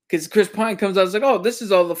 because Chris Pine comes out, it's like, oh, this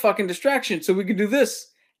is all the fucking distraction, so we could do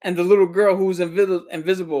this. And the little girl who was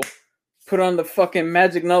invisible put on the fucking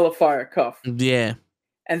magic nullifier cuff. Yeah.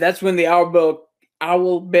 And that's when the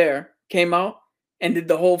owl bear came out and did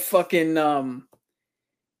the whole fucking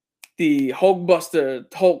the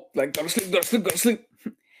Hulk, like, go to sleep, go to sleep, go to sleep.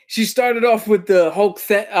 She started off with the Hulk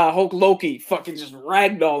Loki fucking just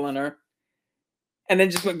ragdolling her. And then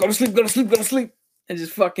just went, go to sleep, go to sleep, go to sleep. And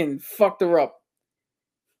just fucking fucked her up.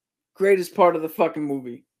 Greatest part of the fucking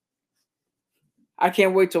movie. I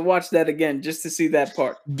can't wait to watch that again just to see that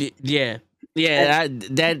part. Yeah. Yeah,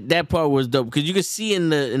 that part was dope, because you could see in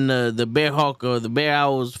the Bear Hawk or the Bear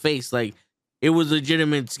Owl's face, like, it was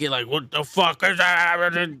legitimate to get like, what the fuck is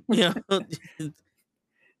that? You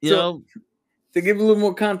know? To give a little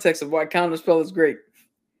more context of why Counterspell is great,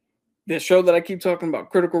 the show that I keep talking about,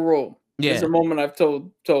 Critical Role, is a moment I've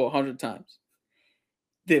told 100 times.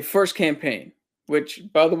 The first campaign, which,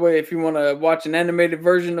 by the way, if you want to watch an animated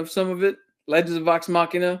version of some of it, Legends of Vox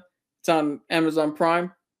Machina, it's on Amazon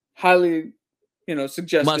Prime. Highly,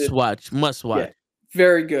 suggested. Must watch. Yeah,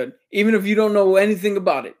 very good. Even if you don't know anything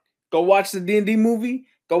about it, go watch the D&D movie.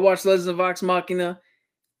 Go watch Legends of Vox Machina.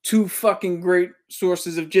 2 fucking great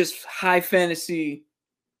sources of just high fantasy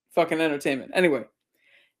fucking entertainment. Anyway,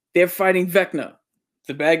 they're fighting Vecna,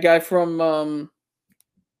 the bad guy from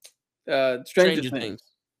Stranger Things.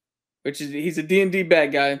 He's a D&D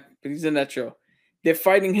bad guy, but he's in that show. They're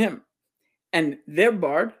fighting him. And their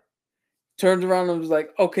bard turns around and was like,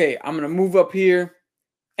 okay, I'm going to move up here,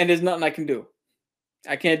 and there's nothing I can do.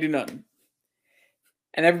 I can't do nothing.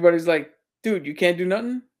 And everybody's like, dude, you can't do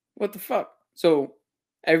nothing? What the fuck? So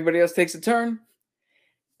everybody else takes a turn.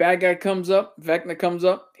 Bad guy comes up. Vecna comes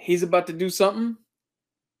up. He's about to do something.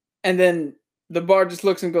 And then the bard just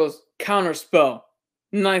looks and goes, Counterspell,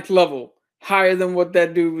 9th level, higher than what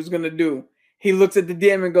that dude was going to do. He looks at the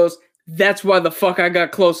DM and goes, that's why the fuck I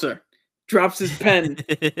got closer. Drops his pen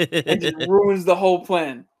and just ruins the whole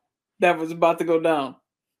plan that was about to go down.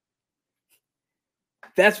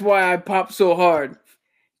 That's why I popped so hard,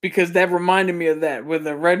 because that reminded me of that, where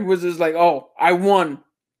the Red Wizard's like, oh, I won.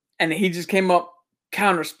 And he just came up,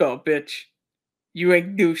 Counterspell, bitch. You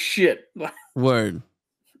ain't do shit. Word.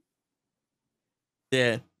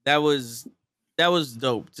 Yeah, that was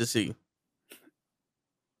dope to see.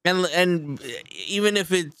 And even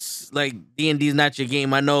if it's like D&D is not your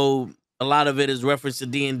game, I know a lot of it is reference to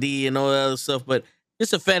D&D and all that other stuff, but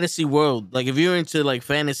it's a fantasy world. Like, if you're into like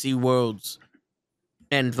fantasy worlds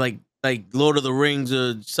and like Lord of the Rings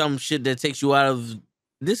or some shit that takes you out of,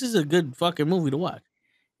 this is a good fucking movie to watch.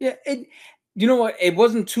 Yeah, you know what? It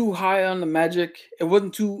wasn't too high on the magic. It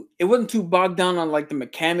wasn't too bogged down on like the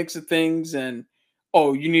mechanics of things, and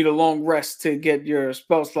oh, you need a long rest to get your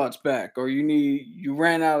spell slots back, or you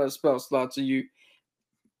ran out of spell slots, or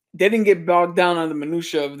they didn't get bogged down on the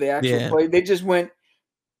minutia of the actual play. They just went,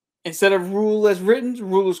 instead of rule as written,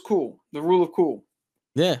 rule is cool. The rule of cool.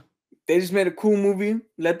 Yeah. They just made a cool movie,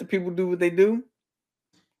 let the people do what they do.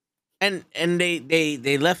 And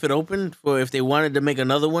they left it open for, if they wanted to make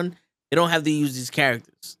another one, they don't have to use these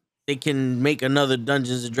characters. They can make another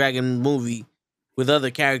Dungeons and Dragons movie with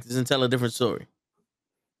other characters and tell a different story.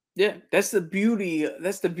 Yeah, that's the beauty.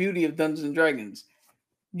 That's the beauty of Dungeons and Dragons.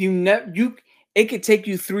 It could take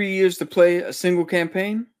you 3 years to play a single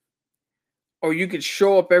campaign, or you could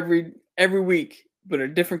show up every week with a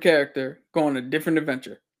different character, go on a different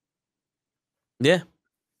adventure. Yeah.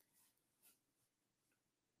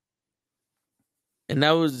 And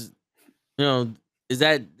that was,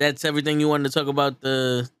 that's everything you wanted to talk about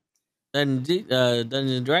the Dungeons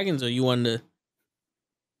and Dragons, or you wanted to?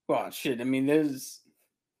 Well, shit. I mean, there's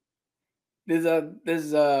what do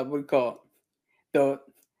you call it?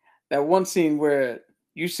 That one scene where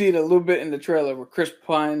you see it a little bit in the trailer where Chris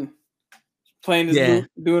Pine playing his Yeah.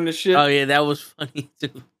 lute, doing the shit. Oh yeah, that was funny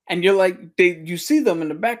too. And you're like, you see them in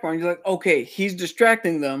the background. You're like, okay, he's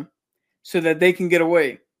distracting them so that they can get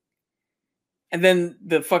away. And then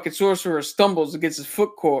the fucking sorcerer stumbles and gets his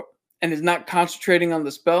foot caught and is not concentrating on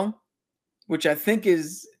the spell, which I think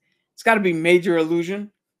it's got to be major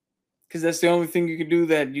illusion because that's the only thing you can do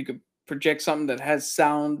that you could project something that has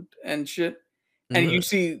sound and shit. And you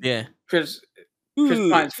see Yeah. Chris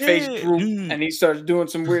Pine's face droop and he starts doing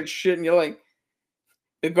some weird shit, and you're like,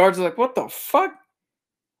 the guards are like, what the fuck?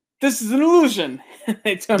 This is an illusion.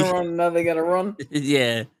 They turn around and now they gotta run.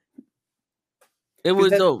 Yeah. It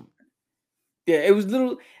was dope. Yeah, it was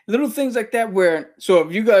little things like that where, so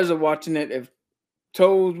if you guys are watching it, if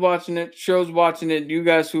Toad's watching it, Show's watching it, you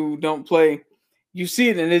guys who don't play, you see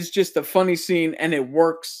it and it's just a funny scene and it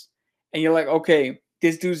works. And you're like, okay,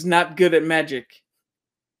 this dude's not good at magic.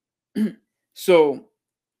 So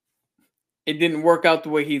it didn't work out the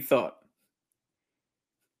way he thought.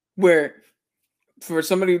 Where for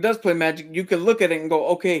somebody who does play magic, you can look at it and go,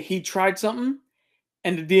 okay, he tried something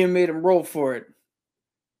and the DM made him roll for it.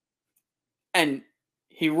 And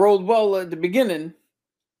he rolled well at the beginning.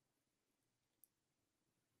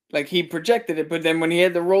 Like he projected it, but then when he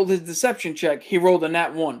had to roll his deception check, he rolled a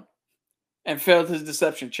nat 1 and failed his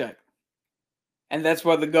deception check. And that's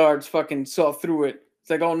why the guards fucking saw through it. It's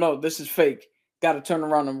like, oh no, this is fake. Gotta turn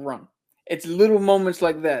around and run. It's little moments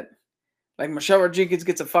like that. Like Michelle Rodriguez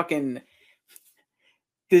gets a fucking...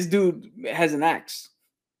 This dude has an axe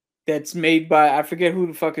that's made by... I forget who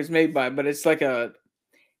the fuck it's made by, but it's like a...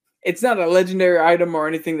 It's not a legendary item or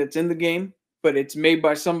anything that's in the game, but it's made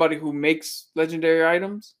by somebody who makes legendary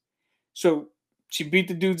items. So she beat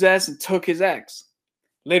the dude's ass and took his axe.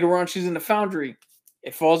 Later on, she's in the foundry.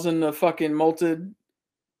 It falls in the fucking molten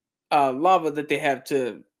lava that they have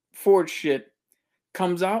to forge shit.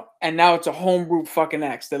 Comes out, and now it's a homebrew fucking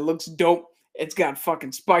axe that looks dope. It's got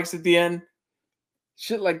fucking spikes at the end.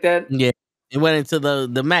 Shit like that. Yeah. It went into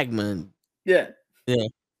the magma. Yeah. Yeah.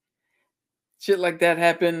 Shit like that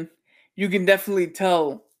happened. You can definitely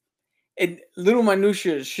tell. Little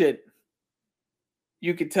minutia shit.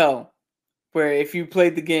 You could tell. Where if you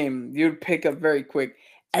played the game, you'd pick up very quick.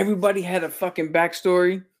 Everybody had a fucking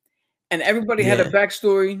backstory. And everybody had a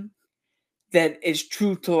backstory that is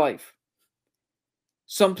true to life.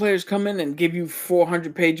 Some players come in and give you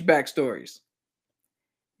 400-page backstories.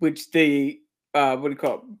 Which they, what do you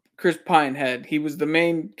call it? Chris Pine had. He was the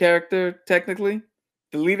main character, technically.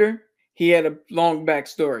 The leader. He had a long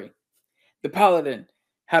backstory. The paladin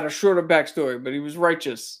had a shorter backstory, but he was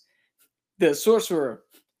righteous. The sorcerer,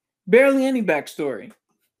 barely any backstory.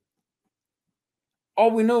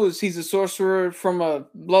 All we know is he's a sorcerer from a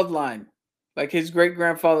bloodline. Like his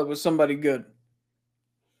great-grandfather was somebody good.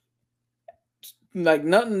 Like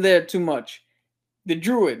nothing there too much. The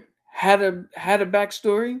druid had a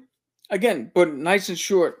backstory. Again, but nice and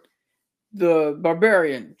short. The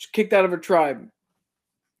barbarian kicked out of her tribe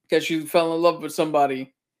because she fell in love with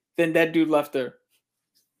somebody. Then that dude left her.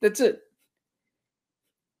 That's it.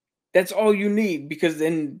 That's all you need, because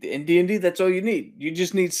in D&D, that's all you need. You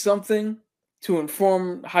just need something to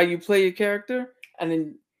inform how you play your character, and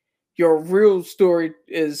then your real story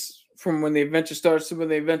is from when the adventure starts to when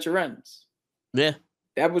the adventure ends. Yeah.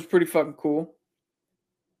 That was pretty fucking cool.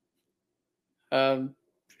 I'm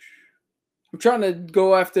trying to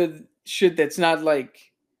go after shit that's not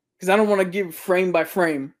like... Because I don't want to give frame by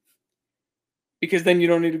frame, because then you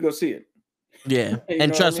don't need to go see it. Yeah.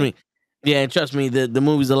 And trust me. Yeah, and trust me, the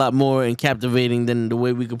movie's a lot more and captivating than the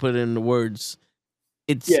way we could put it in the words.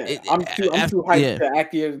 I'm too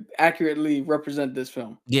hyped to accurately represent this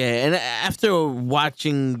film. Yeah, and after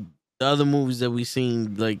watching the other movies that we've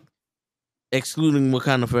seen, like excluding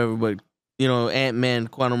Wakanda Forever, but you know, Ant-Man,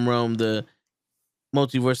 Quantum Realm, the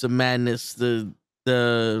Multiverse of Madness, the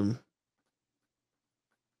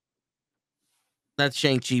not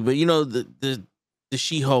Shang-Chi, but you know, the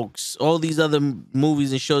She-Hulks, all these other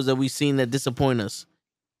movies and shows that we've seen that disappoint us.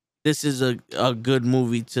 This is a good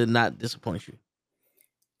movie to not disappoint you.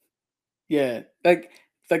 Yeah, like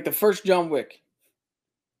the first John Wick.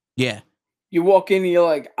 Yeah. You walk in and you're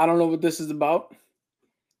like, I don't know what this is about.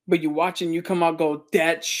 But you watch and you come out and go,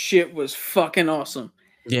 that shit was fucking awesome.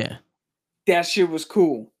 Yeah. That shit was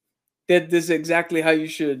cool. This is exactly how you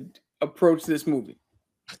should approach this movie.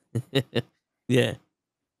 Yeah.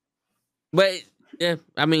 But yeah,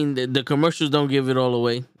 I mean the commercials don't give it all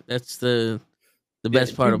away. That's the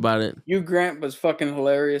best part about it. Hugh Grant was fucking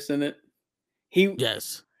hilarious in it.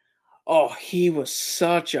 Yes. Oh, he was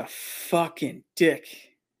such a fucking dick.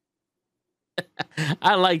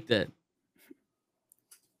 I like that.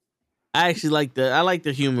 I actually like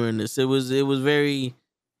the humor in this. It was very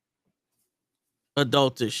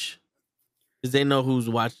adultish because they know who's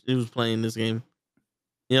playing this game,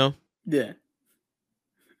 you know. Yeah.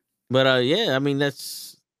 But yeah, I mean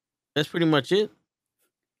that's pretty much it.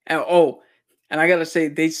 And and I gotta say,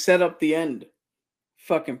 they set up the end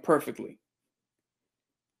fucking perfectly.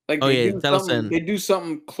 Like Oh yeah, tell us then. they do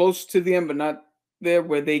something close to the end, but not there,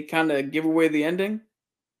 where they kind of give away the ending.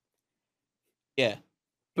 Yeah,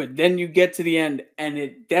 But then you get to the end,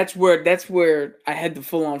 and that's where I had the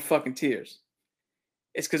full on fucking tears.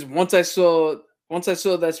 It's because once I saw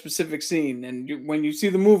that specific scene, and when you see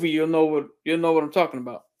the movie, you'll know what I'm talking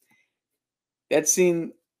about. That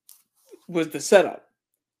scene was the setup,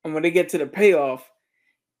 and when they get to the payoff,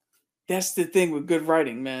 that's the thing with good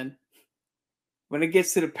writing, man. When it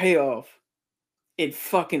gets to the payoff, it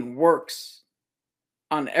fucking works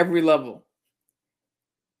on every level,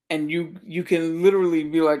 and you can literally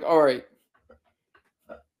be like, all right,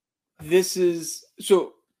 this is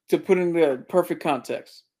so. To put in the perfect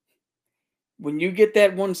context, when you get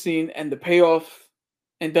that one scene and the payoff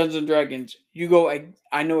in Dungeons and Dragons, you go,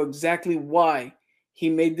 I know exactly why he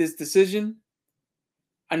made this decision.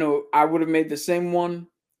 I know I would have made the same one.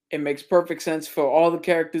 It makes perfect sense for all the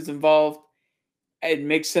characters involved. It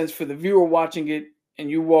makes sense for the viewer watching it,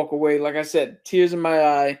 and you walk away, like I said, tears in my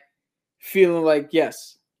eye, feeling like,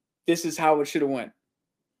 yes, this is how it should have went.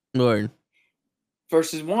 Lord.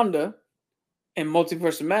 Versus Wanda in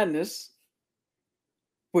Multiverse of Madness,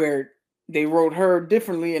 where they wrote her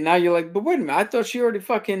differently, and now you're like, but wait a minute, I thought she already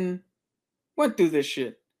fucking went through this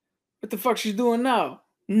shit. What the fuck she's doing now?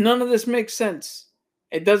 None of this makes sense.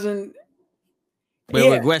 It doesn't.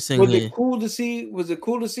 We're regressing Was here. it cool to see? Was it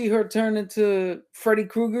cool to see her turn into Freddy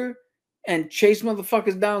Krueger and chase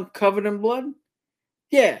motherfuckers down covered in blood?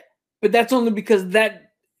 Yeah, but that's only because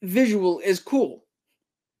that visual is cool.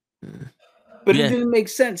 But it didn't make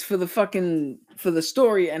sense for the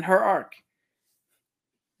story and her arc.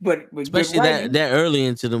 But with especially good writing, that early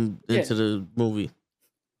into the movie.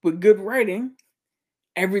 With good writing,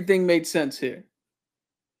 everything made sense here.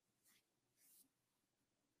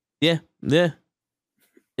 Yeah,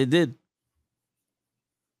 it did.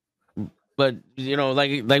 But you know,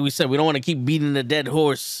 like we said, we don't want to keep beating the dead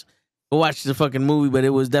horse. Go watch the fucking movie, but it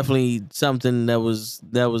was definitely something that was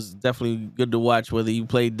definitely good to watch, whether you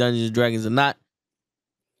played Dungeons and Dragons or not.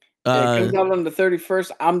 It comes out on the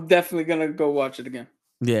 31st. I'm definitely gonna go watch it again.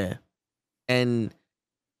 Yeah, and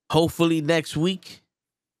hopefully next week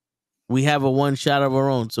we have a one shot of our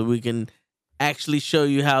own, so we can actually show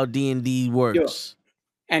you how DnD works.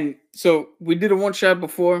 And so we did a one shot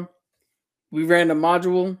before. We ran a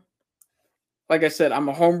module. Like I said, I'm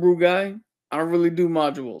a homebrew guy. I don't really do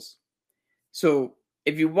modules. So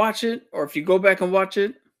if you watch it, or if you go back and watch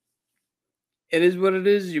it, it is what it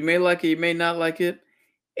is. You may like it, you may not like it.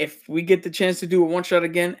 If we get the chance to do a one shot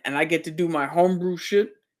again, and I get to do my homebrew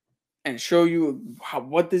shit and show you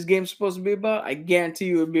what this game's supposed to be about, I guarantee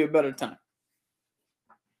you it'll be a better time.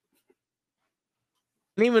 I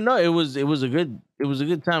didn't even know it was a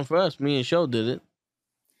good time for us. Me and Show did it.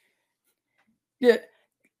 Yeah.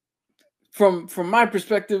 From my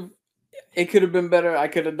perspective, it could have been better. I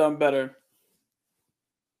could have done better.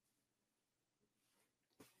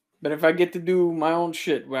 But if I get to do my own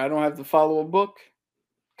shit where I don't have to follow a book,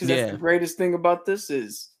 because that's the greatest thing about this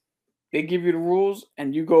is they give you the rules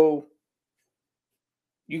and you go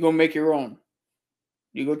make your own.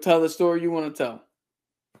 You go tell the story you want to tell.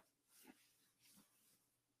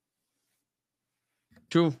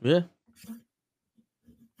 True, yeah.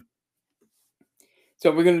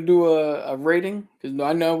 So we're gonna do a rating, because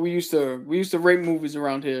I know we used to rate movies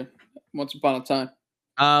around here once upon a time.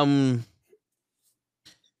 All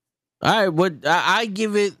right, what I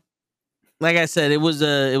give it, like I said, it was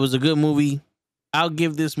a good movie. I'll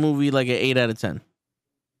give this movie like an 8 out of 10.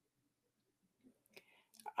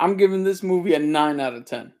 I'm giving this movie a 9 out of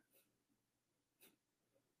 10.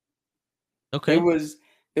 Okay.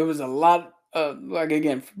 There was a lot, like,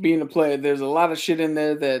 again, for being a player, there's a lot of shit in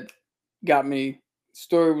there that got me.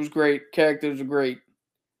 Story was great, characters were great,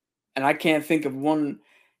 and I can't think of one.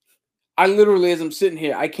 I literally, as I'm sitting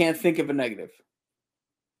here, I can't think of a negative.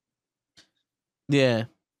 Yeah.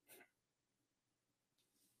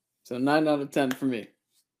 So 9 out of 10 for me.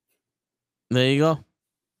 There you go.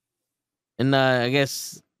 And I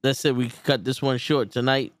guess that's it. We cut this one short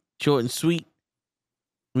tonight, short and sweet.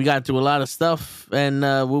 We got through a lot of stuff, and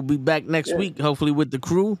we'll be back next week, hopefully with the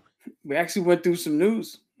crew. We actually went through some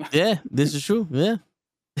news. Yeah, this is true. Yeah.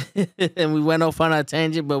 and we went off on our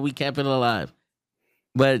tangent, but we kept it alive.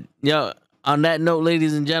 But yo, on that note,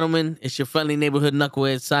 ladies and gentlemen, it's your friendly neighborhood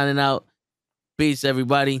knucklehead signing out. Peace,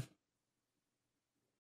 everybody.